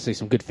 Oh, let's say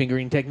some good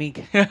fingering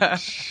technique.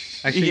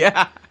 Actually,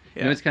 yeah.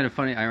 It's kind of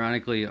funny.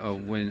 Ironically,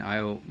 when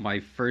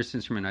my first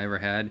instrument I ever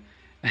had,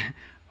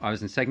 I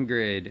was in second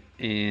grade,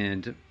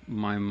 and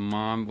my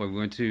mom, we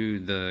went to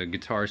the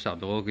guitar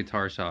shop, the local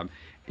guitar shop,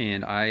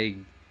 and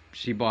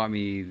she bought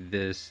me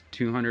this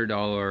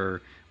 $200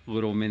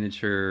 little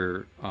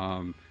miniature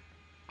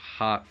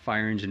hot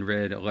fire engine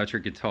red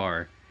electric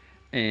guitar,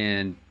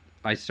 and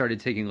I started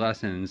taking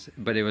lessons,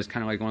 but it was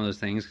kind of like one of those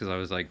things because I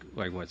was like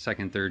what,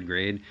 second, third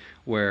grade,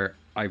 where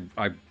I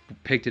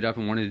picked it up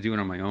and wanted to do it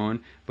on my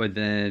own, but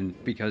then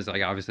because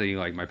like obviously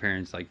like my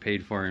parents like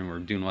paid for it and were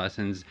doing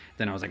lessons,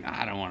 then I was like,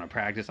 I don't want to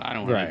practice, I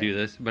don't want to do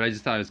this. But I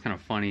just thought it was kind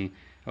of funny,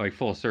 like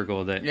full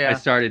circle, that I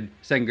started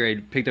second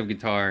grade, picked up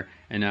guitar,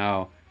 and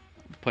now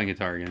playing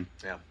guitar again.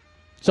 Yeah.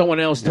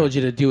 Someone else told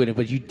you to do it,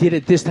 but you did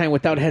it this time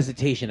without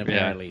hesitation,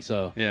 apparently.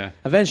 So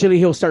eventually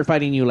he'll start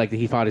fighting you like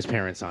he fought his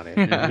parents on it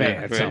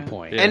at some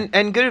point. Yeah.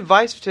 And good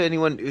advice to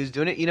anyone who's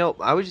doing it. You know,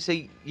 I would just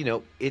say, you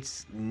know,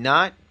 it's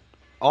not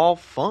all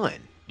fun.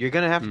 You're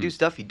gonna have to do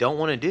stuff you don't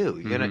want to do.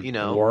 You're gonna, you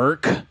know,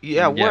 work.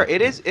 Yeah, work.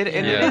 It is, it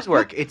is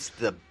work. It's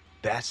the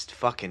best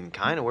fucking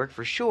kind of work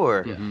for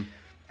sure. Yeah.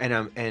 And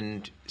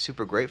I'm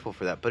super grateful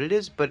for that. But it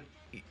is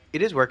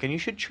work, and you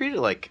should treat it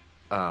like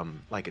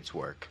it's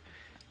work.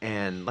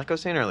 And like I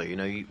was saying earlier, you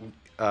know, you,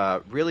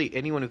 really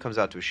anyone who comes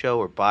out to a show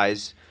or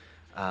buys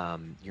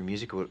your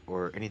music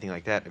or anything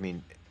like that, I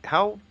mean,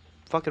 how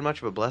fucking much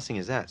of a blessing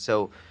is that?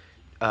 So,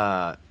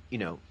 you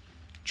know,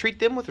 treat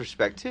them with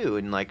respect too,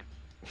 and like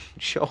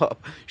show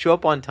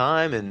up on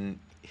time and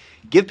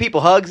give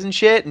people hugs and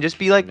shit, and just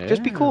be like,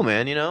 just be cool,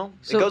 man. You know,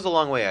 so, it goes a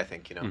long way, I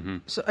think. You know,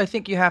 so I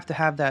think you have to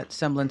have that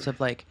semblance of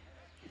like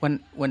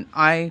when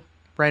I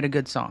write a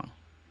good song.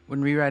 When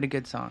we write a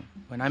good song,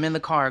 when I'm in the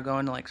car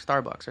going to like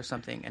Starbucks or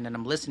something, and then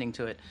I'm listening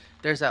to it,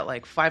 there's that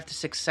like 5 to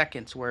 6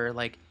 seconds where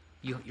like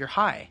you're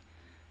high,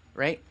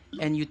 right?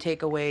 And you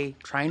take away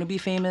trying to be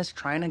famous,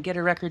 trying to get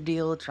a record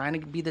deal, trying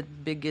to be the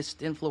biggest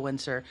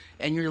influencer,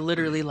 and you're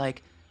literally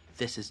like,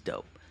 this is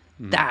dope.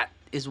 That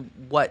is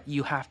what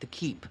you have to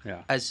keep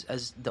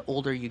as the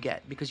older you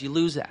get, because you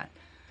lose that.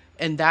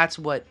 And that's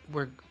what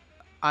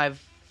I've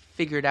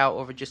figured out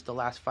over just the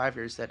last 5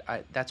 years,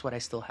 that's what I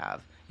still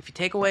have. If you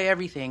take away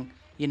everything,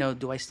 you know,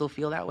 do I still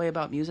feel that way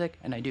about music?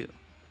 And I do.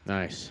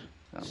 Nice.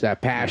 It's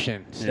that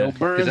passion still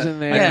burns in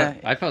there.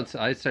 I felt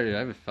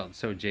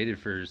so jaded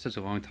for such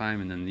a long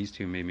time, and then these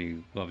two made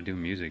me love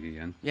doing music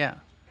again. Yeah.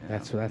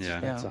 That's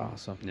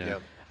awesome. Yeah.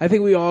 I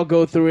think we all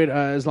go through it.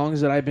 As long as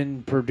that I've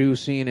been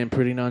producing and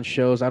putting on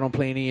shows, I don't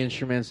play any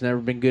instruments. Never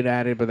been good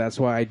at it, but that's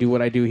why I do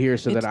what I do here,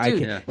 so that I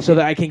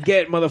can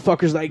get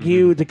motherfuckers like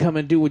you to come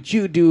and do what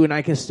you do, and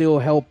I can still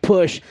help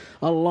push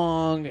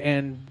along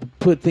and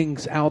put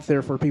things out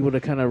there for people to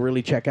kind of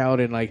really check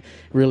out and like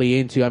really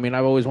into. I mean,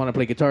 I've always wanted to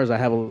play guitars. I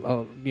have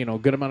a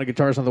good amount of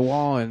guitars on the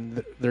wall,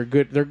 and they're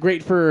good. They're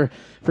great for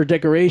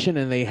decoration,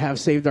 and they have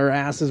saved our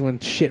asses when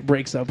shit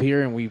breaks up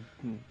here, and we've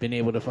been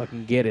able to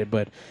fucking get it.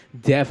 But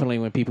definitely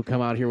when people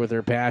come out here with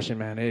their passion,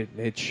 man,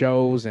 it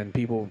shows, and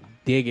people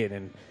dig it.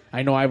 And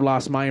I know I've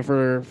lost mine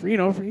for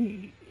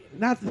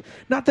not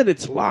that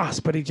it's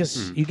lost, but it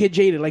just you get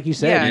jaded, like you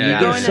said. Yeah,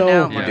 you get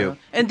so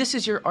and this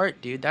is your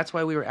art, dude. That's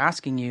why we were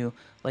asking you,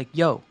 like,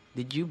 yo,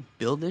 did you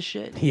build this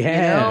shit?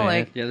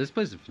 Yeah, this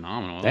place is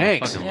phenomenal.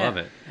 Thanks. I fucking love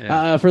it.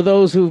 Yeah. For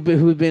those who've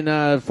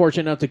been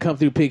fortunate enough to come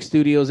through Pig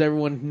Studios,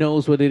 everyone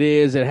knows what it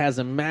is. It has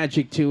a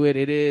magic to it.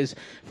 It is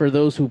for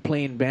those who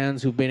play in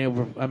bands who've been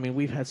able. I mean,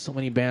 we've had so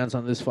many bands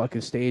on this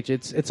fucking stage.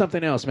 It's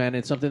something else, man.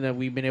 It's something that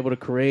we've been able to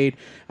create.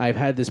 I've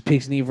had this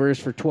Pigs Verse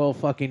for 12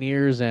 fucking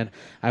years, and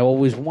I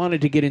always wanted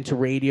to get into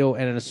radio.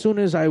 And as soon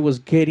as I was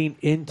getting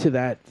into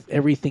that,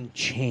 everything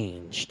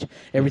changed.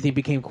 Everything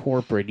became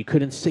corporate. You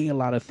couldn't say a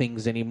lot of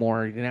things anymore.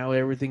 Now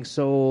everything's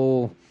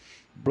so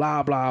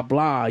blah blah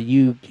blah.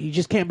 You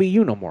just can't be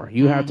you no more.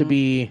 You have to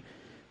be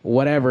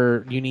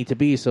whatever you need to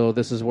be. So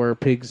this is where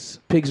Pigs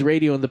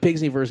Radio and the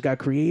Pigsniverse got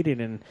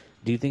created, and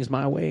do things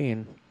my way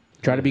and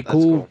try to be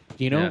cool.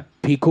 You know,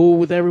 be cool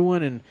with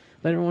everyone and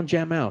let everyone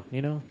jam out.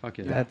 You know,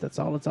 that's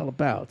all it's all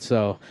about.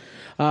 So.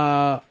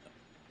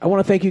 I want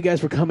to thank you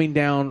guys for coming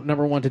down,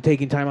 number one, to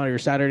taking time out of your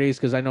Saturdays,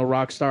 because I know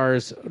rock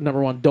stars,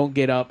 number one, don't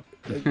get up.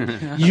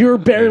 You're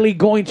barely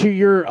going to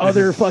your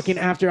other fucking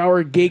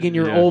after-hour gig in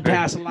your old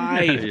past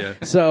life.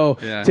 So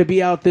to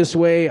be out this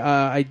way,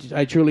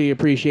 I truly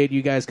appreciate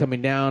you guys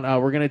coming down.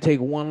 We're going to take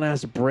one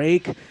last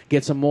break,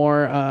 get some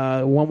more,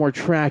 one more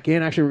track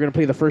in. Actually, we're going to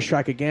play the first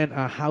track again,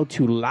 How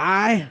to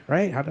Lie,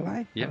 right? How to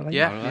Lie?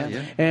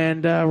 Yeah.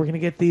 And we're going to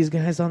get these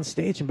guys on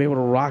stage and be able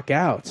to rock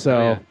out.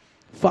 So...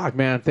 Fuck,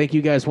 man. Thank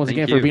you guys once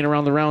again for being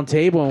around the round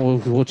table,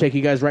 and we'll take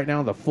you guys right now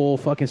on the full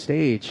fucking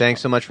stage.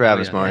 Thanks so much for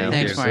having us, Mario.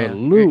 Thanks, Mario.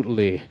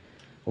 Absolutely.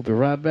 We'll be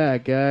right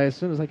back, guys. As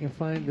soon as I can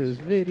find this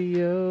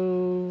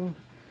video.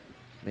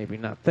 Maybe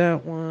not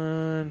that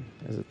one.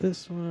 Is it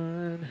this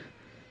one?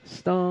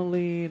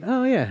 Stalling.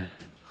 Oh, yeah.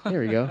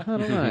 There we go. I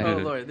don't know. Oh,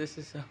 Lord. This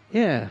is so...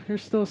 Yeah, you're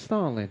still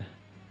stalling.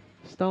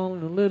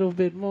 Stalling a little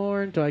bit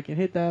more until I can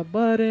hit that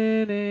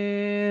button,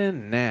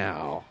 and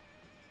now.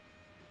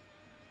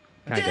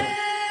 Kind of.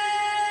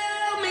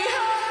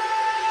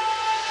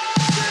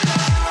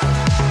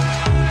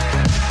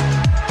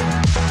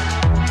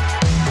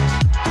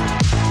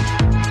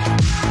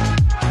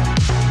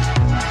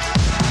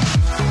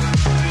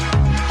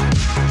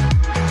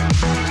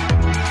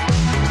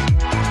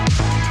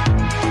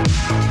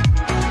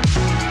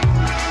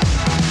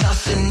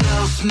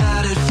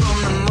 Mattered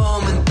from the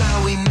moment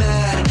that we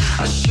met.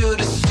 I should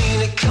have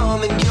seen it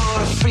coming. You're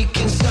a freaking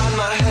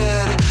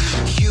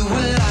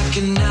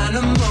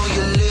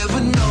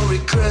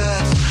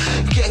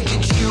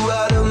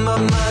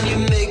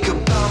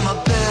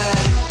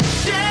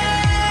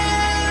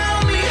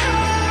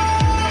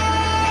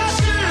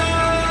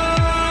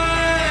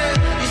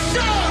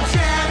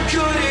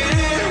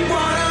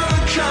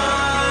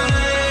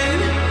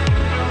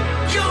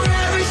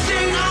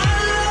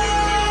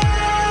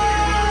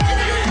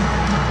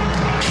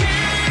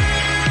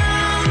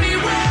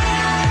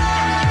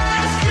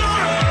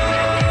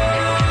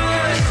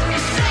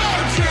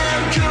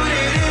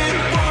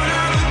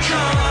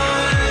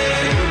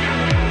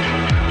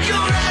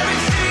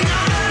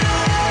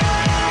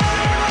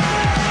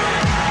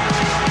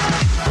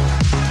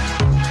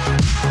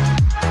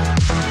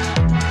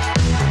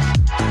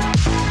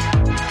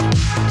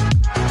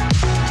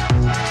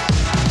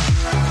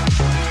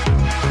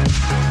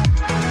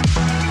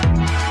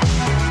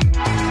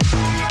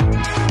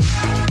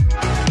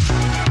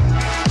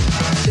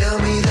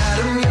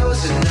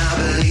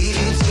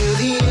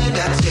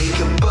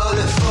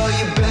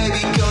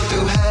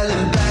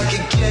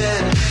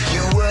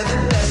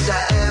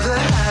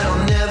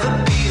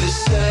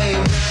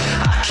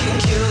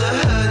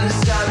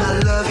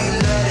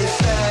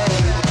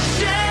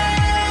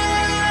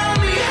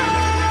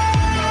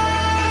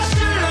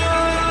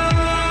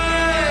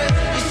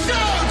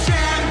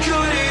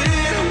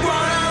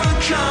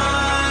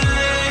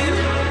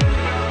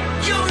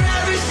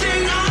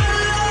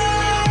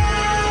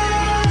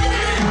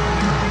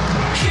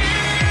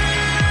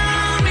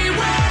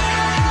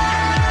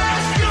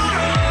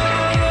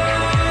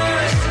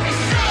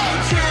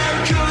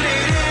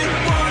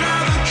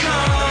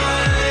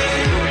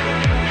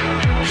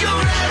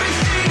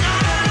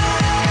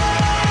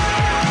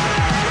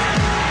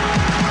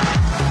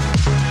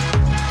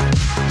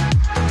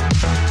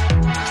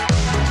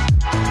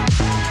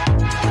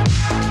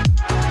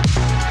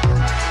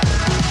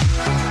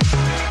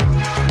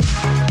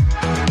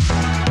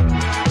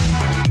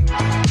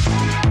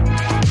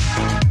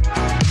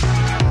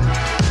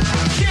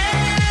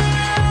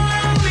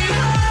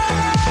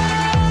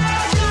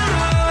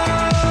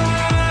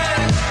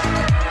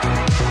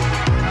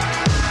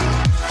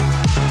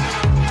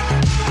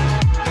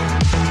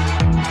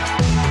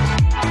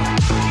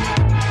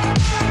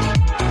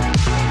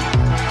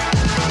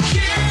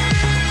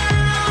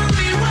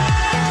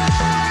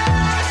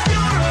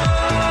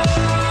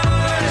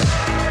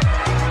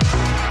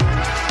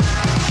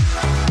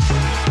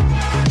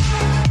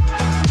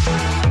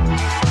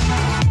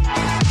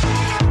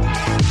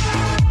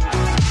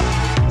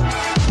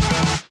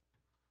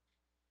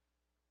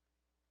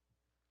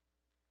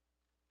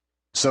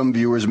Some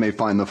viewers may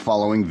find the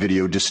following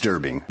video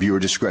disturbing. Viewer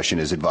discretion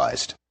is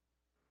advised.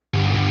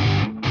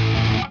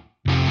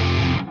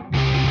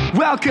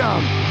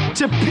 Welcome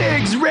to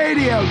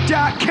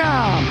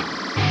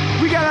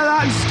pigsradio.com. We got a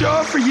lot in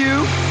store for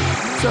you,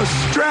 so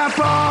strap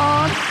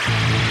on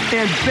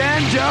and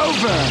bend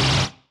over.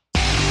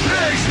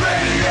 Pigs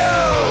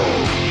Radio!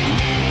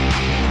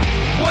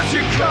 Once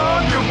you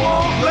come, you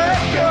won't let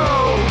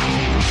go.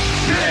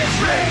 Pigs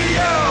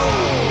Radio!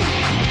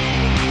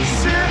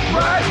 Sit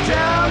right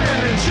down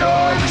and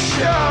enjoy the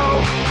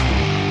show.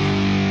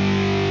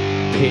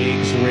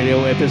 Pigs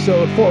Radio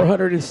episode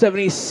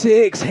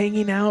 476,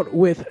 hanging out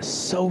with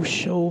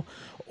Social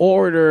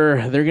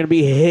Order. They're going to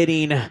be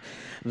hitting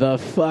the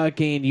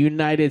fucking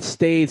United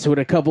States with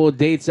a couple of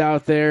dates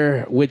out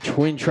there with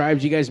Twin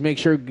Tribes. You guys make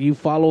sure you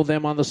follow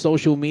them on the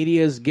social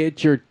medias.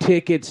 Get your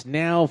tickets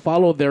now.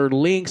 Follow their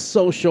links.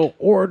 Social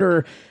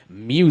Order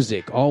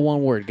Music. All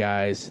one word,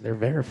 guys. They're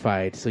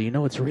verified, so you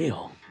know it's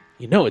real.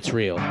 You know it's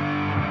real.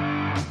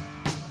 I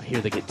hear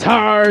the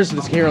guitars.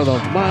 Let's hear all the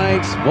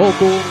mics,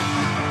 vocals.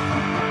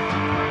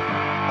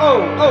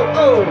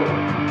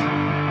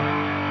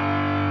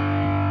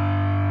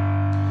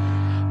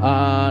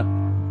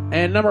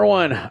 And number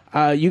one,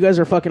 you guys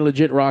are fucking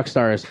legit rock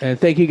stars. And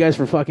thank you guys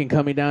for fucking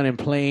coming down and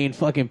playing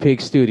fucking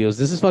Pig Studios.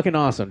 This is fucking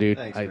awesome, dude.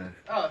 Thanks, man.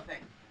 Oh,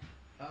 thanks.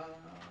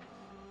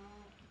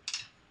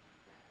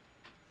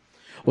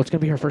 What's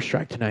going to be our first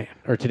track tonight?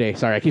 Or today.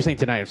 Sorry, I keep saying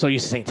tonight. I'm so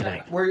used to saying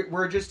tonight.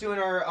 We're just doing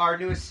our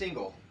newest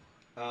single.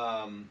 Here,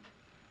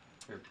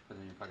 put it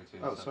in your pocket too.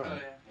 Oh, sorry. Oh, yeah.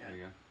 There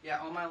you go. Yeah,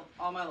 all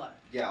my life.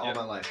 Yeah, All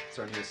My Life. It's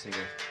our newest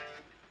single.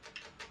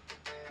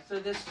 So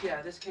this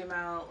came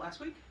out last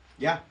week.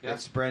 Yeah,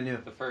 it's brand new.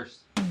 The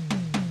first. Can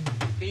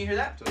you hear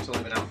that? So it's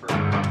only been out for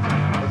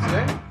what's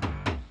today?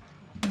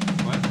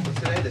 What's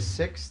today? The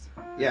 6th?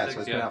 Yeah, so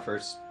it's been out for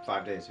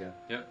 5 days. Yeah.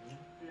 Yep.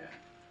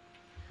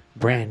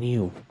 Brand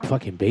new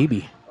fucking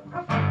baby.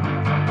 Okay,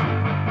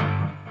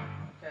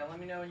 let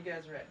me know when you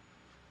guys are ready.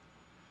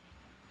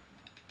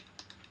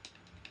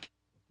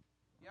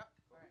 Yep.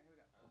 All right, here we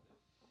go.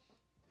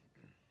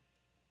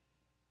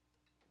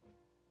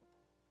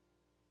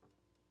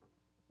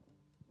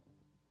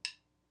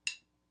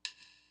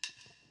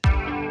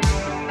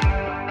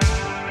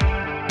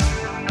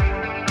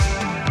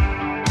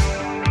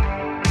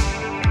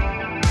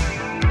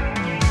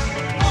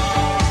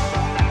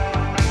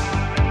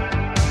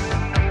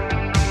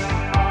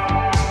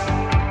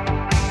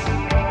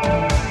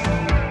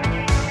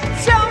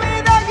 Tell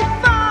me that you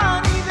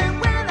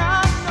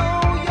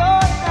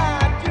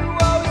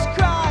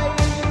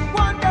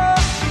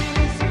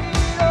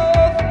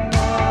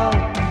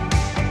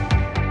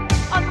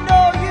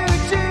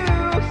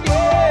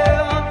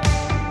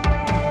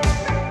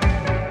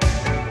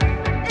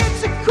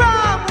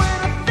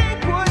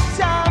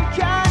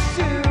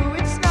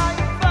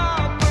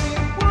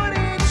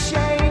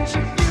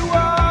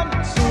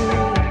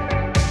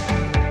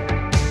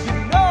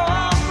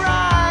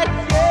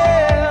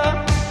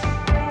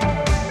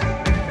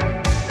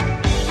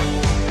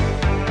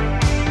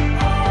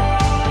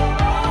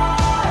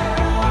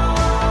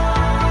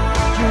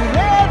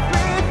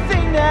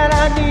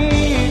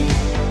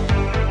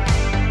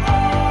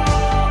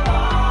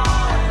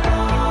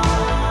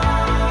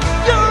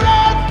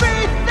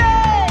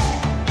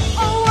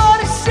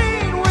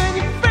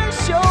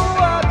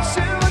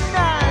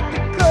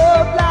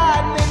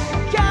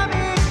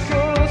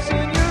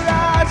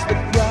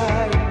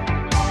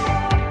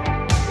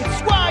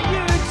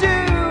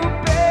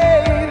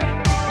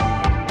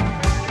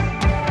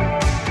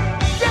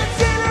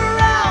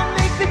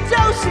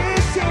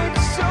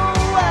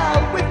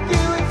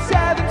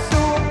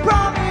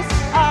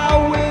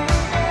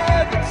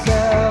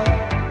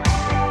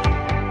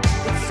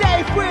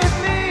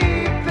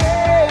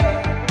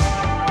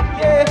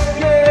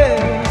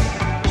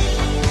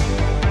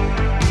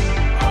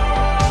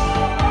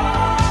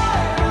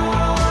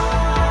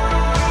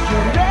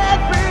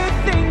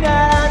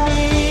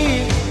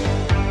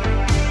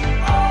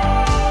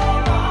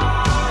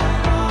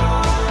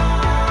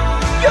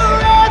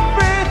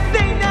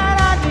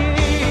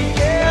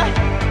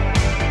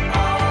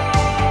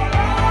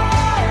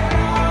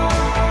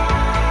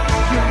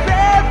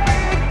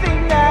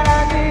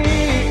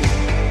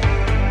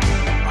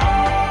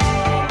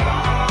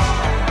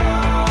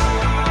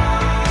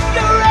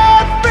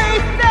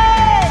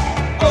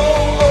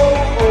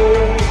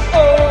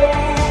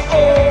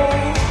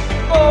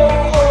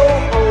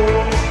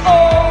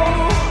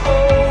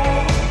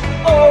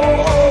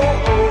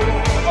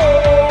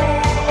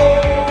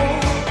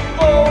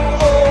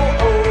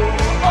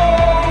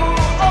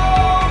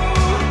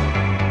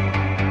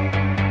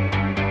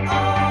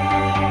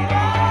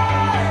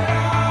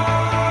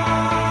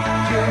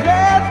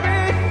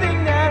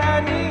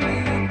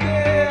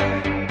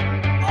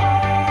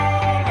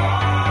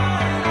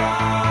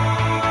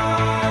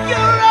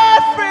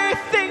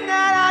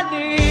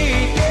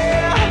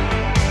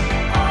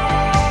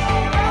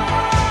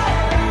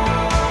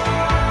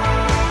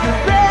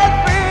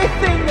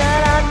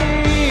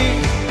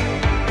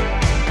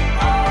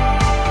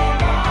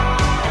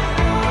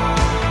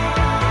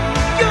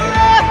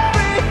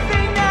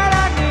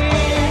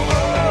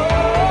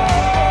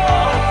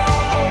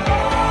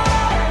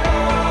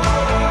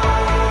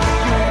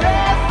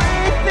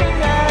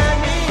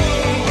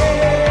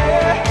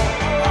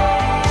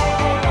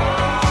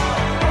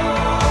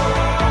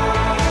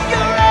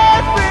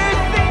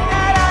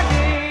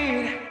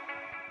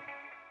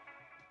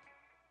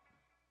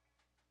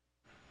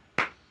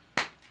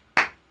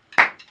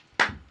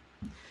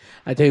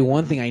I tell you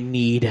one thing I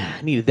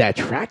needed that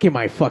track in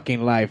my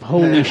fucking life.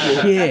 Holy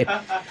shit.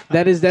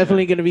 That is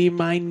definitely going to be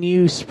my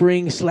new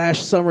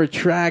spring/summer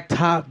track,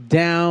 top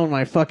down,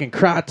 my fucking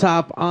crop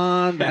top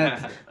on.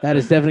 That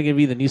is definitely going to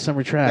be the new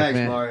summer track, Thanks,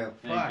 man. Mario.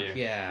 Thank you.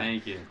 yeah.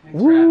 Thank you.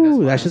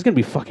 Woo, that's just going to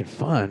be fucking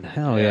fun.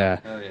 Hell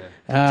yeah. Hell yeah.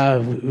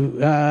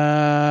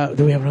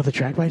 Do we have another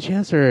track by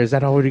chance, or is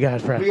that all we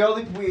got, Fred? Well,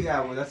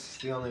 that's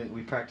the only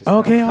we practiced.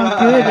 Okay, all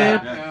good,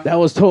 man. That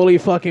was totally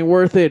fucking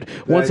worth it.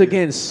 Once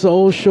again,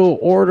 Social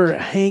Order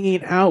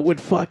hanging out with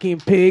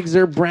fucking pigs.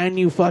 Their brand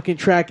new fucking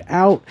track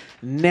out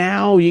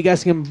now. You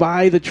guys can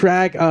buy the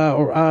track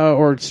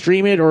or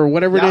stream it or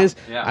whatever it is.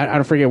 Yeah. I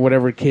don't forget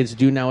whatever kids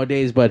do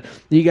nowadays, but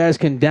you guys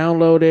can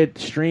download it,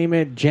 stream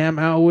it, jam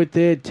out with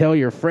it, tell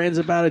your friends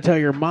about it, tell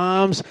your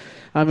moms.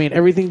 I mean,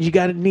 everything you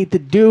need to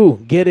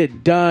do, get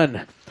it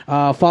done.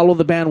 Follow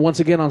the band once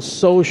again on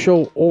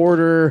Social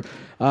Order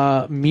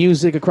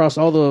Music across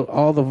all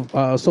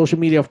the social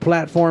media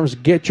platforms.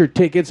 Get your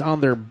tickets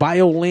on their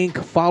bio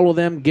link. Follow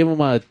them. Give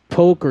them a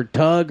poke or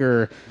tug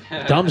or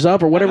thumbs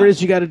up or whatever it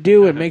is you got to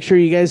do, and make sure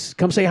you guys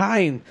come say hi.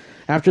 And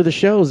after the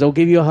shows, they'll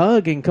give you a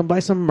hug and come buy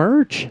some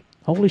merch.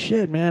 Holy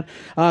shit, man.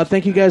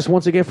 Thank you guys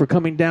once again for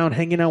coming down,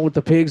 hanging out with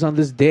the pigs on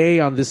this day,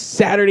 on this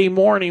Saturday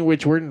morning,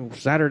 which we're in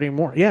Saturday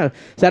morning. Yeah,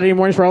 Saturday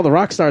mornings for all the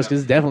rock stars,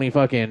 because it's definitely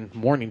fucking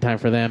morning time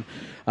for them.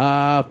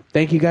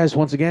 Thank you guys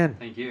once again.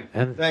 Thank you.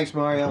 And thanks,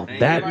 Mario.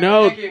 That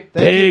note,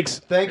 pigs.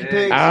 Thank you,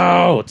 pigs.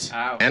 Out.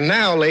 And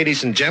now,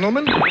 ladies and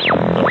gentlemen. Hey,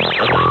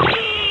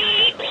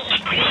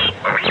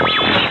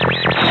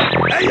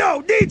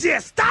 yo,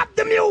 DJ, stop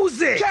the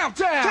music!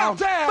 Countdown!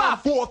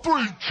 5, 4,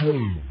 3,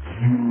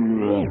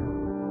 2.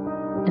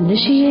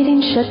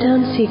 Initiating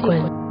shutdown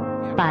sequence.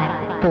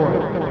 5,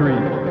 4, 3,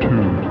 2.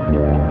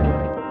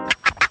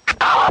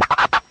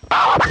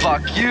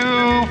 Fuck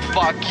you,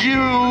 fuck you,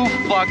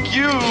 fuck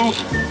you.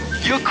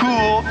 You're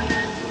cool.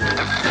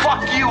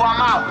 Fuck you, I'm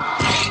out.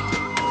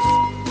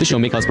 This show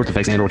may cause birth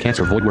defects and/or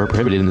cancer. Void where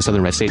prohibited in the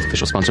Southern United States.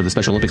 Official sponsor of the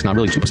Special Olympics. Not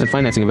really. 2%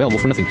 financing available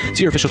for nothing.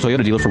 See your official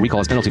Toyota dealer for recall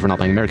as penalty for not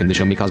buying American. This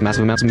show may cause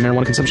massive amounts of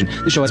marijuana consumption.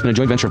 This show has been a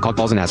joint venture of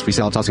cockballs and ass. Free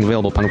salad tossing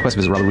available upon request.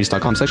 Visit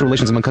robertreese.com. Sexual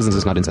relations among cousins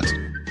is not incest.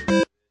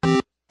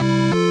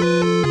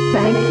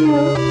 Thank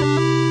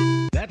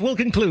you. That will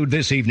conclude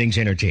this evening's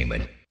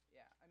entertainment.